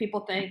good as people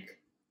think.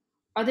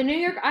 Are the New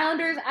York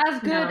Islanders as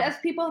good as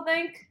people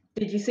think?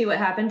 Did you see what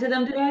happened to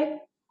them today?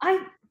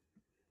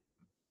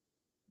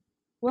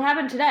 What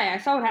happened today? I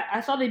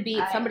saw they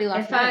beat somebody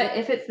last night.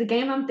 If it's the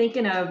game I'm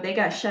thinking of, they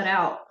got shut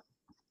out.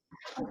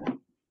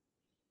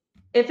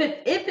 If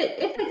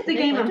it's the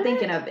game I'm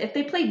thinking of, if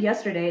they played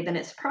yesterday, then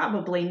it's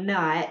probably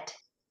not.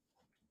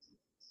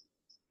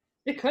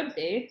 It could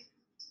be.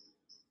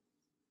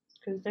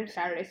 Because they're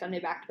Saturday, Sunday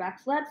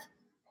back-to-backs. Let's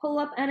pull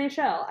up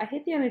NHL. I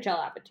hate the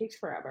NHL app. It takes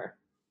forever.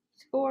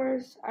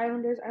 Scores,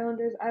 Islanders. Oh,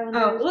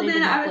 well, they then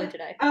did not play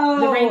today. Oh,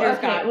 the Rangers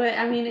okay. got. Well,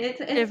 I mean, it's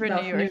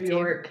different New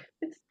York.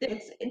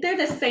 They're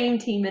the same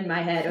team in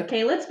my head.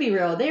 Okay, let's be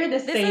real. They're the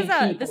same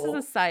people. This is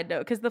a side note,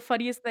 because the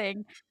funniest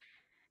thing,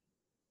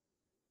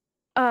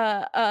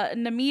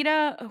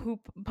 Namita, who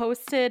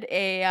posted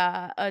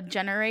a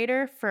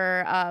generator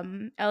for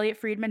Elliot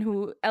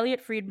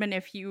Friedman,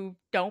 if you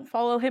don't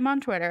follow him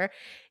on Twitter,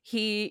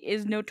 he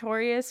is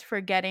notorious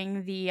for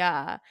getting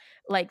the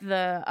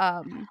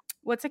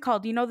what's it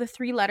called? You know, the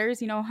 3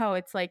 letters, you know how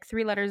it's like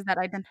 3 letters that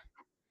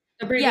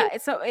yeah,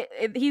 so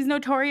he's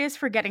notorious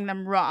for getting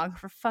them wrong,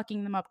 for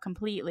fucking them up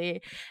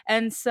completely.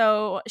 And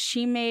so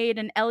she made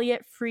an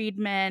Elliot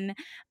Friedman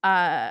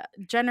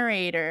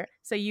generator.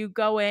 So you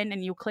go in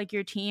and you click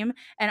your team,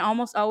 and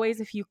almost always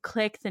if you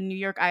click the New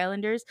York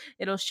Islanders,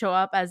 it'll show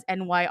up as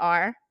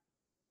NYR,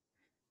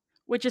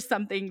 which is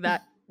something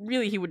that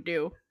really he would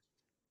do.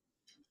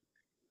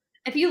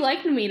 If you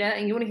like Namita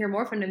and you want to hear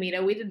more from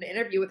Namita, we did an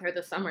interview with her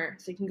this summer,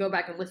 so you can go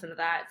back and listen to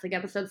that. It's like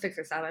episode 6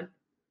 or 7.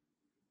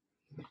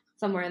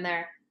 Somewhere in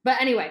there. But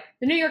anyway,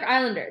 the New York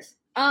Islanders.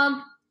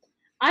 I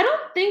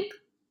think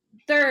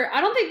they're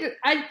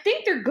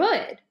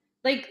good.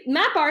 Like,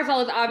 Matt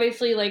Barzal is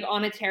obviously, like,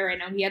 on a tear right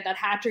now. He had that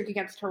hat trick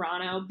against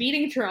Toronto.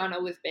 Beating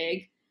Toronto was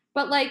big.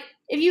 But, like,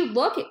 if you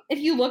look at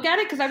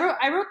it, because I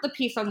wrote the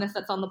piece on this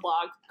that's on the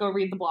blog. Go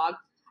read the blog.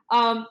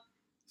 I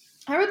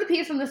wrote the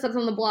piece on this that's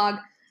on the blog.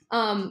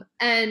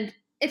 And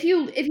if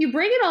you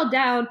break it all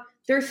down,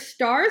 their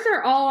stars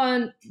are all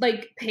on,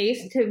 like,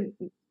 pace to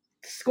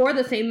score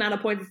the same amount of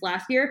points as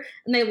last year,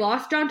 and they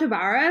lost John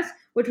Tavares,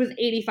 which was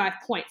 85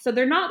 points. So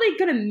they're not, like,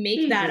 going to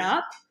make that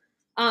up.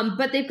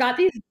 But they've got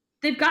these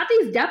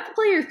depth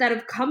players that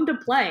have come to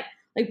play.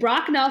 Like,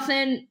 Brock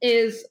Nelson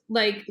is,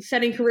 like,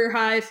 setting career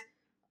highs.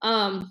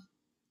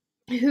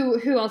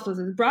 Who else was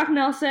this? Brock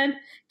Nelson.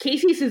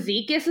 Casey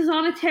Cizikas is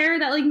on a tear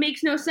that, like,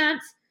 makes no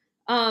sense.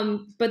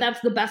 But that's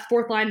the best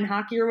 4th line in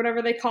hockey, or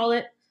whatever they call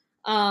it.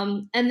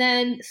 And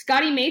then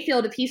Scotty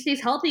Mayfield, if he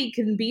stays healthy,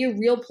 can be a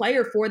real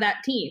player for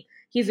that team.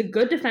 He's a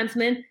good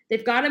defenseman.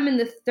 They've got him in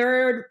the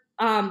third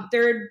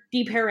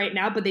D pair right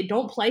now, but they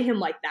don't play him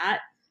like that.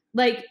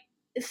 Like,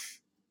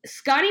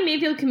 Scotty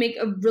Mayfield can make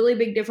a really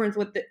big difference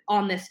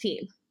on this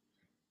team.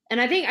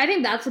 And I think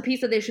that's the piece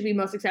that they should be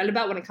most excited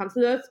about when it comes to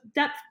those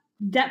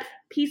depth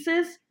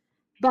pieces.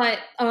 But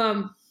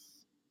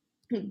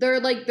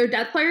their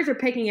depth players are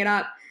picking it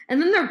up. And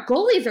then their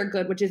goalies are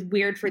good, which is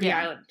weird for the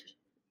Island.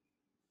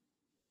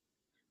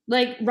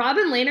 Like,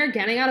 Robin Lehner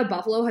getting out of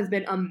Buffalo has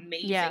been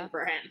amazing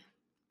for him.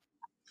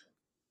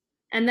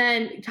 And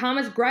then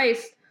Thomas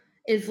Greiss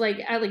is, like,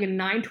 at, like, a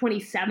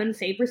 927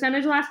 save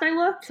percentage last I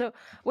looked. So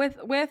with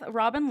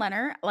Robin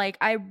Lehner, like,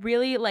 I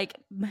really like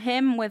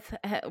him with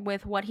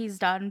what he's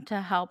done to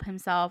help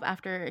himself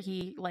after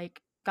he,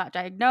 like, got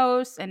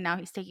diagnosed, and now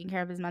he's taking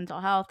care of his mental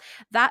health.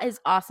 That is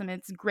awesome.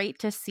 It's great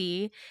to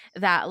see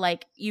that,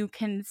 like, you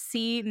can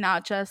see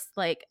not just,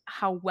 like,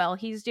 how well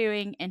he's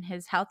doing in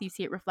his health, you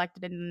see it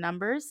reflected in the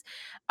numbers.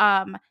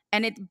 But,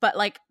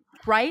 like,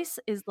 Greiss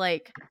is,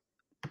 like,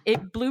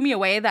 it blew me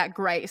away that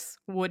Greiss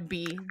would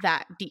be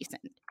that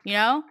decent, you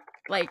know?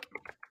 Like,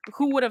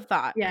 who would have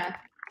thought? Yeah.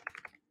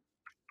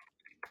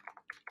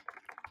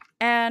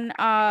 And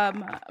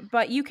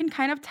but you can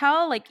kind of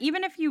tell, like,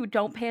 even if you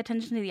don't pay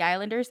attention to the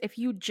Islanders, if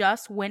you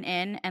just went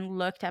in and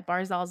looked at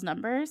Barzal's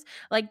numbers,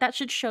 like, that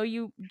should show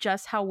you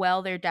just how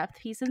well their depth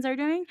pieces are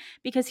doing,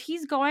 because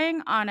he's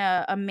going on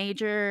a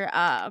major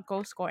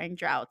goal scoring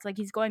drought. Like,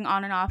 he's going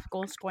on and off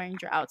goal scoring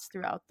droughts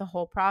throughout the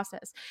whole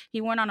process.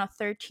 He went on a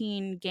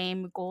 13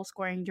 game goal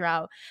scoring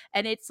drought,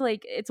 and it's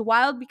like, it's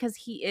wild because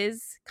he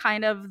is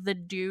kind of the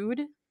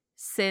dude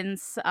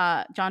since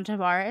John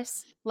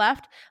Tavares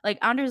left. Like,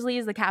 Anders Lee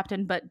is the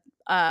captain, but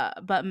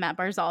but Matt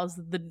Barzal's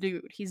the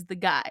dude. He's the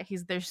guy.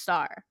 He's their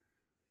star.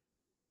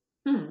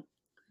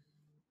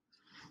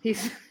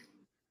 He's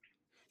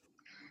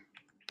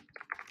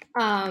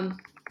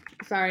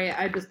sorry,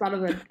 I just thought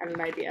of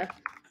an idea.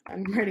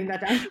 I'm writing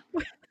that down.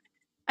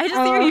 I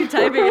just hear you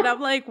typing, and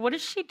I'm like, what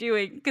is she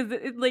doing?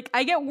 Because like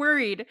I get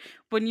worried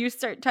when you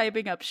start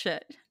typing up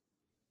shit.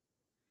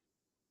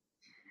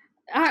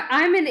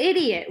 I'm an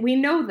idiot. We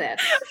know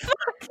this.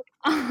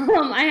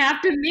 I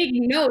have to make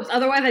notes,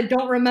 otherwise I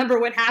don't remember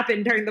what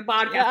happened during the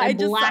podcast. Yeah, I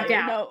black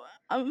out. No,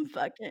 I'm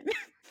fucking.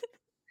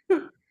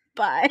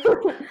 Bye.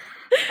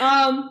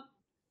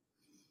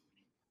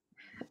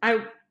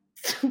 I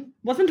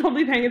wasn't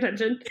totally paying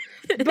attention,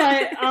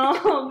 but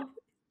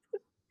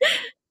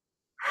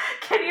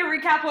can you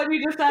recap what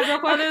you just said real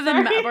quick? Other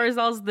than Matt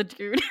Barzal's the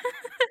dude.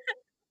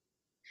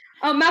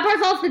 Matt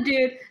Barzal's the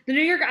dude. The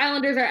New York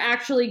Islanders are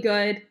actually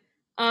good.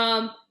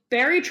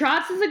 Barry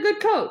Trotz is a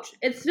good coach.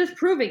 It's just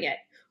proving it.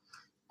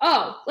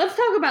 Oh, let's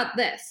talk about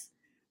this.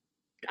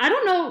 I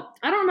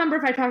don't remember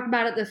if I talked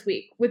about it this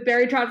week with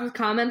Barry Trotz's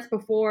comments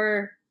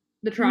before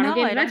the Toronto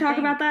game. Did I talk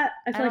about that?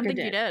 I don't think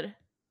you did.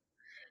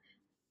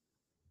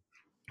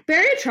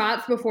 Barry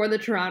Trotz before the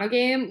Toronto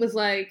game was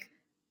like,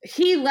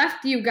 he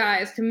left you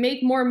guys to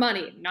make more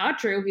money. Not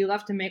true. He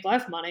left to make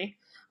less money.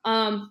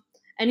 And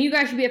you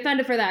guys should be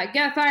offended for that.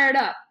 Get fired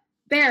up.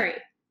 Barry.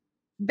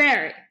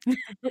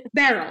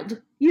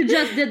 Barreled. You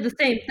just did the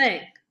same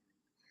thing.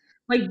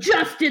 Like,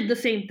 just did the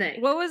same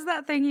thing. What was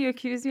that thing you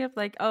accused me of?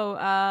 Like,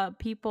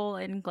 people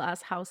in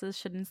glass houses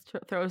shouldn't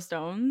throw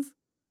stones?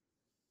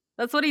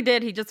 That's what he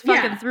did. He just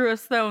fucking threw a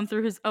stone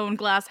through his own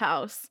glass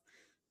house.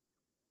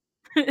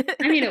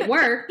 I mean, it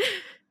worked.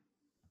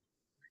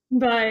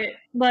 But,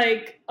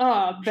 like,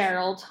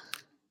 barreled.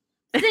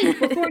 Think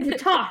before you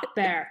talk,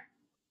 Bear.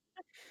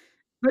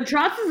 But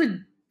Trotz is a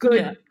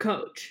good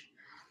coach.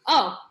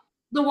 Oh,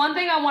 the one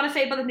thing I want to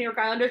say about the New York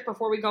Islanders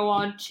before we go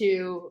on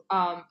to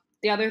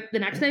the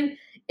next thing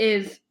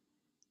is,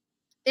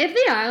 if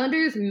the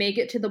Islanders make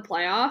it to the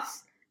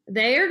playoffs,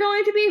 they are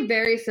going to be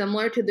very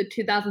similar to the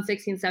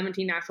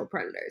 2016-17 Nashville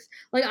Predators.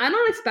 Like, I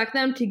don't expect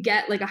them to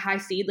get, like, a high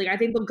seed. Like, I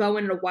think they'll go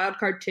in a wild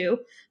card too.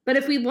 But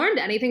if we learned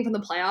anything from the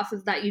playoffs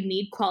is that you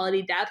need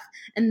quality depth,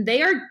 and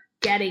they are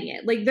getting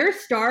it. Like, their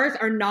stars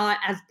are not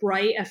as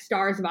bright as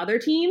stars of other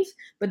teams,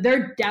 but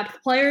their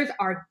depth players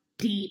are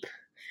deep,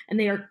 and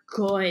they are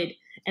good.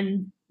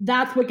 And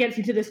that's what gets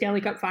you to the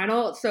Stanley Cup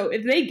final. So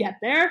if they get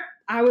there,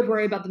 I would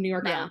worry about the New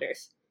York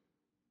Islanders.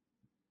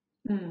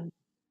 All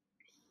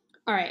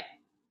right.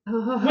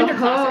 Winter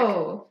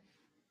Classic.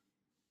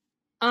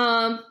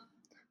 Can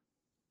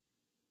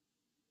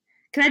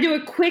I do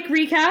a quick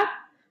recap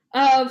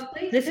of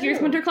this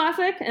year's Winter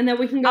Classic, and then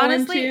we can go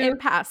Honestly, into... it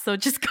passed, so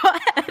just go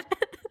ahead.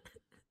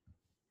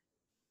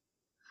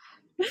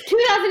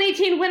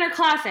 2018 Winter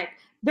Classic.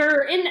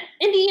 They're in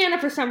Indiana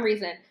for some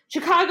reason.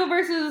 Chicago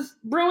versus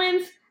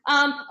Bruins.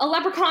 A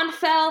leprechaun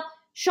fell.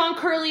 Sean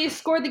Curley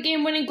scored the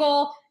game-winning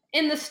goal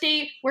in the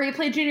state where he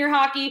played junior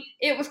hockey.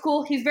 It was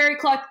cool. He's very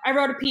clutch. I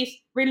wrote a piece,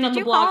 reading on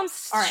the blog. Did you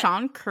call him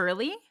Sean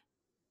Curley?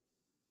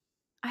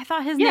 I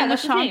thought his name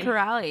was Sean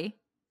Curley.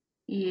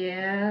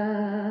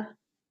 Yeah.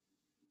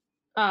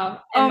 Oh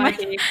my!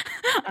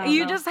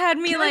 You just had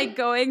me like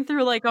going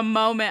through like a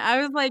moment.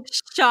 I was like,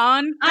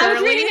 Sean Curley? I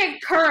was reading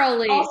it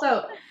Curly.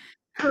 Also,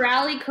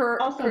 Curly,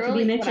 to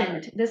be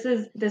mentioned, this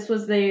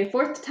was the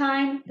fourth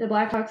time the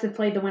Blackhawks have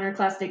played the Winter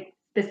Classic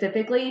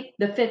specifically,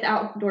 the fifth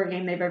outdoor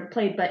game they've ever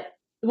played, but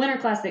the Winter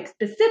Classic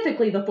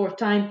specifically the fourth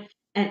time,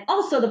 and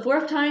also the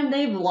fourth time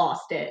they've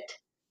lost it.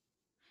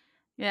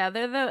 Yeah,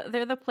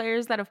 they're the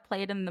players that have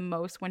played in the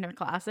most Winter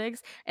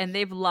Classics, and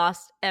they've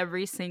lost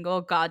every single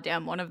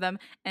goddamn one of them,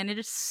 and it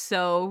is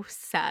so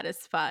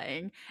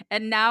satisfying.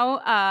 And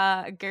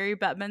now Gary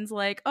Bettman's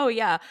like, oh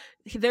yeah,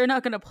 they're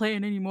not going to play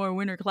in any more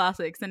Winter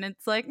Classics, and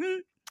it's like,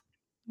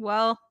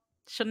 well,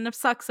 shouldn't have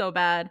sucked so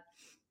bad.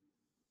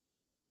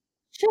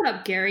 Shut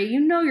up, Gary. You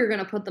know you're going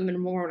to put them in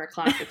more Winter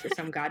Classics for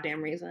some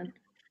goddamn reason.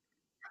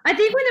 I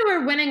think when they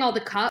were winning all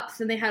the cups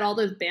and they had all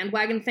those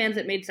bandwagon fans,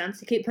 it made sense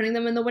to keep putting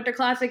them in the Winter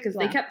Classic because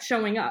they kept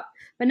showing up.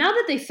 But now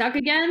that they suck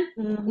again,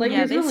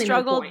 they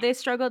struggled. They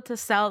struggled to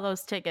sell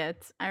those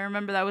tickets. I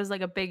remember that was like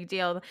a big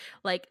deal.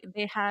 Like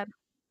they had,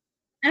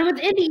 and with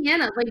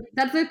Indiana, like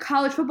that's a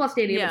college football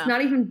stadium. Yeah. It's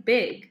not even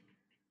big.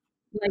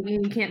 Like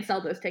you can't sell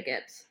those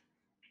tickets.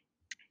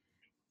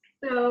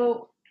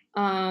 So,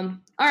 all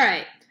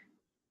right,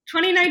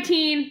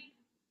 2019,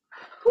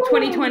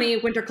 2020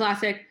 Winter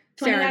Classic.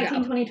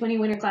 2019-2020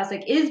 Winter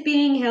Classic is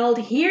being held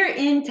here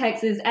in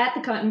Texas at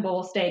the Cotton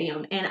Bowl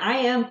Stadium, and I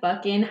am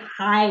fucking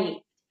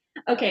hyped.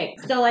 Okay,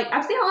 so like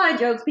I've seen a lot of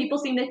jokes. People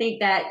seem to think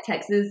that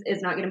Texas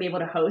is not going to be able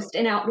to host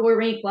an outdoor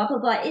rink, blah, blah,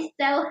 blah. It's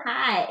so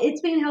hot. It's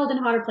being held in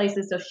hotter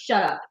places, so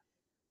shut up.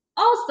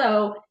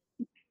 Also,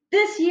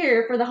 this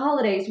year for the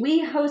holidays,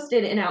 we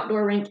hosted an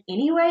outdoor rink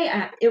anyway.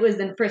 It was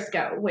in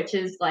Frisco, which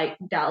is like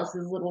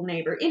Dallas's little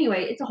neighbor.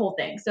 Anyway, it's a whole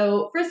thing.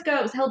 So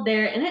Frisco was held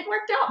there, and it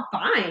worked out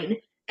fine.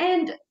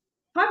 And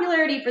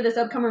popularity for this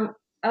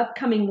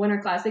upcoming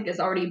Winter Classic is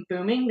already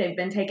booming. They've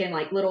been taking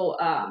like little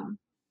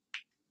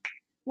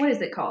what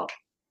is it called?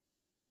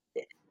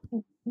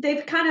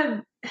 They've kind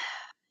of,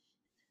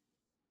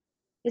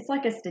 it's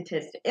like a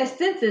statistic. A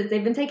census,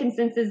 they've been taking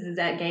censuses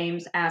at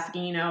games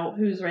asking,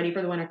 who's ready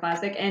for the Winter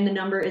Classic, and the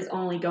number is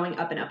only going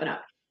up and up and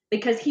up.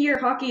 Because here,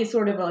 hockey is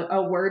sort of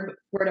a word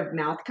of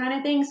mouth kind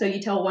of thing. So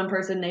you tell one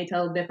person, they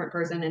tell a different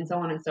person, and so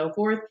on and so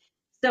forth.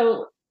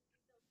 So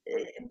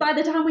by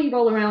the time we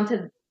roll around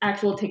to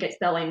actual ticket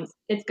sellings,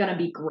 it's going to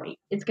be great.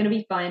 It's going to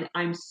be fun.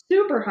 I'm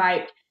super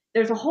hyped.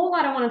 There's a whole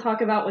lot I want to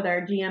talk about with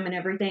our GM and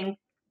everything,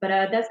 but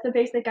that's the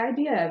basic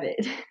idea of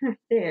it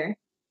there.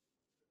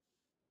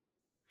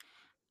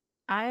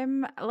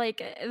 I'm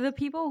like the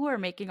people who are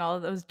making all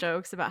of those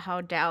jokes about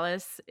how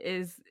Dallas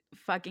is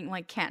fucking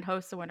like can't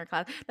host the Winter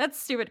Class. That's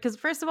stupid because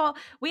first of all,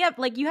 we have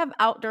you have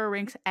outdoor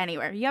rinks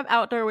anywhere. You have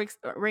outdoor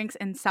rinks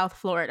in South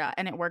Florida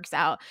and it works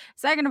out.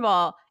 Second of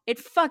all, it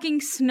fucking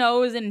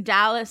snows in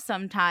Dallas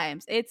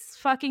sometimes. It's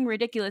fucking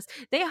ridiculous.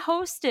 They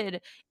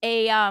hosted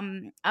a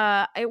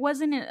it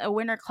wasn't a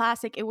Winter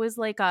Classic. It was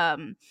like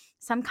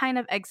some kind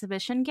of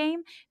exhibition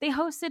game. They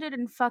hosted it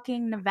in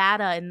fucking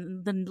Nevada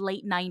in the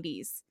late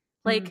 90s.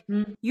 Like,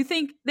 you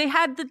think they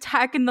had the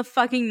tech in the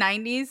fucking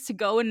 90s to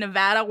go in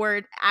Nevada where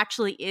it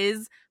actually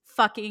is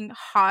fucking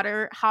hot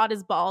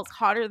as balls,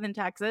 hotter than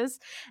Texas,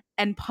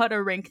 and put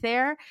a rink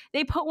there?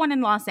 They put one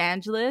in Los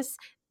Angeles.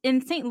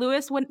 In St.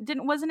 Louis,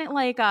 wasn't it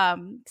like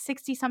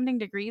 60 something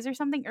degrees or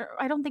something? Or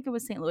I don't think it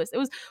was St. Louis. It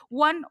was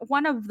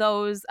one of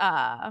those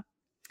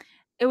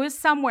it was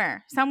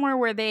somewhere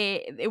where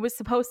it was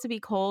supposed to be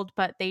cold,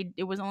 but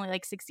it was only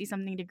like 60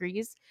 something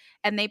degrees,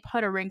 and they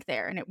put a rink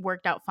there and it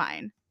worked out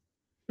fine.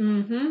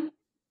 Mm-hmm.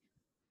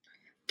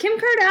 Kim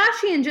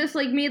Kardashian just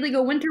made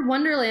a winter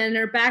wonderland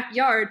in her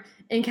backyard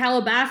in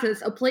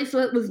Calabasas, a place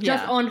that was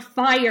just on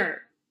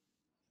fire.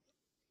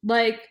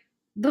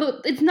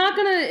 It's not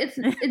gonna.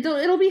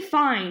 It'll be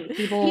fine.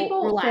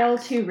 People relax. Fail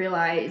to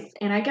realize,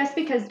 and I guess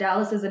because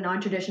Dallas is a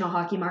non-traditional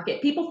hockey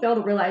market, people fail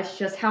to realize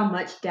just how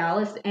much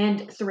Dallas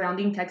and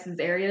surrounding Texas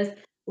areas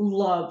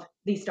love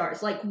the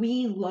Stars.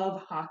 We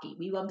love hockey.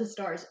 We love the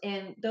Stars,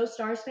 and those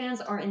Stars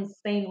fans are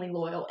insanely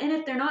loyal. And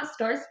if they're not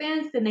Stars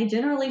fans, then they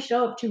generally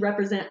show up to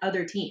represent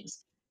other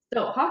teams.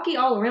 So hockey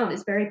all around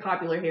is very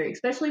popular here,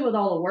 especially with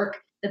all the work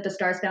that the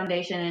Stars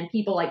Foundation and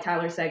people like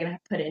Tyler Seguin have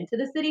put into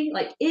the city.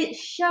 It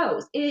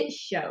shows. It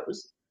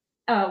shows.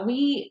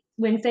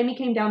 When Sammy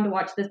came down to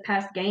watch this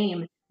past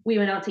game, we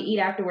went out to eat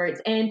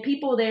afterwards, and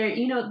people there,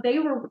 they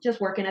were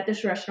just working at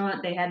this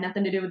restaurant. They had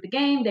nothing to do with the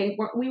game.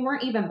 We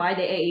weren't even by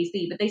the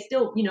AAC, but they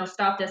still,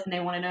 stopped us and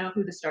they want to know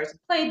who the Stars have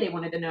played. They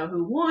wanted to know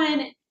who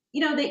won.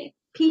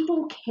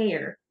 People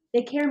care.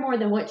 They care more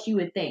than what you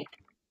would think.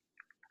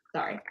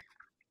 Sorry.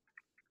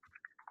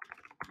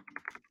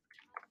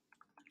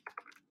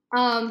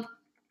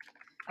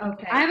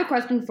 Okay. I have a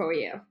question for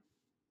you.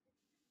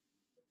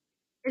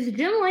 Is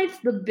Jim Lights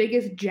the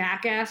biggest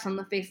jackass on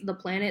the face of the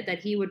planet that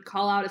he would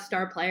call out his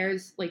star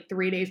players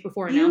 3 days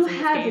before announcing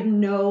this game? You have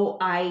no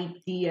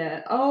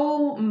idea.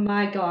 Oh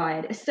my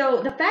God.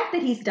 So the fact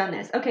that he's done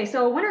this. Okay,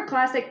 so a Winter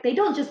Classic, they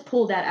don't just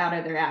pull that out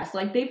of their ass.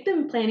 They've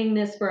been planning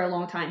this for a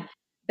long time.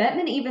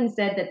 Bettman even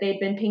said that they've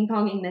been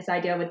ping-ponging this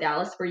idea with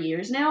Dallas for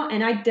years now,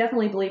 and I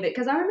definitely believe it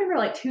because I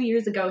remember 2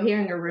 years ago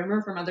hearing a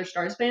rumor from other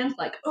Stars fans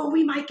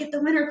we might get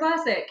the Winter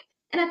Classic.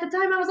 And at the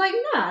time I was like,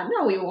 nah,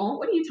 no we won't.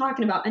 What are you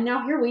talking about? And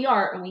now here we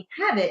are and we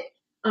have it.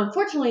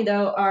 Unfortunately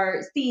though,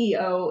 our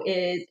CEO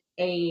is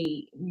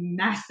a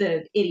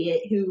massive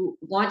idiot who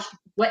launched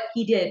what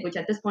he did, which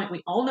at this point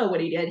we all know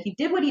what he did. He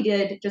did what he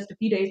did just a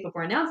few days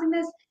before announcing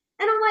this.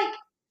 And I'm like,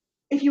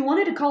 if you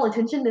wanted to call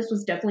attention, this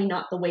was definitely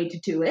not the way to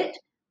do it.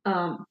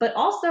 But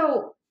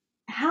also,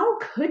 how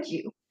could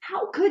you?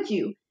 How could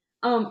you?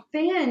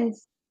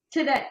 Fans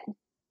to that,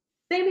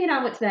 Sammy and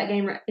I went to that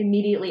game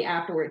immediately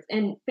afterwards,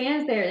 and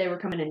fans there, they were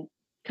coming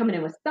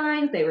in with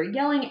signs, they were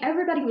yelling,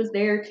 everybody was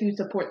there to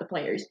support the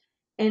players.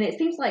 And it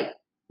seems like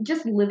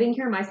just living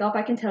here myself,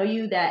 I can tell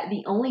you that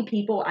the only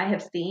people I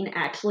have seen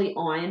actually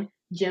on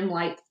Jim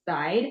Light's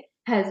side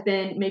has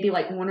been maybe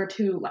one or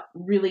two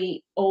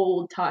really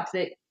old,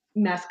 toxic,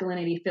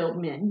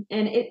 masculinity-filled men.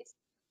 And it's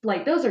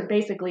those are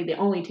basically the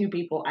only two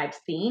people I've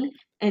seen,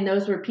 and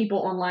those were people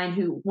online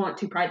who want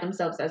to pride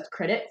themselves as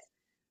critics.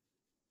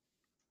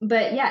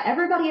 But yeah,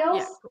 everybody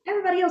else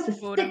is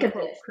sick of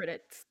this.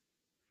 Critics.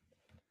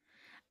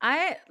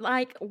 I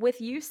with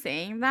you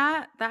saying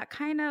that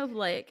kind of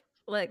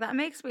that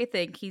makes me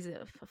think he's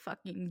a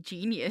fucking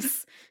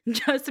genius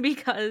just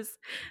because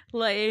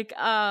I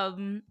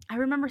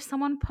remember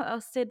someone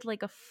posted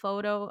a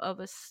photo of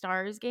a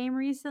Stars game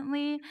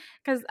recently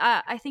because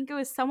I think it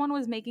was someone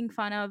was making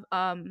fun of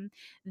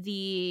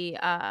the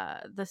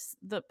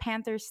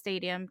Panthers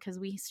stadium because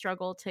we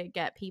struggle to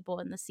get people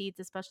in the seats,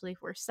 especially if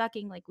we're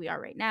sucking like we are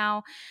right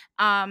now,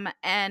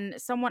 and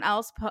someone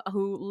else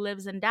who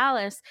lives in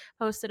Dallas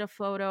posted a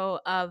photo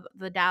of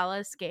the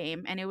Dallas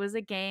game, and it was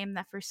a game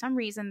that for some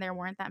reason there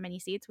weren't that many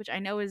seats, which I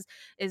know is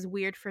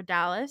weird for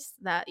Dallas,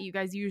 that you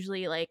guys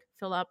usually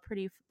fill up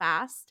pretty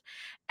fast.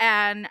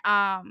 And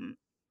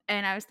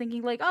And I was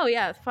thinking like, oh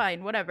yeah,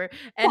 fine, whatever.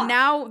 And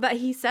now that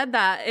he said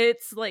that,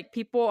 it's like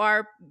people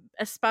are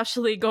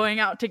especially going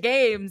out to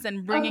games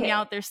and bringing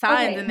out their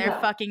signs, and they're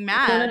fucking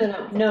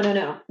mad.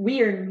 No.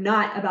 We are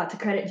not about to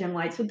credit Jim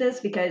Lights with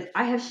this because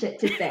I have shit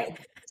to say.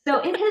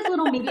 So in his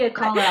little media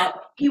call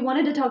out, he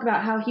wanted to talk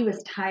about how he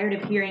was tired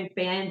of hearing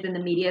fans and the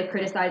media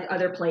criticize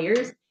other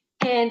players.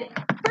 And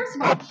first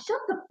of all,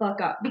 shut the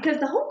fuck up, because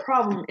the whole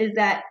problem is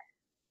that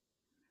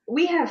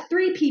we have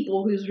three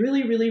people who's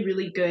really, really,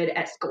 really good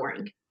at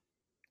scoring.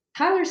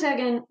 Tyler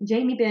Seguin,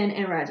 Jamie Benn,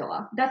 and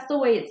Radulov. That's the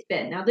way it's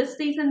been. Now this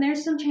season,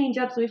 there's some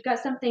change-ups. We've got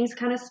some things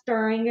kind of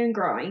stirring and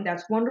growing.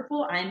 That's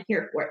wonderful. I'm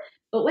here for it.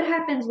 But what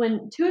happens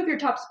when two of your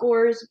top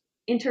scorers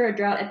enter a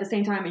drought at the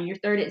same time and your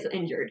third is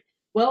injured?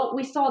 Well,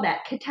 we saw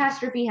that.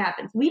 Catastrophe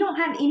happens. We don't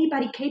have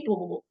anybody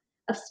capable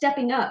of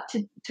stepping up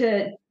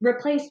to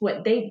replace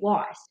what they've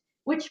lost.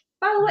 Which,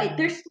 by the way,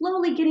 they're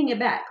slowly getting it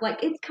back.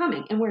 Like, it's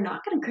coming. And we're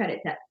not going to credit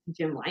that to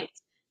Jim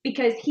Lights,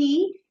 because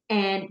he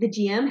and the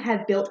GM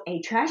have built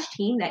a trash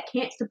team that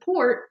can't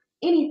support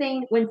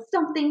anything when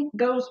something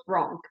goes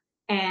wrong.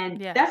 And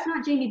that's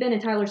not Jamie Benn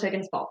and Tyler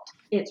Seguin's fault.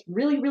 It's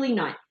really, really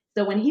not.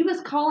 So when he was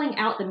calling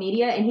out the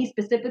media and he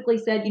specifically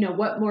said,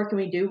 what more can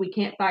we do? We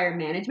can't fire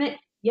management.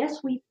 Yes,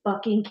 we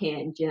fucking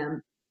can,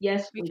 Jim.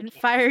 Yes, we can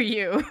fire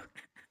you.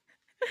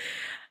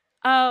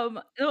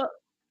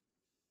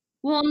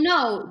 Well,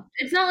 no,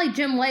 it's not like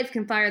Jim Lights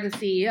can fire the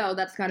CEO.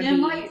 That's got to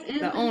be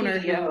the owner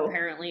who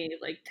apparently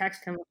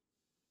text him.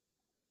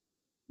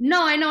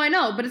 No, I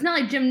know, but it's not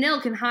like Jim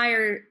Nill can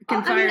fire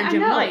Jim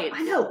Lights.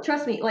 I know,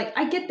 trust me. Like,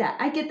 I get that.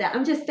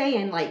 I'm just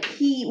saying, like,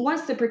 he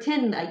wants to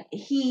pretend like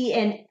he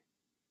and...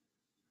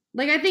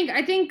 Like, I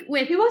think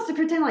with... He wants to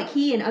pretend like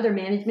he and other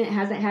management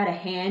hasn't had a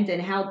hand in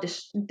how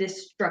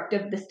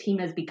destructive this team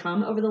has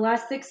become over the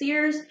last 6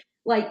 years.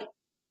 Like,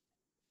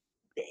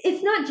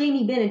 it's not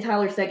Jamie Benn and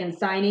Tyler Seguin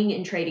signing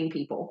and trading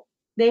people.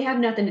 They have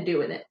nothing to do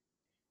with it.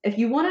 If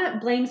you want to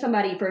blame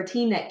somebody for a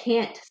team that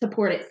can't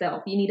support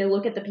itself, you need to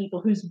look at the people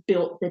who's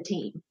built the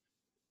team.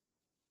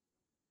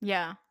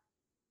 Yeah.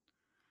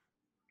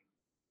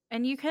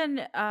 And you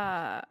can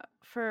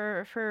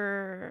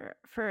for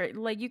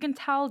like, you can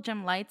tell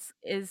Jim Lights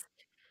is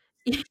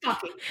you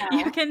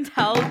can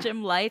tell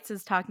Jim Lights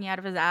is talking out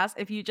of his ass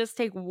if you just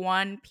take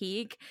one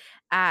peek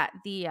at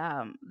the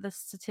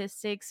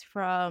statistics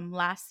from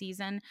last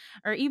season,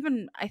 or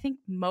even I think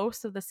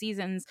most of the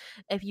seasons.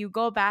 If you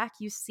go back,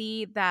 you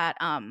see that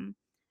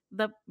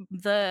the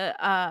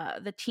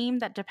team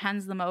that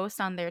depends the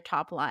most on their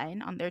top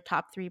line, on their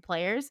top three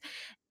players,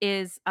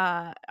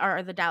 are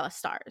the Dallas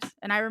Stars.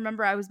 And I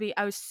remember I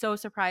was so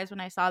surprised when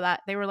I saw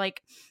that. They were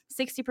like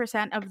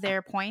 60% of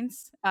their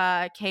points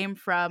came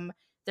from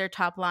their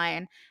top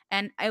line,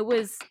 and it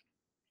was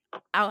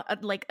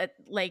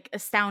like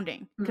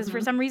astounding, because for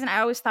some reason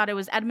I always thought it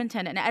was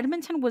Edmonton, and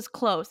Edmonton was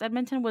close.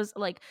 Edmonton was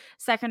like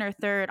second or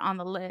third on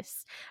the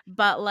list,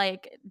 but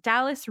like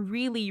Dallas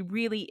really,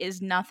 really is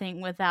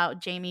nothing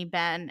without Jamie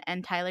Benn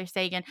and Tyler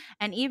Seguin.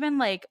 And even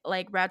like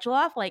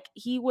Radulov, like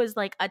he was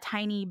like a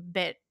tiny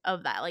bit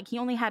of that. Like he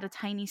only had a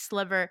tiny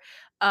sliver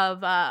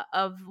of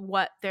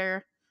what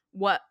the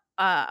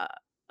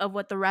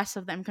rest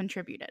of them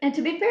contributed. And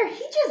to be fair,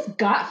 he just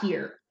got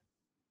here.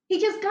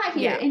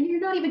 And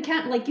you're not even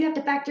counting, like, you have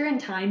to factor in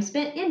time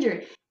spent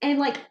injured. And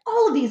like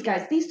all of these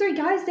guys, these three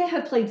guys, they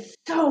have played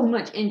so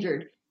much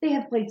injured. And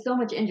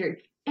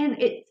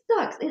it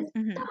sucks. It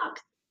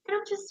sucks. And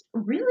I'm just,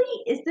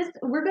 really?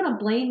 We're going to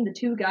blame the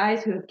two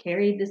guys who have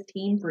carried this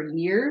team for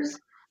years?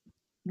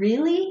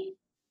 Really?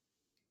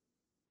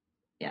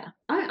 Yeah.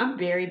 I'm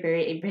very,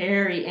 very,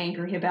 very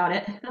angry about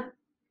it.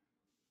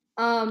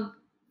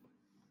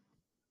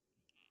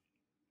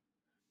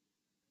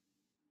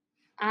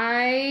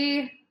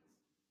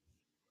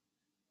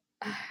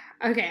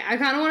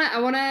 I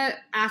want to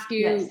ask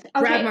you,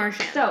 Brad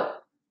Marchand. So,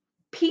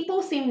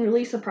 people seem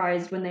really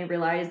surprised when they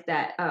realize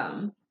that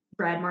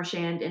Brad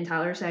Marchand and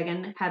Tyler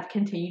Seguin have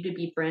continued to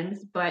be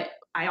friends, but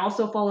I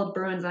also followed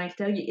Bruins, and I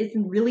tell you, it's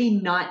really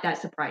not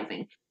that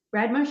surprising.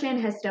 Brad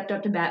Marchand has stepped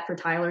up to bat for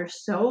Tyler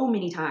so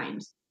many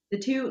times. The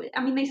two,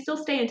 they still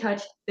stay in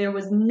touch. There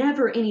was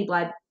never any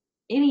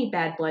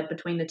bad blood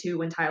between the two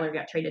when Tyler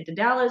got traded to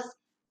Dallas.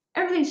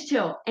 Everything's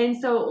chill. And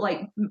so,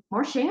 like,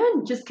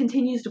 Marchand just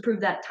continues to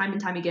prove that time and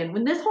time again.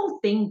 When this whole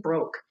thing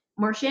broke,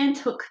 Marchand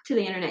took to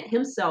the internet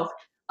himself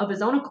of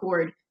his own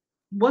accord,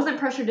 wasn't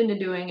pressured into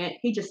doing it.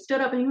 He just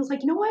stood up and he was like,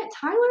 you know what,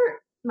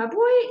 Tyler, my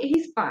boy,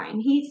 he's fine.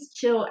 He's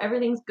chill.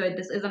 Everything's good.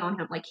 This isn't on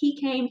him. Like, he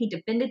came, he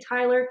defended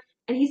Tyler,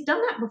 and he's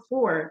done that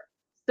before.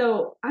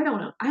 So, I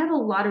don't know. I have a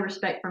lot of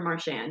respect for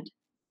Marchand.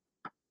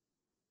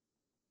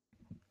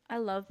 I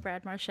love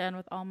Brad Marchand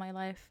with all my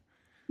life.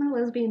 My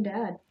lesbian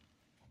dad.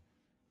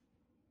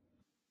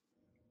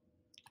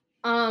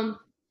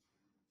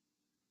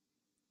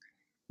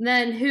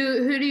 Then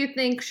who do you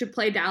think should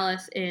play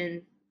Dallas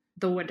in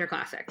the Winter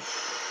Classic?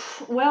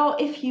 Well,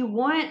 if you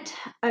want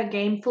a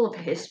game full of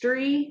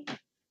history,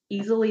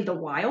 easily the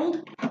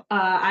Wild.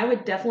 I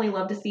would definitely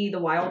love to see the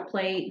Wild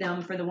play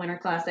them for the Winter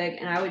Classic,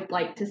 and I would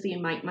like to see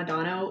Mike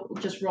Modano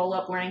just roll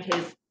up wearing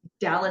his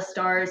Dallas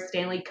Stars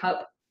Stanley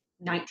Cup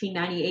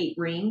 1998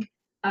 ring.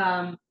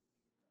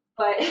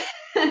 But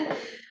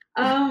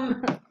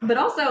but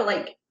also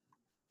like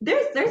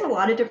there's a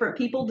lot of different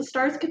people the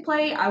Stars could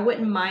play. I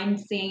wouldn't mind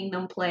seeing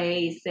them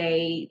play,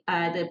 say,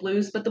 the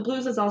Blues, but the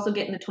Blues is also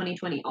getting the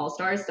 2020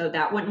 All-Stars, so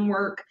that wouldn't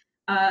work.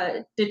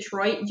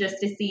 Detroit, just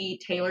to see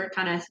Taylor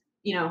kind of,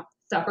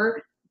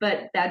 suffer,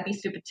 but that'd be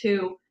stupid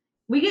too.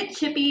 We get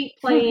Chippy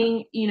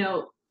playing,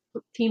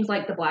 teams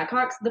like the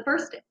Blackhawks. The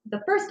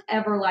first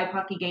ever live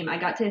hockey game I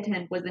got to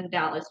attend was in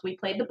Dallas. We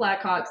played the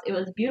Blackhawks. It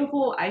was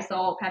beautiful. I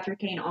saw Patrick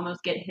Kane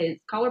almost get his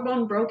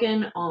collarbone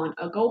broken on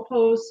a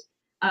goalpost.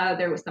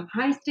 There was some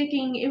high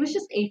sticking. It was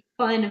just a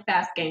fun,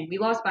 fast game. We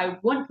lost by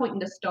 1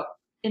 point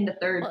in the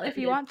third. Well, if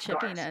you want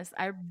chippiness,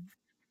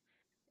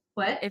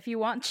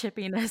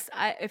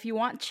 if you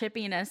want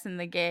chippiness in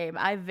the game,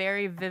 I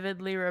very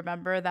vividly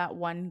remember that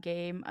one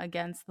game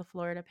against the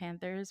Florida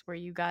Panthers where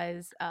you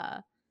guys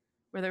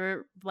where there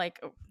were like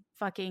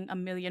fucking a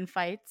million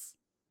fights.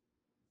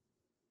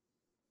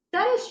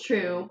 That is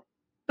true.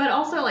 But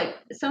also, like,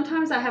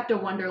 sometimes I have to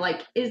wonder,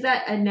 like, is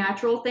that a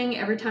natural thing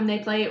every time they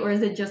play, or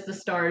is it just the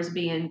Stars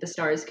being the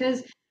Stars?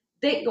 Because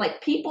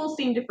people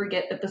seem to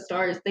forget that the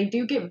Stars, they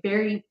do get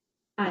very,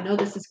 I know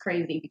this is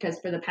crazy, because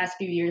for the past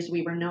few years,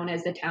 we were known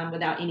as the town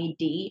without any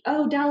D.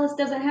 Oh, Dallas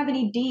doesn't have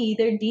any D.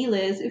 They're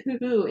D-less.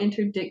 Ooh,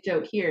 enter dick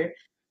joke here.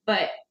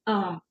 But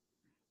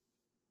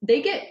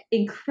they get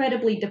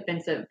incredibly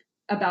defensive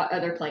about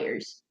other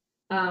players.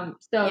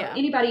 If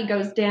anybody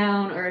goes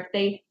down, or if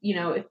they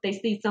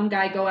see some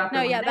guy go after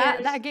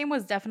that game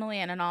was definitely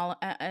an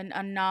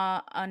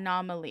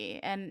anomaly,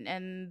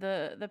 and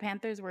the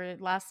Panthers were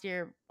last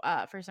year,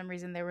 for some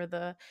reason they were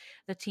the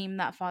team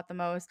that fought the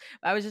most.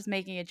 I was just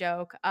making a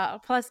joke.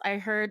 Plus I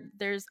heard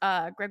there's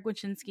Greg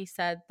Wyshynski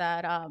said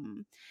that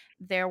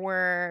there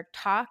were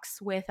talks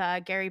with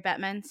Gary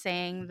Bettman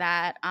saying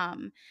that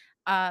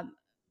a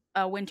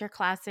winter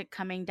classic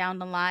coming down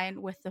the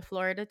line with the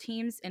Florida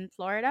teams in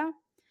Florida.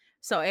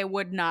 So it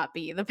would not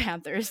be the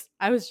Panthers.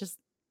 I was just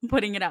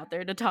putting it out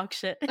there to talk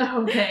shit.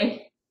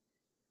 Okay.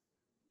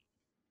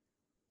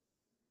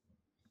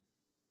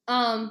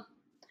 I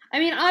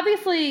mean,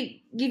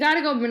 obviously, you got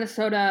to go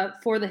Minnesota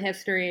for the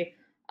history.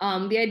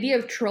 The idea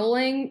of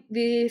trolling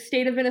the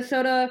state of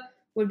Minnesota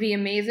would be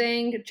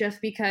amazing, just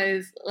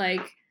because,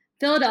 like,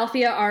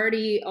 Philadelphia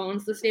already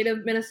owns the state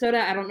of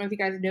Minnesota. I don't know if you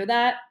guys know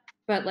that,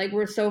 but, like,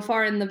 we're so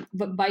far in the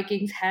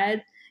Vikings'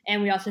 head,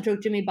 and we also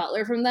took Jimmy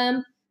Butler from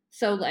them.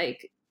 So,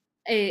 like,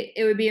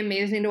 it would be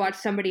amazing to watch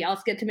somebody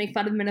else get to make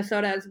fun of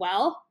Minnesota as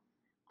well.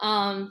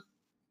 I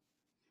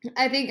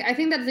think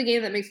that's the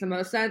game that makes the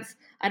most sense.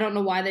 I don't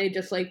know why they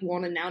just like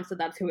won't announce that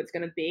that's who it's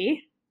going to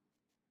be.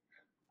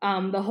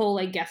 The whole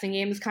like guessing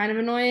game is kind of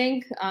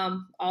annoying.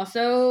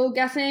 Also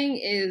guessing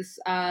is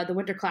the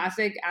Winter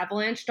Classic.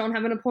 Avalanche don't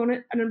have an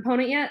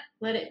opponent yet.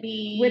 Let it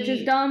be. Which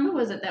is dumb. Who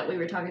was it that we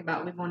were talking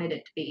about? We wanted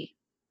it to be.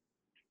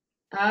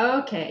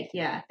 Okay,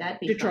 yeah, that'd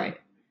be Detroit. Fun.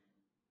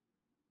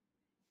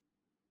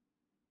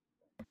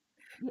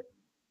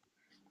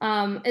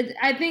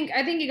 I think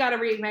you got to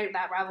reignite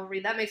that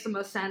rivalry. That makes the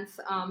most sense.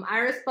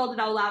 Iris spelled it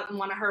all out in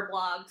one of her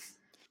blogs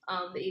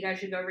that you guys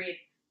should go read.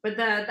 But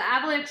the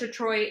Avalanche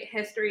Detroit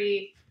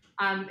history,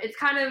 it's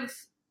kind of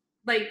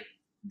like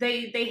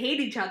they hate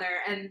each other,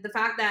 and the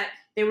fact that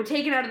they were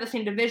taken out of the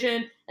same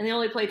division and they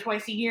only play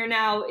twice a year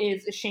now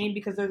is a shame,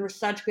 because those were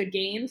such good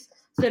games.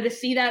 So to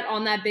see that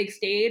on that big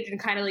stage and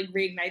kind of like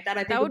reignite that,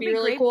 I think would be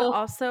really great, cool. But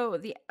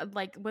also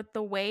with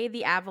the way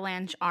the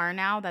Avalanche are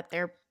now, that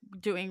they're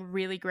doing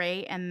really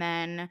great, and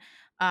then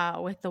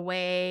with the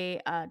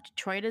way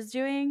Detroit is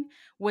doing,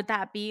 would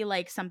that be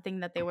like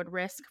something that they would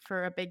risk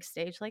for a big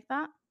stage like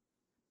that?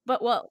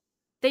 But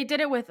they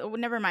did it with.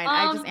 Never mind.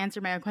 I just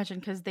answered my own question,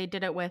 because they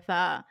did it with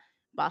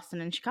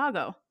Boston and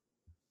Chicago.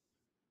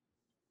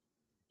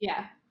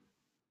 Yeah.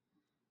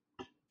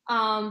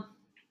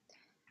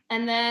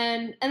 And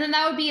then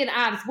that would be an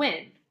Avs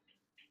win.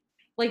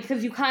 Like,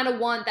 because you kind of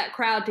want that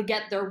crowd to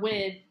get their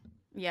win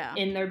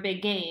in their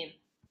big game.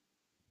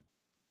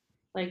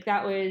 Like,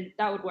 that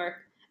would work.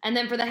 And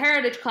then for the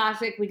Heritage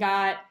Classic, we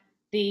got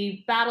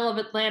the Battle of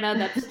Atlanta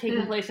that's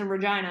taking place in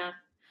Regina.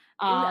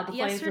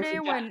 Yesterday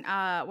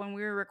when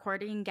we were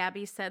recording,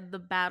 Gabby said the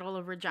Battle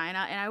of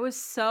Regina, and I was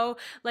so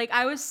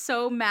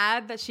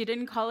mad that she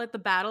didn't call it the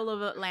Battle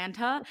of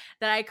Atlanta,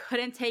 that I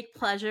couldn't take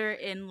pleasure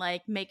in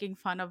like making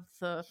fun of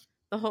the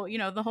whole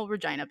the whole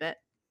Regina bit.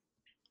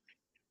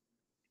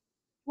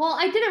 Well,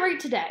 I did it right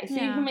today, so you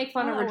can make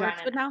fun of Regina.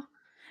 Works, but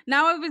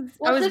now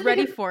I was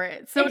ready for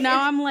it, so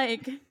now I'm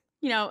like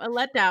a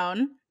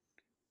letdown.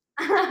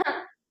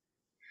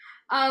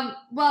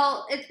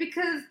 Well, it's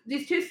because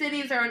these two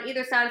cities are on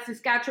either side of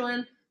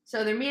Saskatchewan,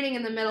 so they're meeting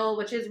in the middle,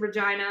 which is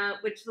Regina,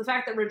 which the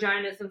fact that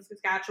Regina is in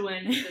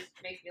Saskatchewan just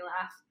makes me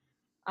laugh,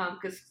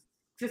 because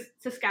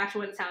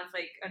Saskatchewan sounds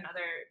like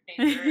another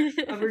name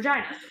of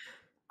Regina.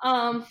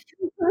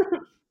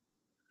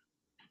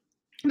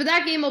 But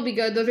that game will be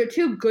good. Those are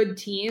two good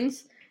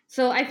teams,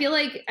 So I feel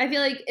like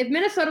if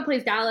Minnesota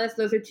plays Dallas,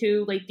 those are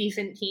two like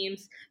decent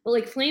teams. But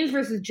like Flames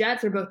versus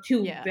Jets are both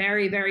two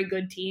very, very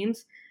good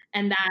teams,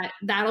 and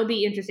that'll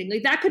be interesting.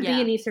 Like that could be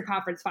an Eastern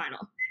Conference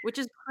final, which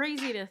is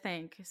crazy to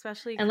think,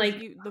 especially because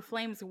like the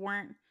Flames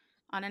weren't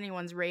on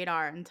anyone's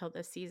radar until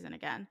this season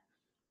again.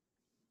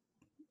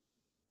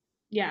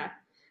 Yeah,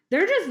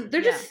 they're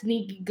just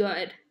sneaky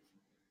good.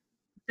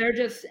 They're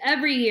just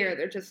every year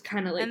they're just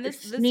kind of like and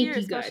this year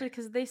especially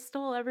because they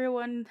stole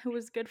everyone who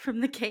was good from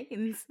the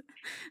Canes.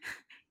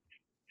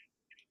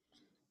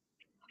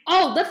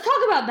 Oh, let's talk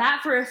about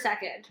that for a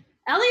second.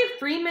 Elliot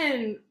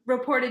Freeman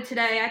reported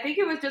today. I think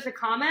it was just a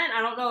comment.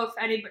 I don't know if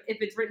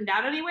it's written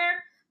down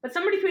anywhere. But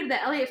somebody tweeted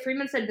that Elliot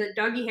Freeman said that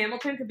Dougie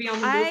Hamilton could be on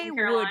the move from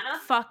Carolina. I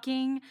would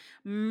fucking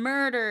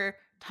murder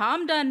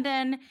Tom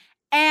Dundon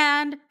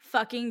and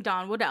fucking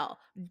Don Waddell.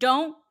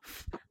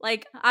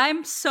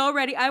 I'm so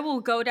ready. I will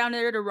go down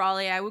there to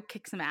Raleigh. I will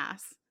kick some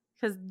ass.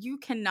 Because you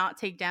cannot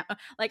take down...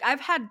 Like,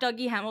 I've had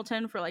Dougie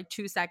Hamilton for,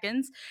 2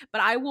 seconds,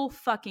 but I will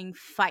fucking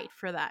fight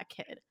for that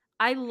kid.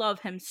 I love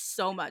him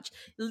so much.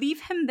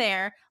 Leave him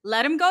there.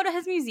 Let him go to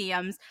his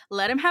museums.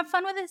 Let him have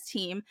fun with his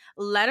team.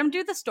 Let him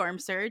do the storm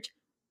surge.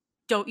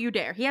 Don't you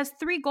dare. He has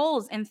 3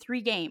 goals in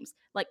 3 games.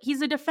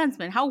 He's a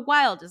defenseman. How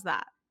wild is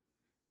that?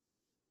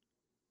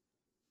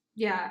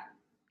 Yeah.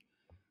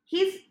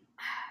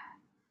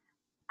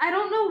 I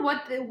don't know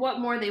what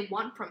more they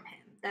want from him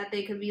that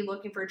they could be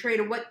looking for a trade,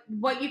 or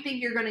what you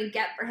think you're going to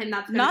get for him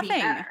that's going to be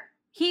better.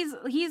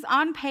 He's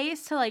on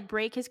pace to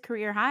break his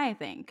career high, I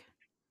think.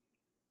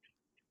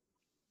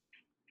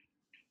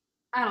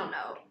 I don't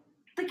know.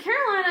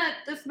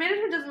 This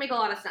management doesn't make a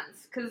lot of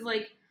sense because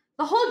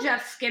the whole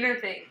Jeff Skinner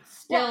thing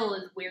still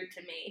is weird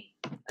to me.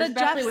 The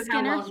Jeff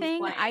Skinner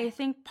thing, I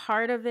think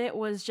part of it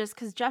was just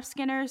because Jeff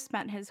Skinner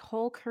spent his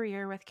whole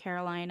career with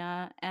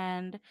Carolina,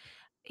 and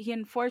he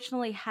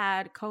unfortunately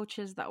had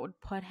coaches that would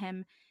put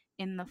him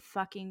in the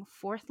fucking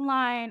 4th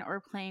line or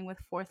playing with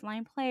 4th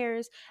line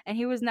players, and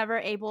he was never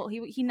able.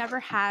 He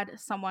never had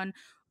someone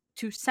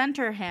to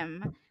center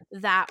him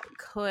that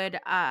could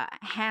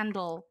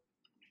handle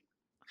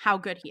how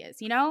good he is,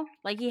 he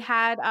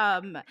had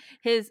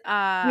his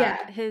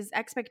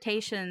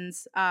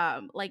expectations,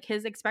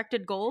 his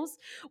expected goals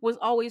was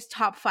always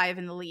top 5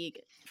 in the league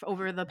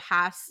over the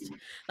past,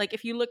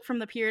 if you look from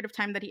the period of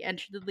time that he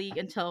entered the league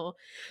until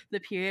the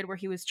period where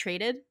he was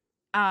traded,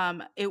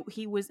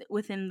 he was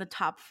within the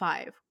top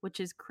 5,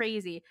 which is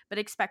crazy, but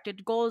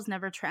expected goals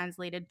never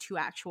translated to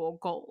actual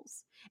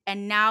goals.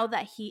 And now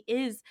that he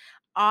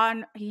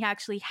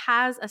actually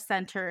has a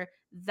center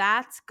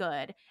that's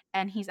good,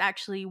 and he's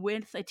actually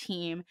with a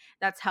team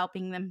that's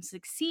helping them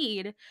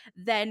succeed,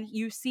 then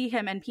you see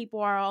him and people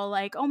are all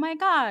like, oh my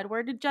God,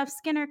 where did Jeff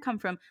Skinner come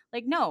from?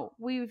 No,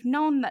 we've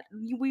known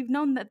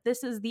that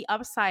this is the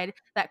upside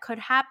that could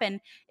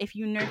happen if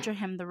you nurture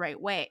him the right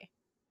way.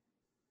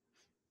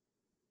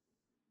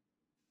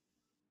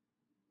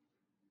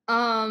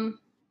 All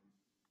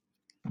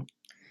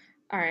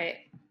right.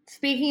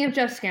 Speaking of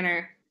Jeff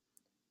Skinner,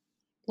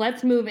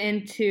 let's move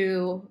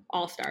into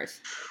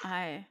All-Stars.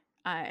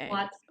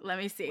 Let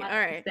me see. All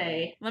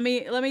right. Let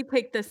me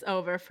take this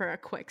over for a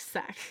quick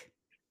sec.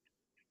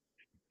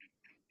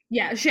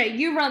 Yeah, Shay,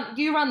 you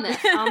run this.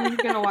 I'm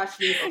gonna watch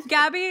the Eagles.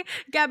 Gabby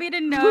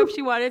didn't know if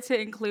she wanted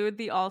to include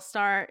the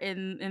All-Star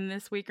in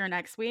this week or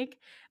next week,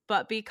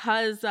 but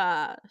because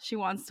she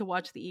wants to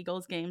watch the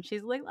Eagles game,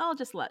 she's like, I'll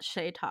just let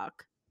Shay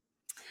talk.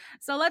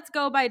 So let's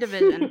go by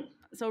division.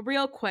 So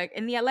real quick,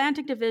 in the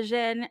Atlantic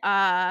Division,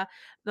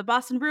 the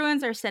Boston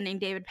Bruins are sending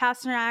David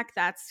Pastrnak.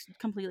 That's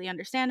completely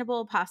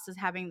understandable. Pasta's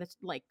having this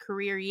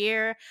career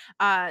year.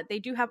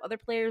 They do have other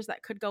players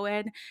that could go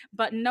in,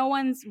 but no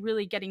one's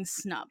really getting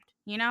snubbed,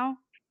 It's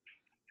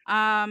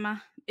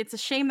a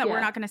shame that we're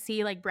not going to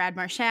see Brad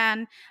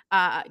Marchand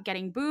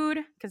getting booed,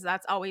 because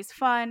that's always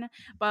fun.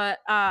 But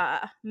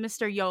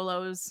Mr.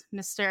 YOLO's,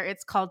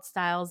 It's called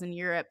Styles in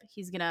Europe,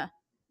 he's going to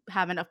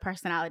have enough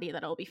personality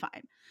that it'll be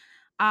fine.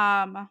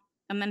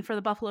 And then for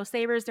the Buffalo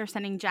Sabres, they're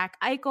sending Jack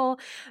Eichel.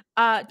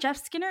 Jeff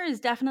Skinner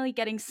is definitely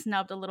getting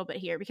snubbed a little bit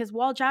here, because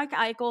while Jack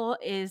Eichel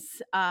is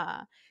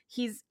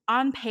he's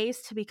on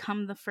pace to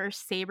become the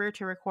first Sabre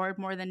to record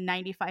more than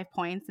 95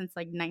 points since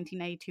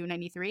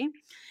 1992-93.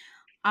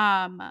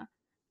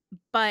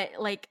 But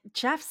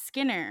Jeff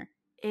Skinner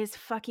is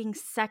fucking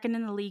second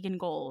in the league in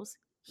goals.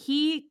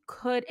 He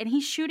could, and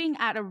he's shooting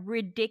at a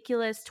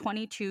ridiculous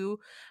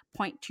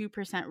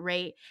 22.2%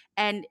 rate,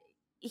 and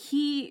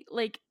he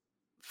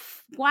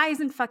why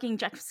isn't fucking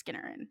Jeff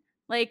Skinner in?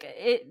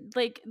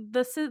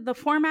 The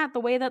format, the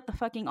way that the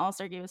fucking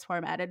All-Star game is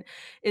formatted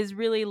is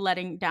really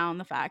letting down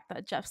the fact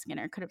that Jeff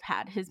Skinner could have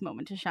had his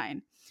moment to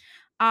shine.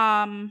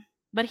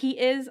 But he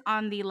is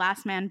on the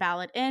last man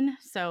ballot in,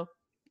 so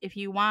if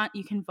you want,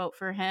 you can vote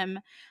for him.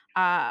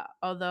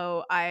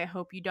 Although I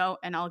hope you don't,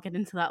 and I'll get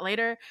into that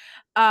later.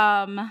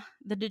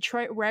 The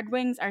Detroit Red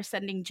Wings are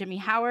sending Jimmy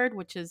Howard,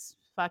 which is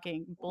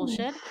fucking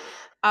bullshit.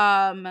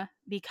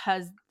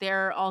 Because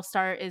their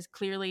all-star is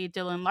clearly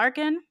Dylan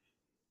Larkin.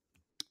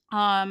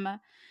 But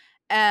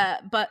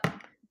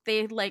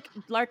they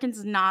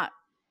Larkin's not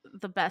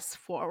the best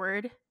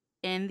forward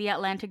in the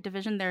Atlantic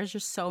Division. There's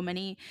just so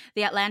many.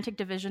 The Atlantic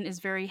Division is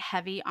very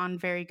heavy on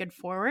very good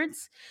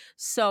forwards.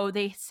 So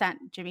they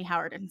sent Jimmy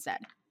Howard instead.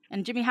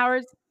 And Jimmy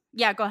Howard's,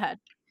 yeah, go ahead.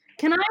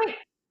 Can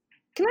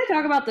I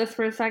talk about this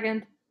for a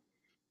second?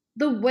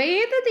 The way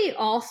that the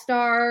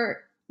All-Star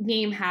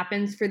game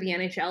happens for the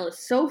NHL is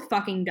so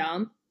fucking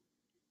dumb.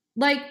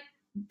 Like,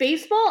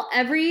 baseball,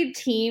 every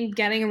team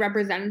getting a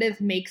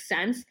representative makes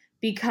sense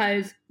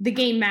because the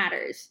game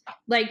matters.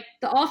 Like,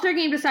 the All-Star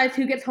game decides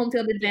who gets home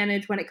field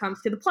advantage when it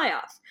comes to the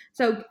playoffs.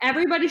 So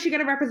everybody should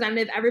get a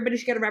representative. Everybody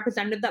should get a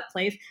representative that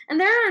plays. And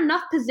there are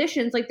enough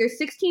positions. Like, there's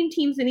 16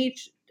 teams in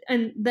each,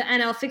 in the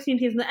NL, 16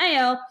 teams in the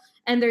AL,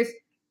 and there's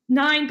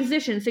 9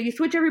 positions. So you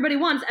switch everybody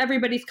once,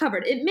 everybody's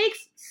covered. It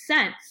makes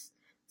sense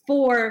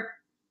for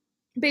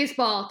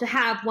baseball to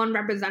have one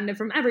representative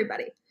from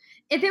everybody.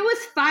 If it was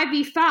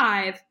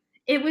 5v5,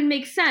 it would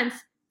make sense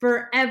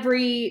for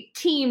every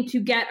team to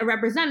get a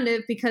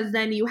representative, because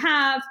then you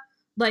have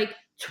like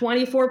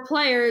 24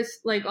 players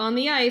like on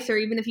the ice, or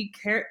even if you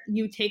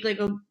take like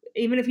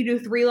even if you do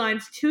 3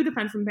 lines, 2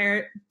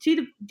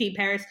 deep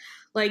pairs,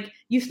 like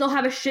you still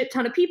have a shit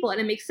ton of people,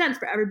 and it makes sense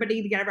for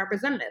everybody to get a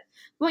representative.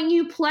 When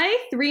you play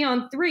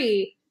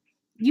 3-on-3,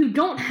 you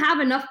don't have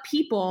enough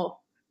people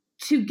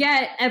to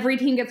get every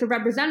team gets a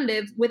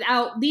representative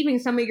without leaving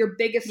some of your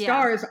biggest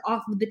stars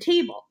off of the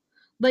table.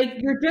 Like,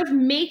 you're just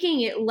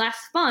making it less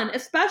fun,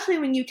 especially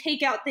when you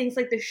take out things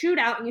like the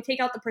shootout and you take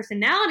out the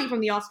personality from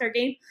the All-Star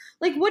game.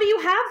 Like, what do you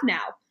have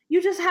now?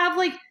 You just have,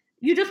 like,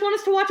 you just want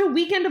us to watch a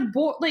weekend of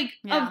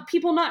of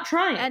people not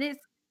trying. And it's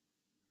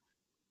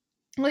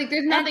like,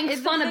 there's nothing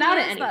fun about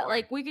it anymore. That,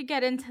 like, we could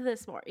get into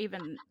this more,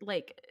 even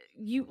like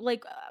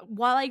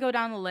while I go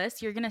down the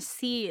list, you're gonna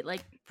see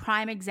like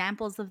prime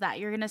examples of that.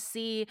 You're gonna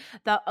see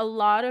that a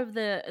lot of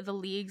the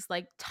league's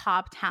like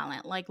top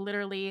talent, like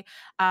literally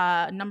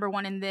number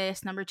 1 in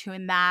this, number 2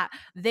 in that,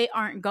 they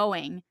aren't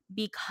going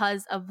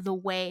because of the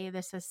way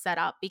this is set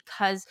up,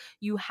 because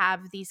you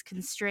have these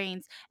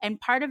constraints. And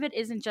part of it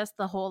isn't just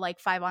the whole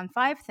like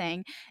 5-on-5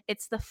 thing,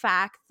 it's the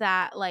fact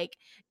that like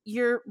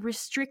you're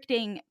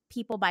restricting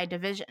people by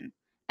division.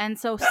 And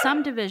so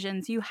some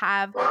divisions you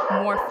have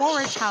more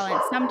forward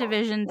talent, some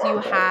divisions you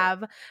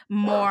have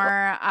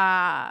more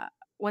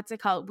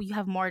you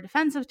have more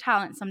defensive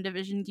talent, some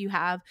divisions you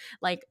have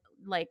like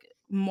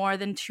more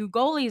than 2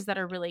 goalies that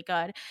are really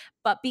good.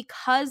 But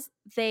because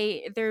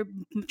they're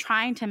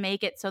trying to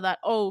make it so that,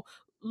 oh,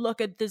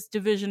 look at this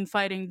division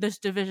fighting this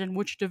division,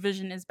 which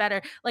division is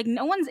better, like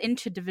no one's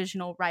into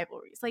divisional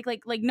rivalries.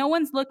 Like no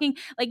one's looking,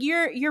 like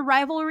your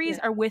rivalries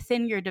are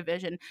within your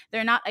division,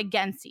 they're not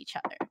against each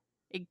other,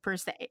 like, per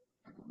se.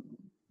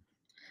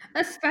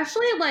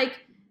 Especially like,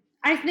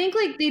 I think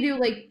like they do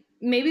like,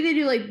 maybe they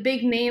do like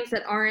big names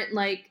that aren't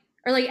like,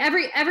 or like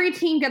every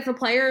team gets a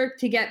player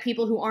to get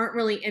people who aren't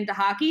really into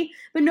hockey,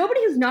 but nobody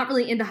who's not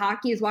really into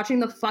hockey is watching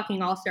the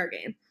fucking All-Star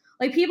game.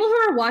 Like, people who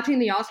are watching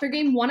the All-Star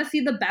game want to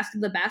see the best of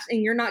the best,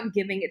 and you're not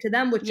giving it to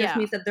them, which just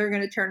means that they're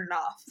going to turn it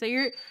off. So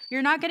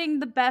you're not getting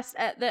the best.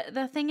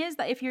 The thing is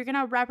that if you're going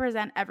to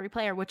represent every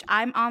player, which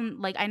I'm on,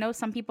 like, I know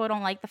some people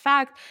don't like the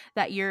fact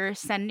that you're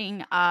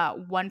sending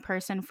one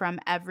person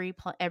from every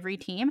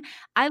team.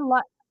 I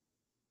love.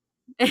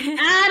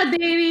 Atta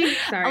baby.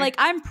 Sorry. Like,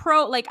 I'm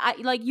pro, like,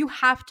 you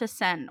have to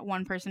send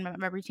one person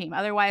from every team,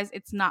 otherwise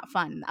it's not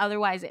fun.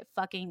 Otherwise it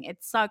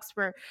sucks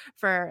for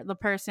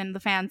the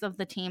fans of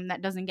the team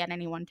that doesn't get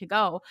anyone to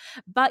go.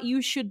 But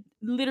you should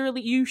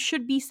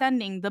be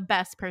sending the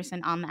best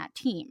person on that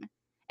team.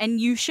 And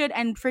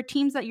for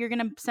teams that you're going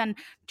to send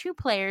 2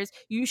 players,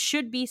 you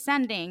should be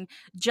sending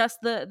just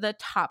the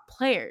top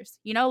players,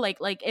 you know, like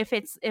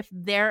if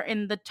they're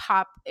in the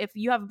top, if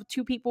you have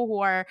 2 people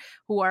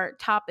who are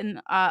top in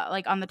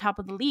like on the top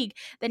of the league,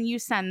 then you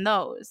send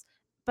those.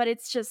 But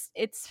it's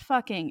stupid.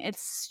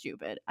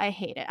 I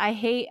hate it.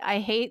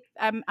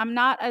 I'm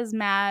not as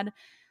mad.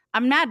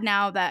 I'm mad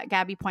now that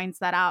Gabby points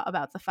that out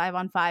about the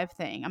 5-on-5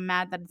 thing. I'm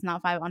mad that it's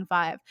not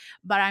 5-on-5,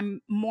 but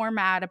I'm more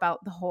mad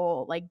about the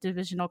whole like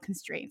divisional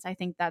constraints. I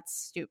think that's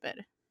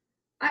stupid.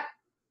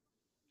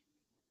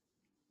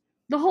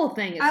 The whole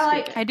thing is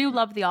stupid. I do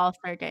love the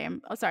All-Star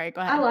game. Oh, sorry,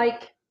 go ahead. I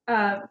like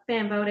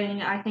fan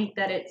voting. I think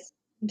that it's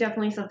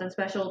definitely something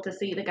special to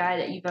see the guy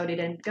that you voted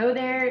in go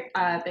there.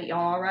 But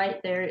y'all are right.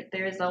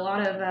 There's a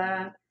lot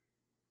of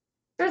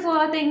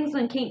things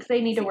and kinks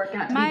they need to work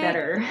out to be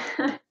better.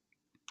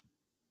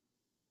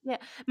 Yeah.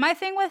 My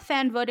thing with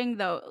fan voting,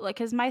 though, like,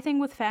 because my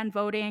thing with fan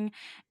voting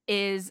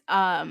is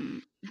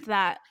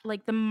that,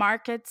 like, the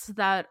markets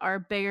that are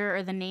bigger,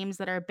 or the names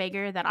that are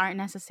bigger that aren't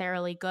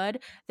necessarily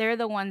good, they're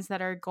the ones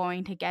that are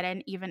going to get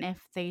in, even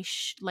if they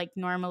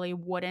normally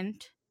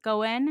wouldn't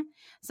go in.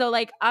 So,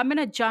 like, I'm going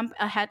to jump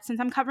ahead, since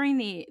I'm covering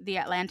the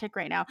Atlantic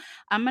right now,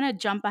 I'm going to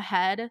jump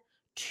ahead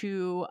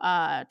to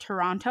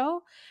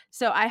Toronto.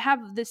 So I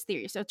have this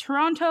theory. So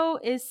Toronto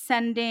is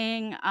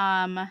sending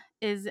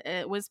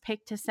was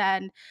picked to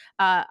send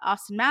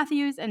Austin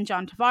Matthews and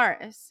John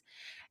Tavares.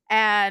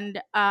 And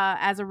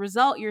as a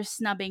result, you're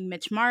snubbing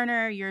Mitch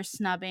Marner, you're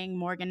snubbing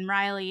Morgan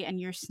Riley,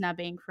 and you're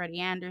snubbing Freddie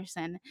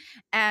Anderson.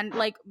 And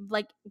like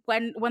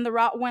when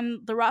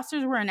the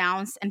rosters were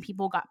announced and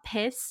people got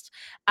pissed,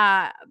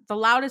 the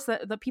loudest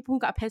the people who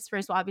got pissed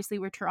first obviously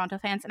were Toronto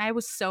fans, and I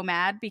was so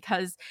mad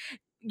because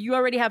you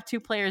already have 2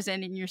 players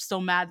in and you're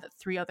still mad that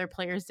 3 other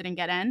players didn't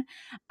get in.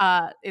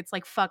 It's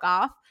like, fuck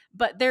off.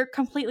 But they're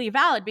completely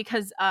valid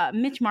because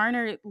Mitch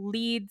Marner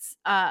leads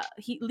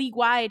league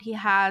wide. He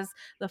has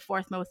the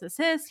 4th most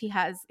assists. He's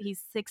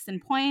 6th in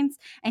points,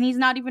 and he's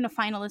not even a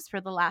finalist for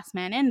the last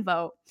man in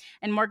vote.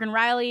 And Morgan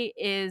Riley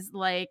is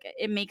like,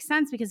 it makes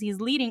sense because he's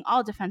leading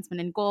all defensemen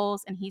in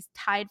goals, and he's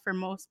tied for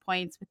most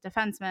points with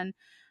defensemen,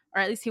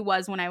 or at least he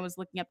was when I was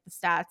looking up the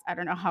stats. I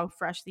don't know how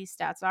fresh these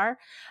stats are.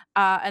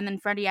 And then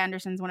Freddie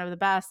Anderson's one of the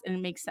best, and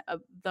it makes,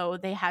 though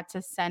they had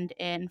to send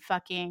in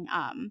fucking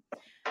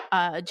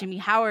Jimmy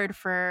Howard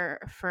for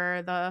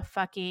the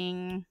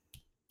fucking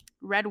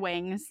Red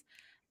Wings.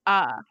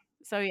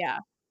 So yeah.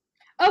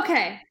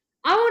 Okay,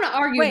 I want to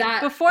argue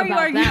that. Before you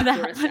argue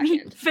that, let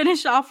me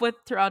finish off with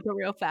Toronto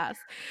real fast.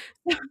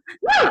 Baby,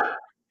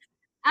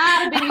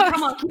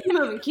 come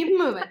on, keep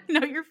moving.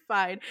 No, you're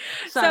fine.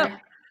 Sorry.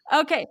 So,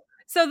 okay.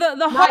 So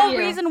the whole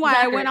reason why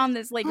I went on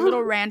this like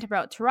little rant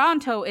about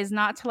Toronto is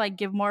not to like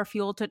give more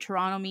fuel to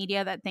Toronto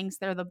media that thinks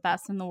they're the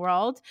best in the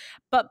world,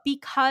 but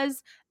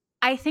because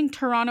I think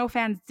Toronto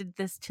fans did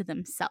this to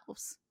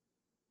themselves.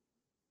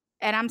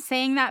 And I'm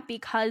saying that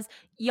because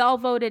y'all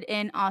voted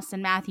in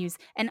Austin Matthews.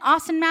 And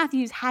Austin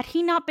Matthews, had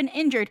he not been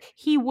injured,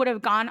 he would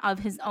have gone of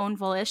his own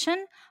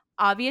volition.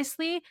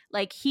 Obviously,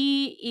 like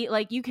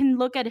you can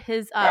look at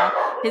his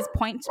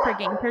points per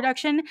game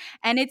production,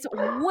 and it's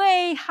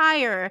way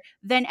higher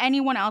than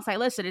anyone else I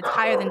listed. It's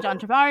higher than John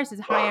Tavares.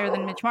 It's higher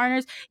than Mitch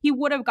Marner's. He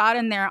would have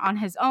gotten there on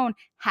his own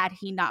had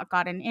he not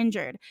gotten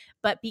injured.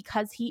 But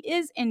because he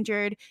is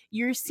injured,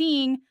 you're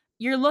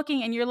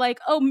looking and you're like,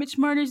 oh, Mitch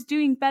Marner's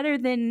doing better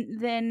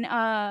than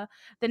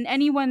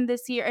anyone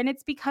this year, and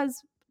it's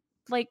because,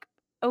 like,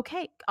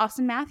 okay,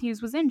 Austin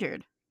Matthews was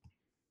injured.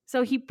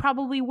 So he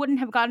probably wouldn't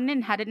have gotten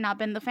in had it not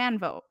been the fan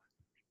vote.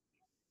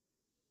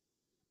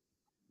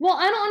 Well,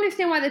 I don't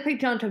understand why they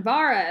picked John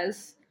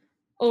Tavares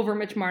over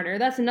Mitch Marner.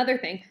 That's another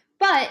thing.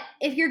 But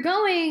if you're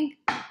doing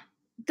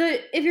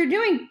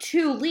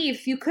 2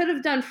 leafs, you could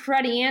have done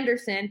Freddie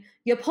Anderson.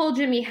 You pull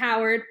Jimmy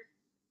Howard.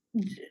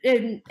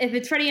 If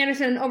it's Freddie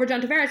Anderson over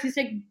John Tavares, you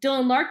stick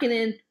Dylan Larkin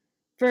in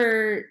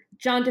for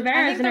John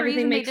Tavares, and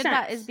everything makes sense.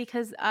 That is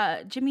because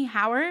Jimmy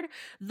Howard,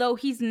 though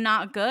he's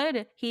not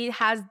good, he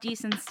has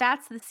decent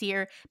stats this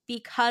year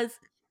because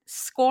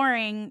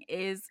scoring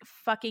is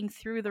fucking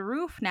through the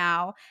roof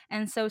now,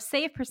 and so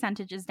save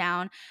percentage is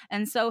down,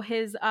 and so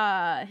his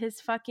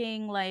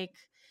fucking like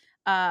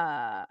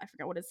I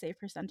forgot what his save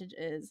percentage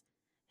is.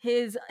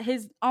 His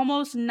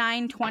almost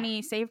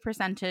 920 save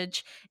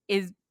percentage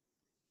is.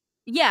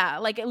 Yeah,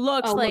 like it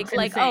looks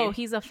like oh,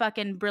 he's a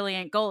fucking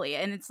brilliant goalie,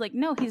 and it's like,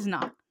 no, he's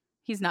not.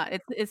 He's not.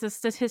 It's a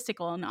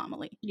statistical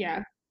anomaly.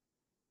 Yeah.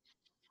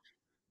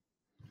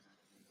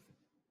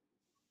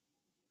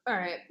 All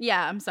right.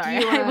 Yeah, I'm sorry.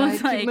 I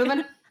was like,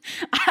 moving?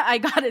 I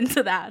got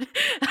into that.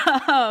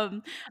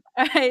 All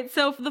right.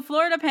 So for the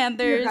Florida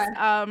Panthers,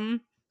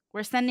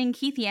 we're sending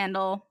Keith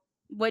Yandel.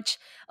 Which,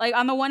 like,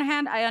 on the one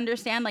hand, I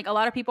understand, like, a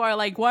lot of people are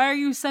like, why are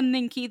you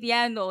sending Keith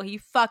Yandel? He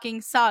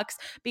fucking sucks.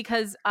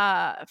 Because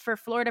for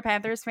Florida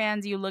Panthers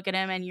fans, you look at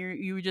him and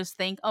you just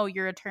think, oh,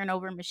 you're a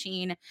turnover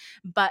machine.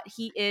 But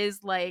he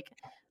is, like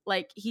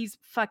he's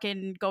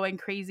fucking going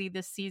crazy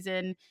this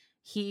season.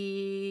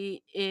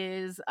 He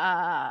is,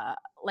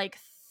 like,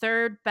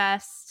 3rd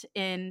best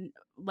in,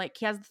 like,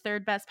 he has the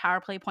 3rd best power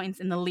play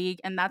points in the league.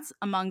 And that's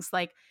amongst,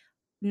 like,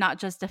 not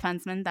just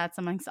defensemen, that's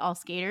amongst all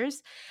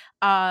skaters.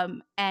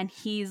 And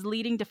he's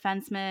leading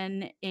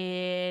defenseman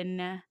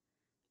in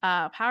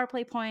power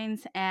play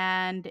points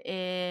and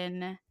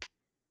in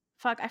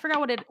I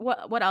forgot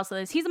what else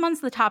it is. He's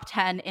amongst the top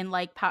 10 in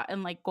like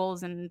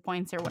goals and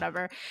points or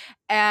whatever.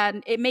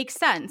 And it makes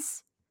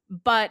sense,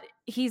 but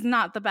he's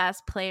not the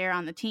best player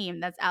on the team.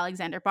 That's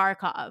Alexander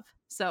Barkov.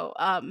 So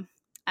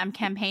I'm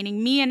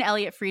campaigning. Me and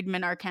Elliot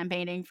Friedman are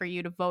campaigning for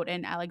you to vote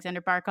in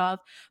Alexander Barkov,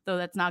 though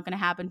that's not going to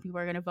happen. People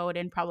are going to vote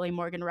in probably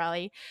Morgan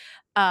Riley.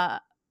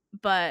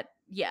 But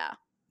yeah,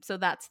 so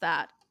that's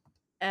that.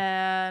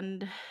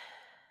 And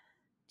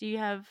do you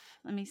have,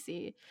 let me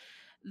see.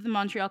 The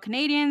Montreal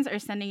Canadiens are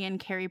sending in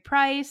Carey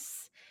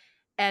Price,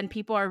 and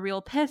people are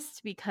real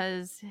pissed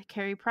because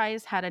Carey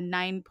Price had a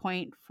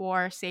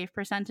 9.4 save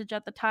percentage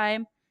at the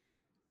time.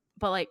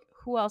 But, like,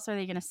 who else are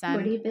they going to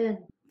send? Jordy Ben.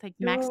 Like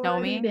Max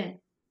Domi?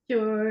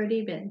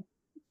 Jordy Ben.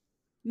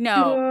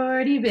 No.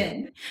 Jordy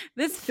Ben.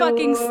 This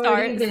fucking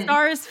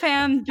Stars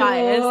fan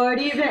bias.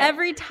 Jordy Ben.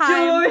 Every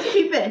time.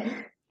 Jordy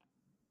Ben.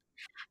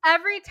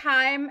 Every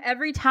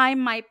time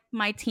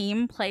my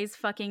team plays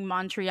fucking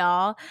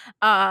Montreal,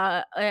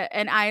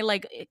 and I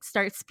like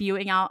start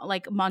spewing out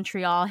like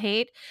Montreal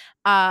hate,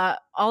 all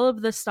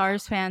of the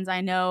Stars fans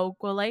I know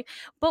go like,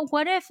 but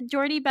what if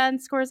Jordy Ben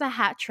scores a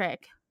hat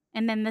trick?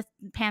 And then the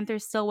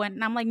Panthers still went.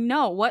 And I'm like,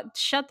 no, what?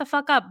 Shut the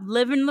fuck up.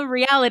 Live in the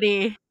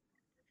reality.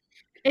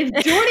 If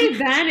Jordy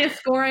Ben is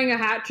scoring a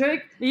hat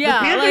trick, Yeah,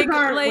 the Panthers like,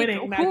 aren't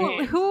winning that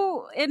game.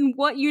 Who in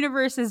what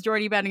universe is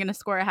Jordy Ben going to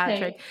score a hat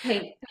trick?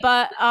 Hey,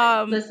 but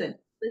listen.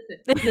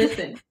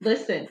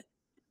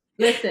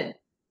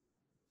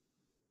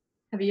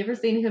 Have you ever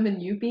seen him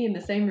and Yuppie in the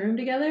same room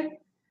together?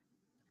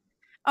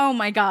 Oh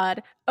my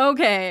god.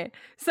 Okay.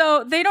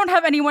 So they don't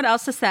have anyone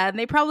else to send.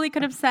 They probably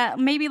could have sent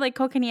maybe like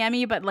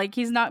Kokaniemi, but like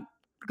he's not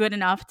good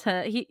enough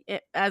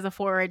as a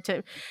forward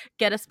to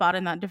get a spot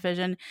in that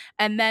division.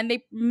 And then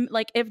they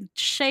like if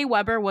Shea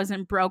Weber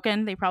wasn't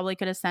broken, they probably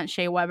could have sent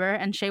Shea Weber,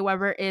 and Shea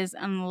Weber is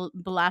on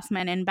the last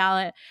man in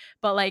ballot,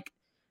 but like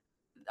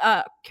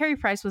Carey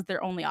Price was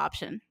their only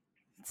option.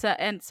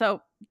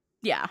 So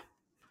yeah.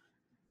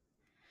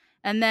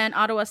 And then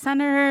Ottawa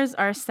Senators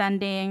are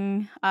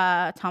sending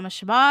Thomas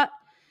Chabot,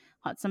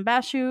 Hudson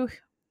Bashu.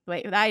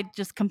 Wait, I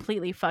just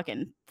completely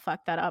fucking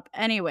fucked that up.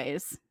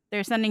 Anyways,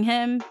 they're sending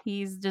him.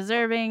 He's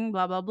deserving,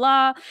 blah, blah,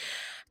 blah.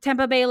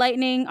 Tampa Bay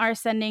Lightning are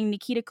sending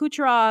Nikita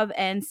Kucherov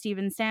and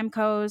Steven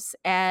Stamkos.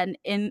 And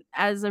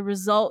as a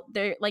result,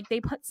 they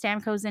put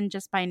Stamkos in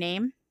just by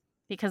name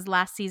because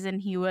last season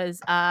he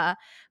was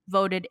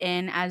voted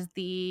in as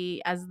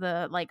the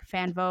like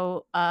fan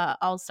vote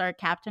all-star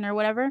captain or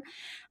whatever.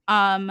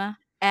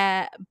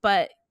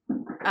 But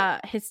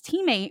his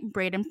teammate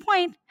Braden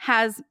Point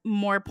has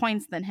more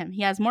points than him.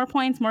 He has more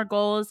points, more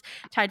goals,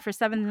 tied for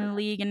 7th in the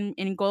league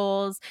in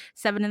goals,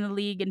 7 in the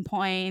league in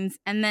points,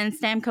 and then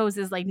Stamkos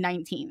is like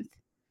 19th.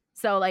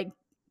 So like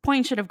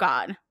Point should have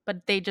gone,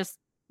 but they just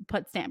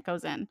put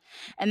Stamkos in.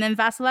 And then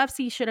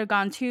Vasilevsky should have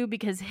gone too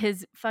because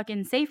his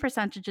fucking save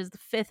percentage is the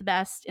 5th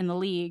best in the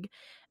league,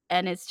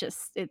 and it's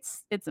just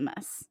it's a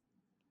mess.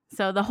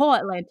 So the whole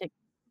Atlantic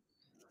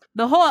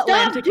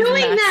Stop is a doing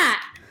mess.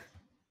 that.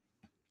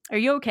 Are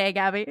you okay,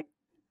 Gabby?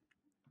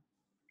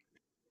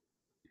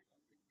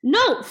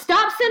 No,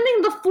 stop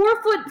sending the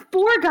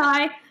 4'4"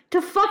 guy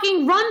to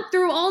fucking run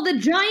through all the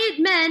giant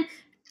men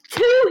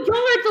 2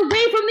 yards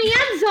away from the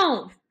end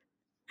zone.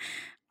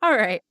 All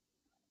right.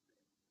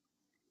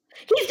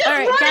 He's just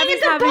running Gabby's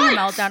into having a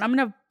butts. meltdown. I'm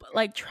gonna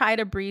like try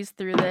to breeze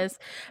through this.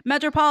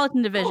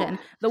 Metropolitan Division.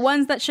 The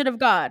ones that should have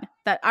gone,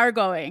 that are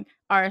going,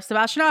 are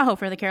Sebastian Aho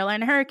for the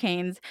Carolina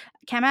Hurricanes,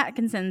 Cam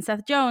Atkinson,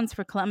 Seth Jones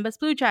for Columbus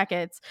Blue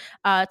Jackets,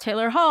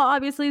 Taylor Hall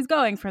obviously is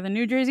going for the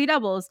New Jersey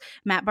Devils,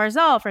 Matt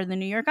Barzal for the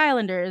New York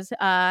Islanders,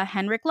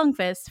 Henrik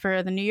Lundqvist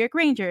for the New York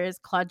Rangers,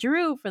 Claude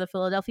Giroux for the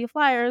Philadelphia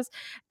Flyers,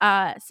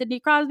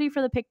 Sidney Crosby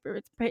for the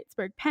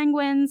Pittsburgh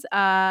Penguins,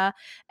 and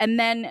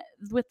then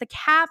with the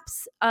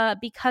Caps,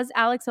 because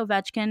Alex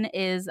Ovechkin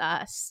is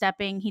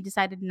stepping, he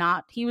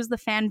was the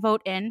fan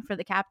vote in for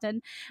the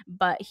captain,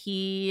 but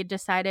he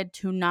decided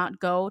to not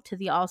go to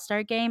the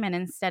All-Star game and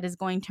instead is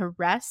going to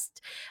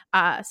rest.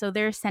 So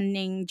they're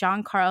sending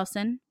John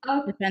Carlson,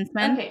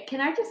 defenseman. Okay, can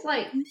I just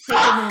like take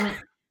a moment?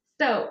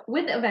 So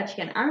with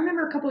Ovechkin, I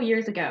remember a couple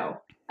years ago,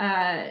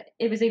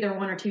 it was either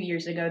 1 or 2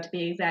 years ago to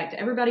be exact,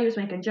 everybody was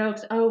making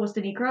jokes, oh, well,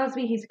 Sidney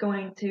Crosby, he's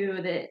going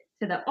to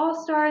the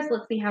All-Stars,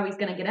 let's see how he's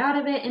going to get out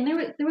of it, and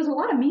there was a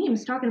lot of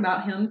memes talking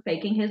about him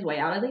faking his way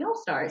out of the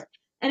All-Stars,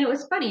 and it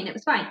was funny, and it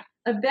was fine.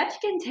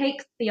 Ovechkin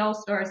takes the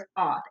All-Stars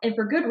off, and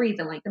for good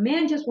reason. Like, the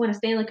man just won a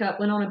Stanley Cup,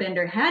 went on a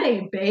bender, had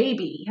a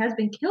baby, has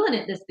been killing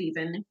it this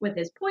season with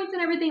his points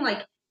and everything.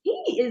 Like, he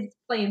is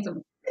playing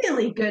some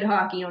really good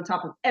hockey on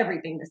top of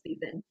everything this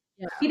season.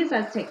 Yeah. He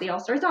decides to take the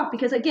All-Stars off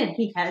because, again,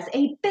 he has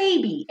a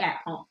baby at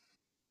home.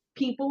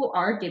 People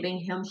are giving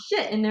him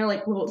shit, and they're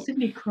like, well,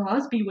 Sidney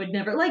Crosby would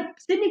never. Like,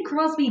 Sidney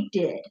Crosby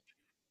did.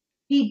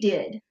 He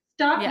did.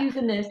 Stop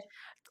using this.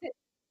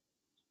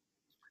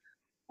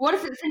 What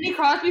is it? Sidney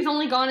Crosby's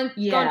only gone to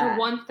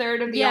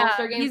 1/3 of the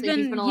All-Star games. He's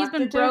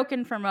been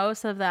broken for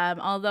most of them.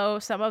 Although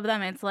some of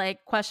them, it's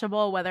like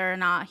questionable whether or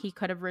not he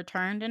could have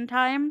returned in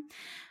time.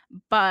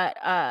 But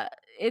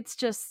it's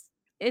just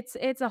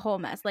it's a whole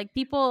mess. Like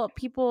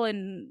people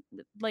in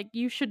like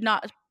you should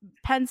not.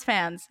 Pens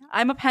fans.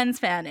 I'm a Pens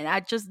fan, and I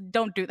just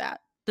don't do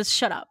that. Just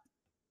shut up.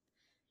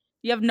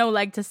 You have no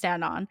leg to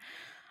stand on.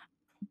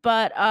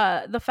 But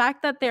the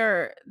fact that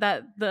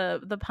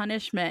the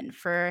punishment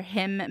for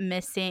him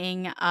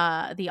missing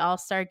the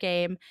All-Star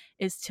game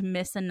is to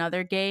miss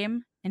another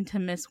game and to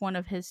miss one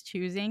of his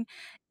choosing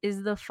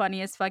is the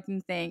funniest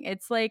fucking thing.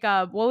 It's like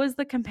what was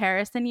the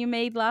comparison you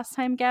made last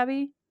time,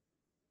 Gabby?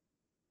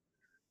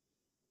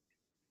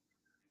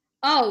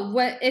 Oh,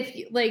 what if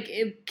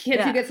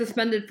kids who get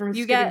suspended from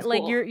you skipping get school.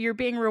 Like you're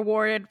being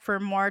rewarded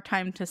for more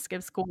time to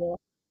skip school.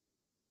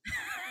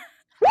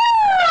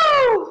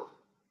 Woo!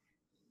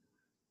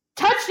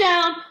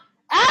 Touchdown!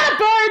 Atta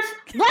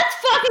birds! Let's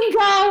fucking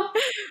go!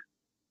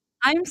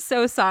 I'm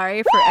so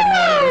sorry for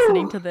anyone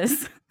listening to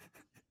this.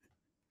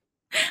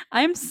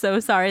 I'm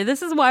so sorry.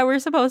 This is why we're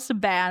supposed to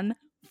ban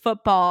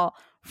football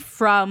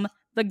from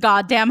the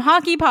goddamn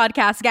hockey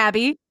podcast,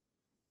 Gabby.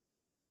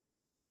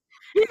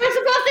 You were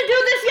supposed to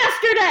do this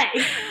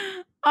yesterday!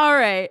 All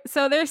right.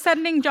 So they're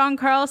sending John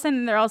Carlson,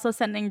 and they're also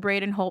sending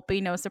Braden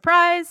Holtby, no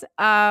surprise.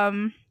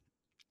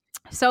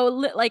 So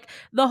like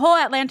the whole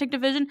Atlantic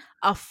Division,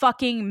 a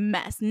fucking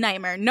mess,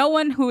 nightmare. No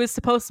one who is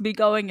supposed to be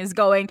going is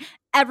going.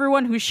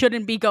 Everyone who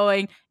shouldn't be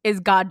going is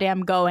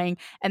goddamn going.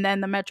 And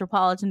then the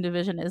Metropolitan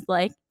Division is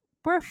like,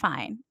 we're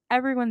fine.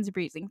 Everyone's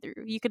breezing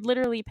through. You could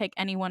literally pick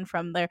anyone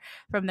from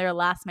their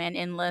last man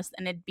in list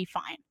and it'd be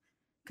fine.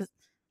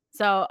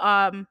 So,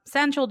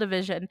 Central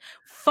Division,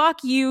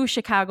 fuck you,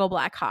 Chicago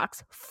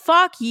Blackhawks.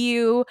 Fuck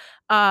you.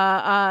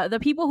 The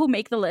people who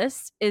make the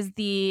list is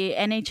the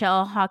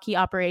NHL Hockey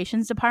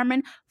Operations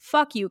Department.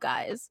 Fuck you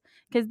guys,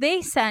 because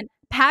they sent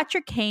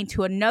Patrick Kane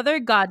to another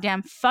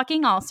goddamn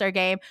fucking All-Star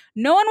game.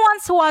 No one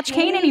wants to watch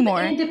Kane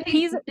anymore.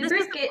 He's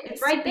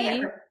it's right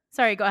there.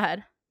 Sorry, go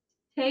ahead.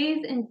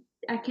 Hayes and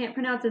I can't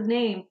pronounce his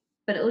name,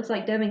 but it looks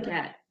like Devin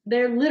Cat.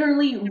 They're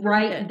literally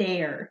right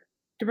there.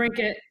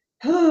 DeBrincat.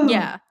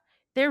 Yeah.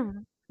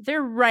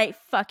 They're right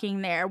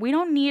fucking there. We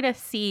don't need to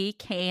see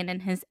Kane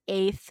in his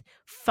 8th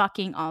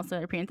fucking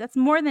All-Star appearance. That's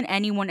more than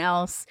anyone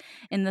else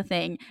in the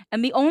thing.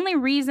 And the only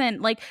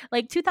reason, like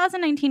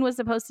 2019 was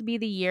supposed to be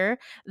the year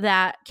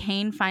that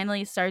Kane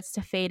finally starts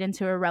to fade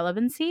into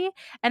irrelevancy,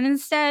 and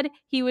instead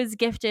he was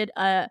gifted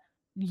a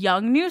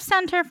young new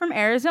center from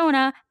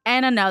Arizona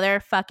and another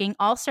fucking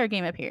All-Star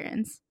game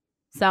appearance.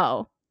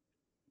 So,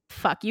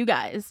 fuck you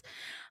guys.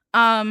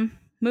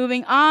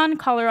 Moving on,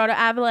 Colorado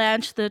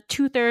Avalanche, the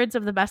 2/3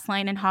 of the best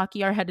line in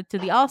hockey are headed to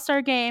the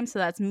All-Star game. So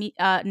that's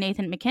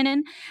Nathan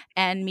McKinnon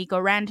and Mikko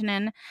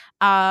Rantanen.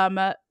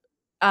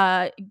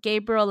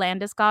 Gabriel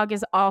Landeskog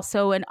is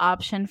also an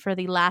option for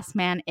the last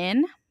man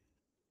in.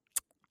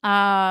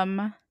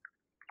 And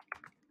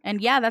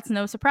yeah, that's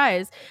no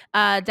surprise.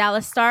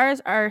 Dallas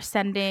Stars are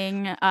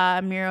sending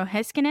Miro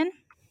Heiskanen,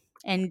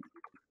 and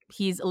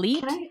he's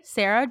elite.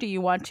 Sarah, do you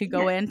want to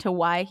go into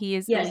why he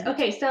is elite?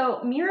 Okay,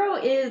 so Miro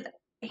is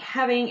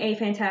having a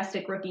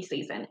fantastic rookie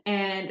season,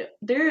 and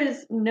there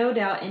is no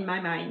doubt in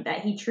my mind that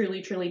he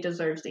truly, truly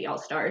deserves the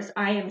All-Stars.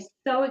 I am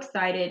so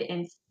excited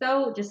and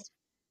so just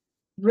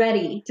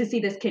ready to see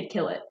this kid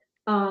kill it.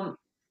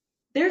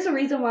 There's a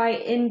reason why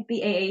in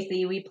the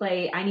AAC we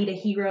play I need a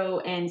hero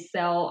and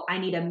sell I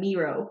need a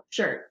Miro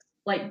shirt.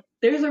 Like,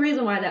 there's a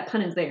reason why that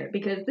pun is there,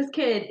 because this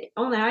kid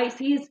on the ice,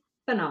 he's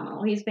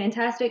phenomenal. He's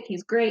fantastic.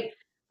 He's great.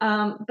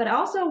 But I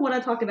also want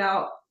to talk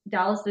about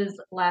Dallas's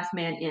last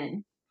man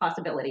in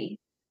possibility.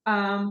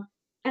 And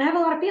I have a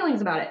lot of feelings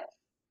about it.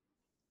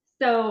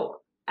 So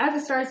as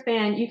a Stars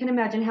fan, you can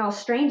imagine how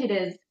strange it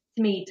is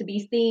to me to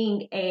be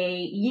seeing a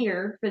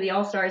year for the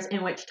All-Stars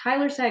in which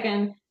Tyler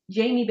Seguin,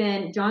 Jamie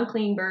Benn, John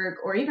Klingberg,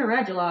 or even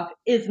Radulov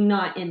is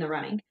not in the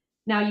running.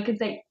 Now you can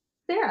say,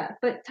 Sarah,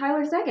 but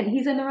Tyler Seguin,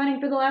 he's in the running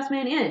for the last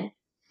man in.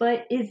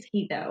 But is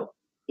he though?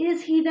 You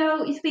see,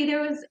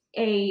 there was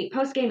a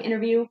post-game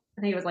interview,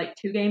 I think it was like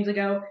 2 games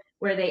ago,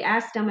 where they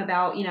asked him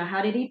about,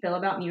 how did he feel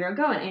about Miro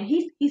going? And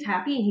he's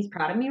happy and he's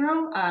proud of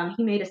Miro.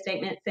 He made a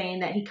statement saying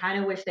that he kind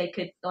of wished they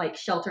could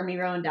shelter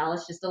Miro in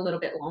Dallas just a little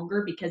bit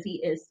longer because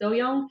he is so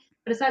young.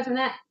 But aside from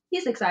that,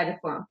 he's excited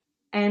for him.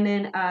 And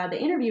then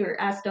the interviewer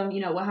asked him,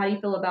 well, how do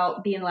you feel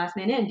about being the last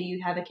man in? Do you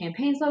have a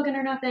campaign slogan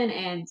or nothing?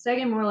 And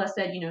Seguin more or less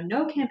said,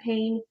 no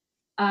campaign.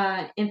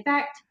 In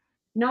fact,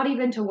 not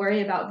even to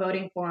worry about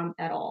voting for him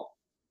at all.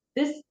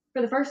 This,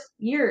 for the first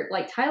year,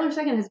 Tyler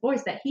Seguin has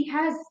voiced that he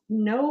has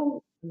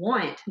no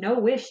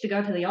wish to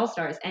go to the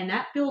All-Stars, and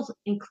that feels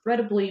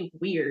incredibly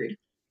weird.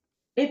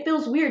 It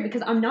feels weird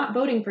because I'm not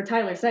voting for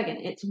Tyler Seguin.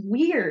 It's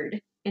weird,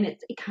 and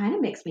it kind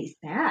of makes me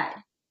sad.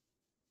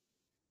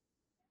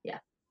 Yeah.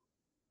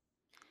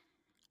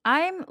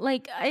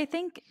 I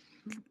think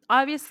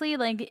obviously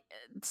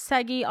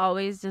Segi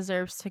always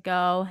deserves to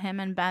go. Him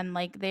and Ben,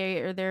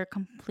 they're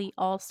complete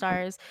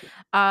all-stars.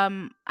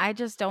 I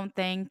just don't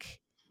think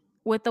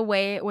with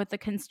the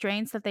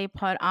constraints that they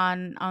put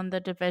on the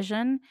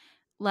division,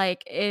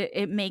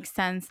 it makes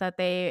sense that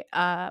they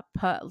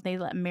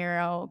let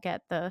Miro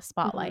get the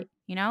spotlight,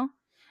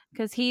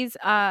 because he's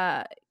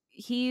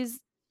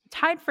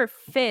tied for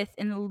 5th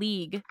in the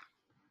league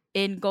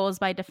in goals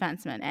by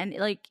defenseman, and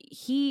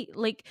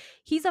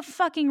he's a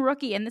fucking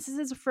rookie, and this is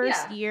his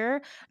first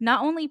year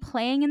not only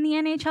playing in the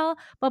NHL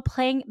but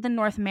playing the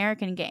North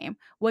American game,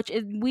 which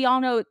is, we all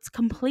know, it's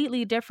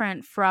completely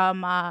different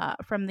from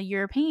the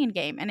European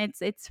game, and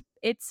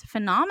it's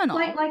phenomenal.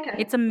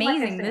 It's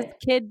amazing. This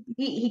kid,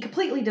 he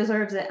completely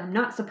deserves it. I'm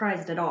not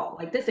surprised at all.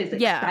 This is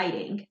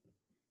exciting.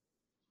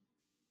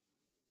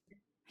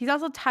 He's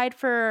also tied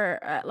for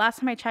last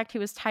time I checked, he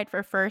was tied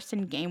for 1st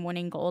in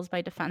game-winning goals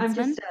by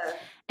defensemen,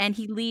 and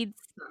he leads.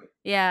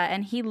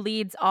 And he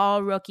leads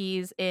all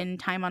rookies in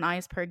time on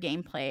ice per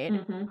game played.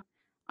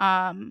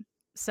 Mm-hmm.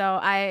 So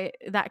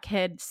that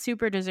kid,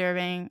 super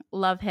deserving.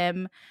 Love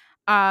him.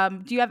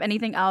 Do you have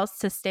anything else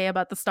to say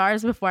about the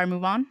Stars before I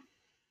move on?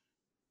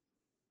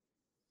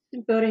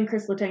 Voting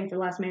Chris Letang for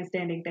last man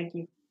standing. Thank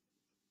you.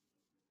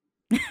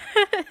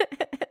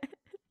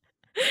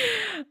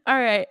 All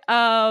right.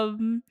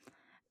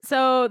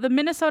 So the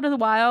Minnesota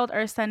Wild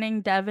are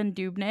sending Devin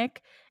Dubnyk,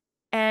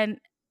 and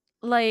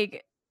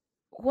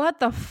what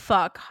the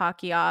fuck,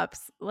 hockey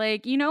ops?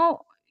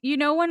 you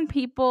know when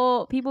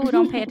people who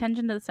don't pay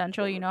attention to the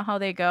Central, you know how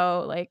they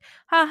go like,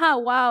 haha,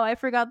 wow, I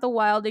forgot the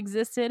Wild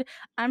existed.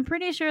 I'm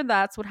pretty sure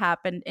that's what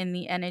happened in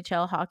the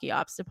NHL hockey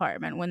ops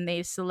department when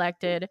they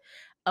selected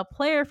a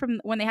player from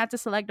when they had to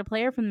select a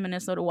player from the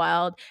Minnesota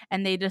Wild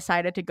and they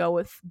decided to go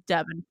with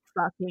Devin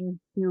fucking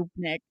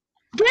Dubnyk.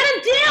 Get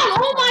him down!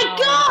 Oh my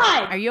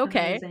god! Are you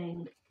okay?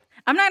 Amazing.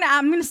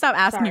 I'm gonna stop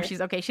asking if Sorry.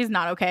 she's okay. She's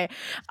not okay.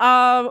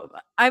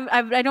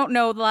 I don't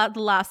know the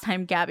last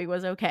time Gabby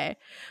was okay,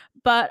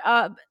 but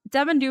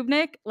Devin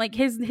Dubnyk, like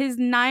his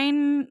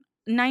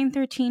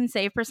 913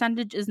 save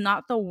percentage is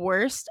not the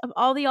worst of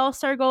all the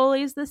All-Star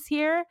goalies this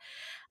year.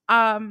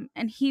 And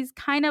he's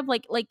kind of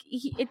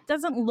it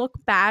doesn't look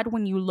bad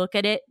when you look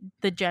at it,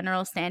 the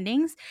general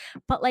standings,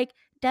 but like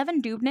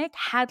Devin Dubnyk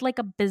had like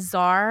a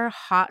bizarre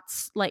hot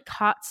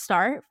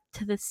start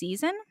to the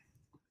season,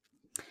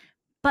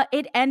 but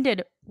it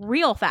ended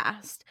real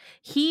fast.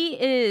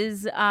 He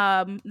is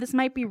this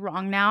might be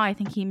wrong now. I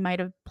think he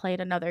might have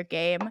played another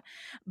game,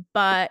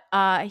 but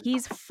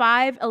he's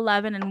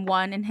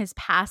 5-11-1 in his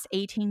past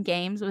 18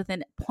 games with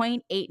an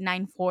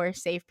 .894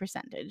 save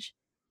percentage.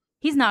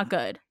 He's not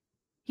good.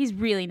 He's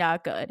really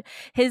not good.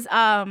 His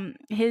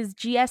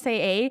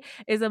GSAA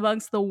is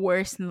amongst the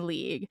worst in the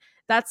league.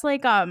 That's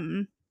like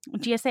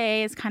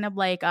GSAA is kind of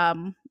like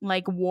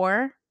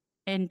WAR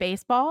in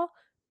baseball,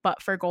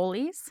 but for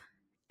goalies.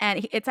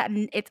 And it's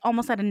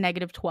almost at a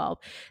 -12.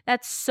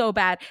 That's so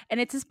bad, and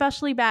it's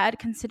especially bad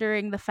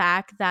considering the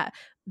fact that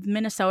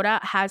Minnesota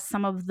has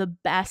some of the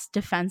best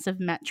defensive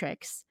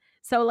metrics.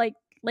 So like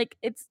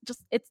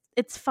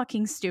it's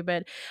fucking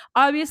stupid.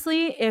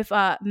 Obviously, if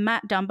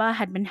Matt Dumba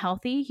had been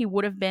healthy, he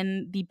would have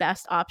been the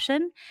best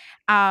option.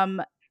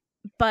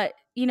 But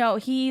you know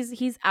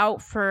he's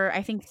out for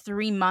I think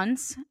 3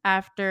 months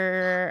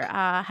after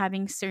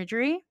having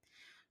surgery.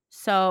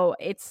 So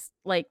it's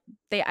like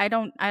I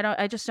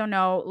just don't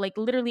know. Like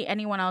literally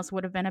anyone else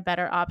would have been a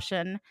better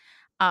option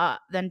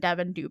than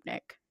Devin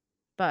Dubnyk.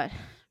 But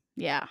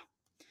yeah.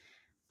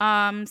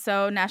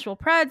 So Nashville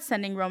Preds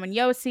sending Roman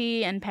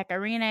Josi and Pekka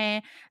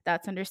Rinne.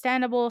 That's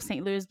understandable.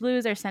 St. Louis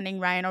Blues are sending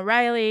Ryan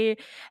O'Reilly.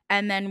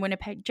 And then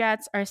Winnipeg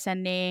Jets are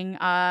sending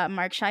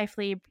Mark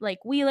Scheifele,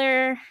 Blake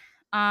Wheeler.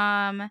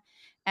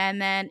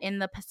 And then in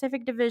the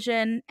Pacific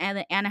Division, and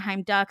the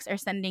Anaheim Ducks are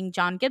sending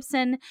John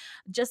Gibson.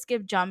 Just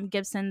give John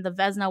Gibson the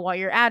Vezina while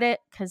you're at it,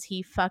 because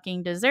he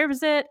fucking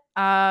deserves it.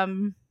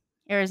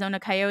 Arizona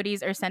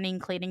Coyotes are sending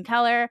Clayton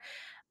Keller.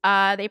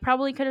 They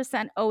probably could have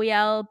sent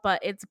OEL, but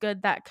it's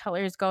good that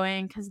Keller's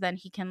going, because then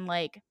he can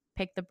like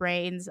pick the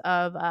brains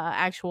of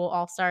actual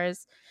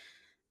all-stars.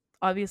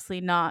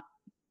 Obviously not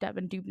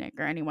Devin Dubnyk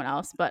or anyone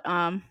else, but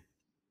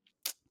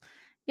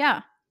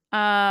yeah.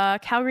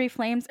 Calgary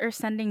Flames are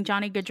sending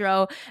Johnny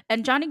Gaudreau,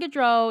 and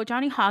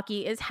Johnny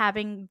Hockey is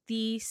having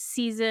the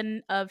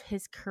season of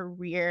his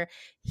career.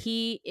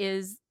 He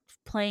is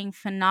playing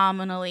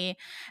phenomenally,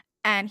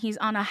 and he's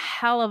on a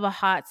hell of a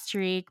hot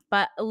streak.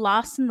 But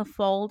lost in the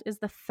fold is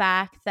the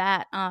fact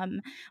that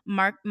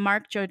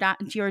Mark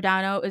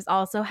Giordano is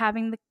also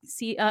having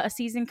a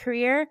season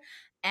career,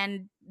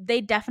 and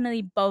they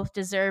definitely both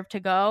deserve to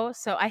go.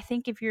 So I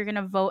think if you're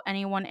gonna vote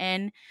anyone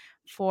in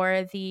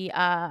for the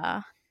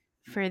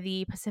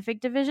Pacific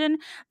Division,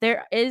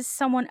 there is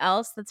someone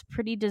else that's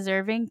pretty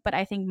deserving, but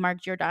I think Mark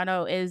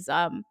Giordano is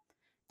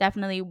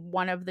definitely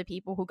one of the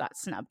people who got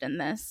snubbed in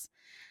this.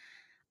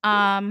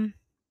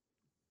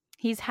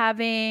 He's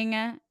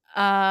having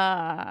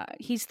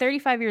he's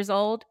 35 years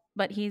old,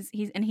 but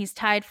he's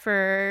tied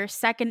for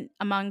second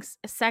amongst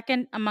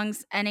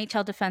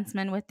NHL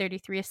defensemen with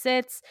 33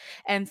 assists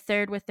and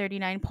third with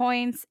 39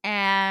 points.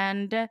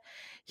 And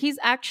he's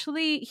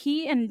actually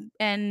he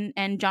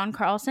and John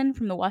Carlson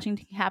from the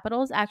Washington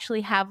Capitals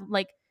actually have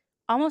like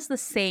almost the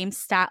same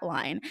stat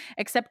line,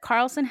 except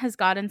Carlson has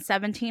gotten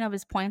 17 of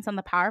his points on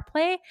the power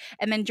play,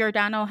 and then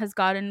Giordano has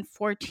gotten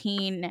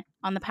 14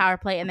 on the power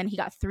play, and then he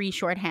got 3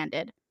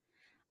 shorthanded.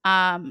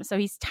 So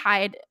he's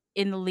tied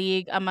in the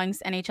league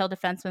amongst NHL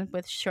defensemen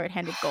with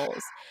shorthanded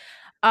goals.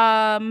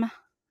 Other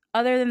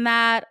than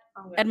that,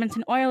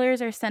 Edmonton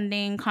Oilers are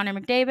sending Connor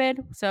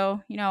McDavid.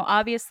 So, you know,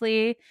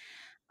 obviously,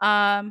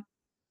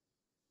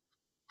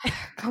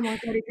 Come on,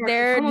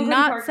 they're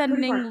not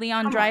sending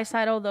Leon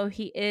Draisaitl, though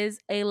he is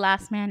a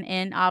last man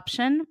in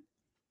option.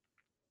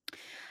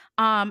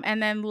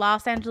 And then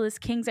Los Angeles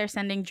Kings are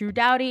sending Drew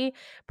Doughty.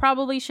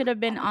 Probably should have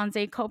been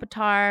Anze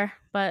Kopitar,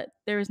 but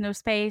there was no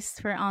space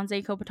for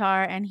Anze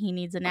Kopitar, and he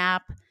needs a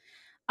nap.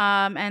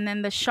 And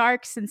then the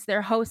Sharks, since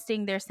they're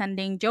hosting, they're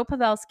sending Joe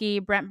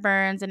Pavelski, Brent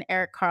Burns, and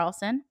Erik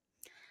Karlsson.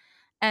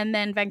 And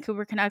then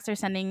Vancouver Canucks are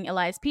sending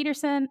Elias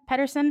Pettersson.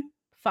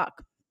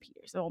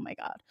 Oh my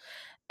god.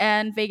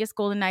 And Vegas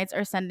Golden Knights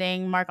are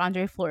sending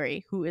Marc-Andre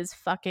Fleury, who is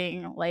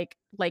fucking like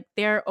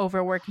they're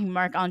overworking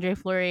Marc-Andre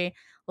Fleury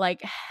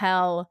like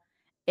hell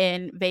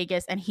in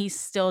Vegas, and he's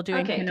still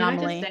doing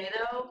phenomenally. Can I just say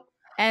though?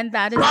 And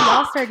that is the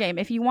All-Star game.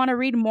 If you want to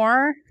read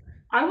more,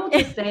 I will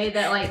just say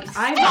that like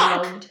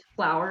I've loved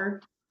Flower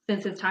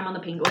since his time on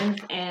the Penguins,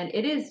 and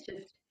it is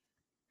just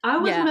I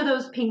was Yeah. one of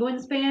those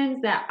Penguins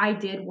fans that I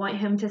did want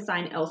him to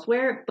sign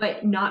elsewhere,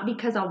 but not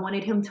because I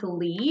wanted him to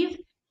leave,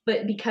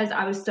 but because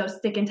I was so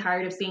sick and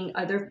tired of seeing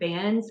other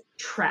fans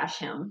trash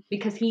him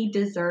because he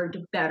deserved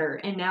better.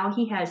 And now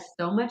he has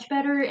so much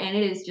better, and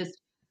it is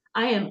just,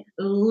 I am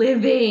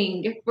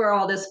living for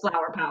all this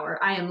flower power.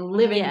 I am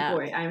living Yeah.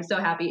 for it. I am so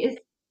happy. It's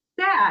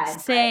sad.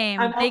 Same,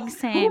 big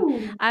same.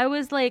 Ooh. I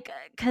was like,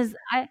 because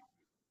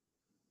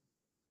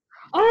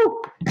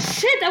Oh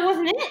shit! That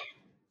wasn't it.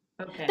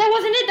 Okay. That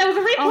wasn't it. That was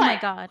a replay. oh my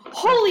god.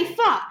 Holy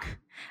fuck!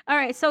 All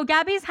right, so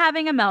Gabby's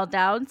having a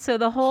meltdown. So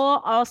the whole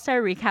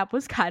All-Star recap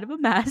was kind of a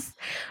mess.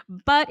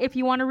 But if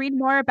you want to read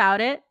more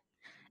about it,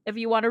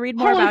 Holy you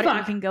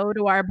fuck. can go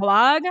to our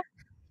blog.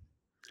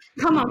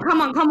 Come on.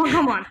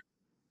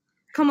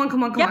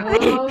 Gabby.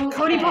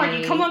 Cody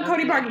Bargy, come on,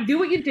 Cody Bargy, do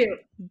what you do.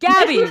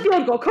 Gabby. Miss the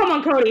field goal. Come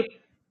on, Cody.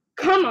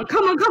 Come on.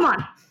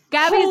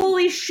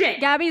 Holy shit.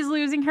 Gabby's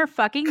losing her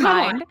fucking Come on.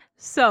 mind.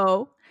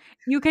 So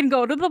you can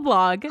go to the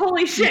blog.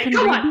 Holy You shit. can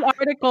Come read on. the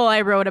article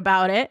I wrote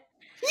about it.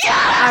 Yes!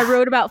 I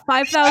wrote about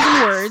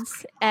 5,000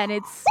 words, and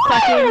it's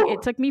fucking.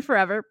 It took me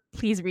forever.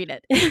 Please read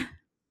it.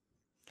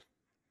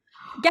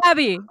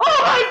 Gabby. Oh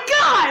my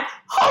god!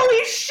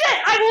 Holy shit!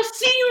 I will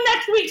see you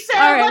next week,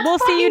 Sarah. All right, Let's we'll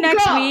see you fucking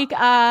next go.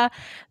 week.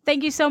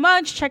 Thank you so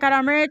much. Check out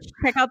our merch.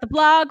 Check out the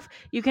blog.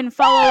 You can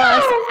follow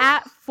us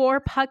at For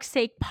Puck's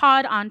Sake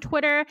Pod on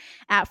Twitter,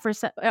 at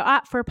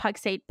For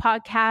Puck's Sake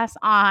Podcast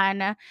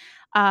on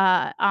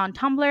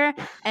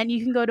Tumblr, and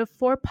you can go to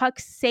For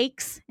Puck's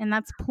Sakes, and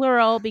that's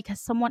plural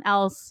because someone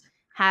else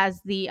has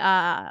the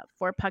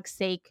For Puck's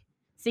Sake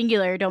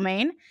singular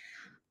domain.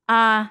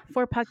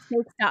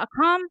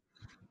 forpucksakes.com.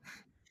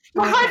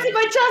 My heart's in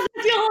my chest.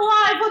 I feel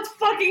alive. Let's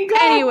fucking go.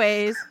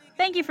 Anyways,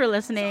 thank you for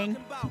listening,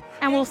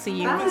 and we'll see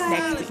you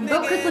next week.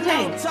 Vote Chris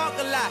Letang.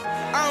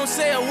 I don't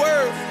say a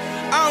word.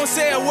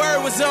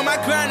 Was on my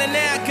grind and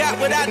now I got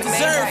what I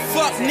deserve.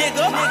 Fuck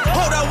nigga.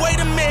 Hold on, wait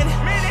a minute.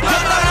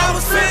 Y'all thought I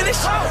was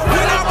finished.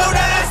 When I wrote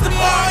that ass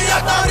tomorrow,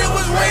 y'all thought it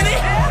was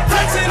winning.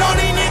 Flexing on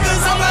these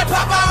niggas, I'm like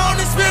Papa on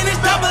the spinach.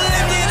 Double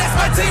MD, that's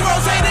my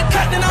T-Rose, ain't a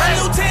captain, I'm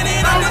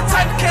lieutenant. I'm the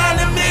type of kind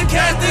of men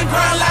casting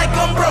grind like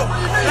I'm broke.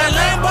 That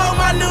Lambo,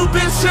 my new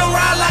bitch, she'll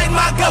ride like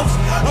my ghost.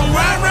 I'm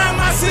riding around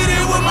my city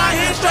with my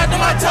hands strapped to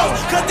my toes.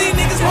 Cause these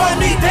niggas want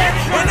me dead,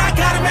 and I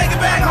gotta make it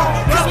back home.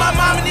 Cause my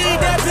mama need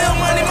that bill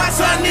money, my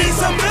son needs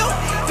some milk.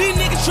 These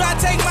niggas try to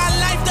take my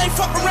life, they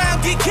fuck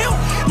around, get killed.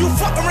 You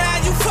fuck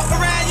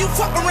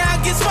around,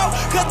 get smoked.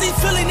 Cause these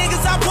Philly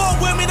niggas I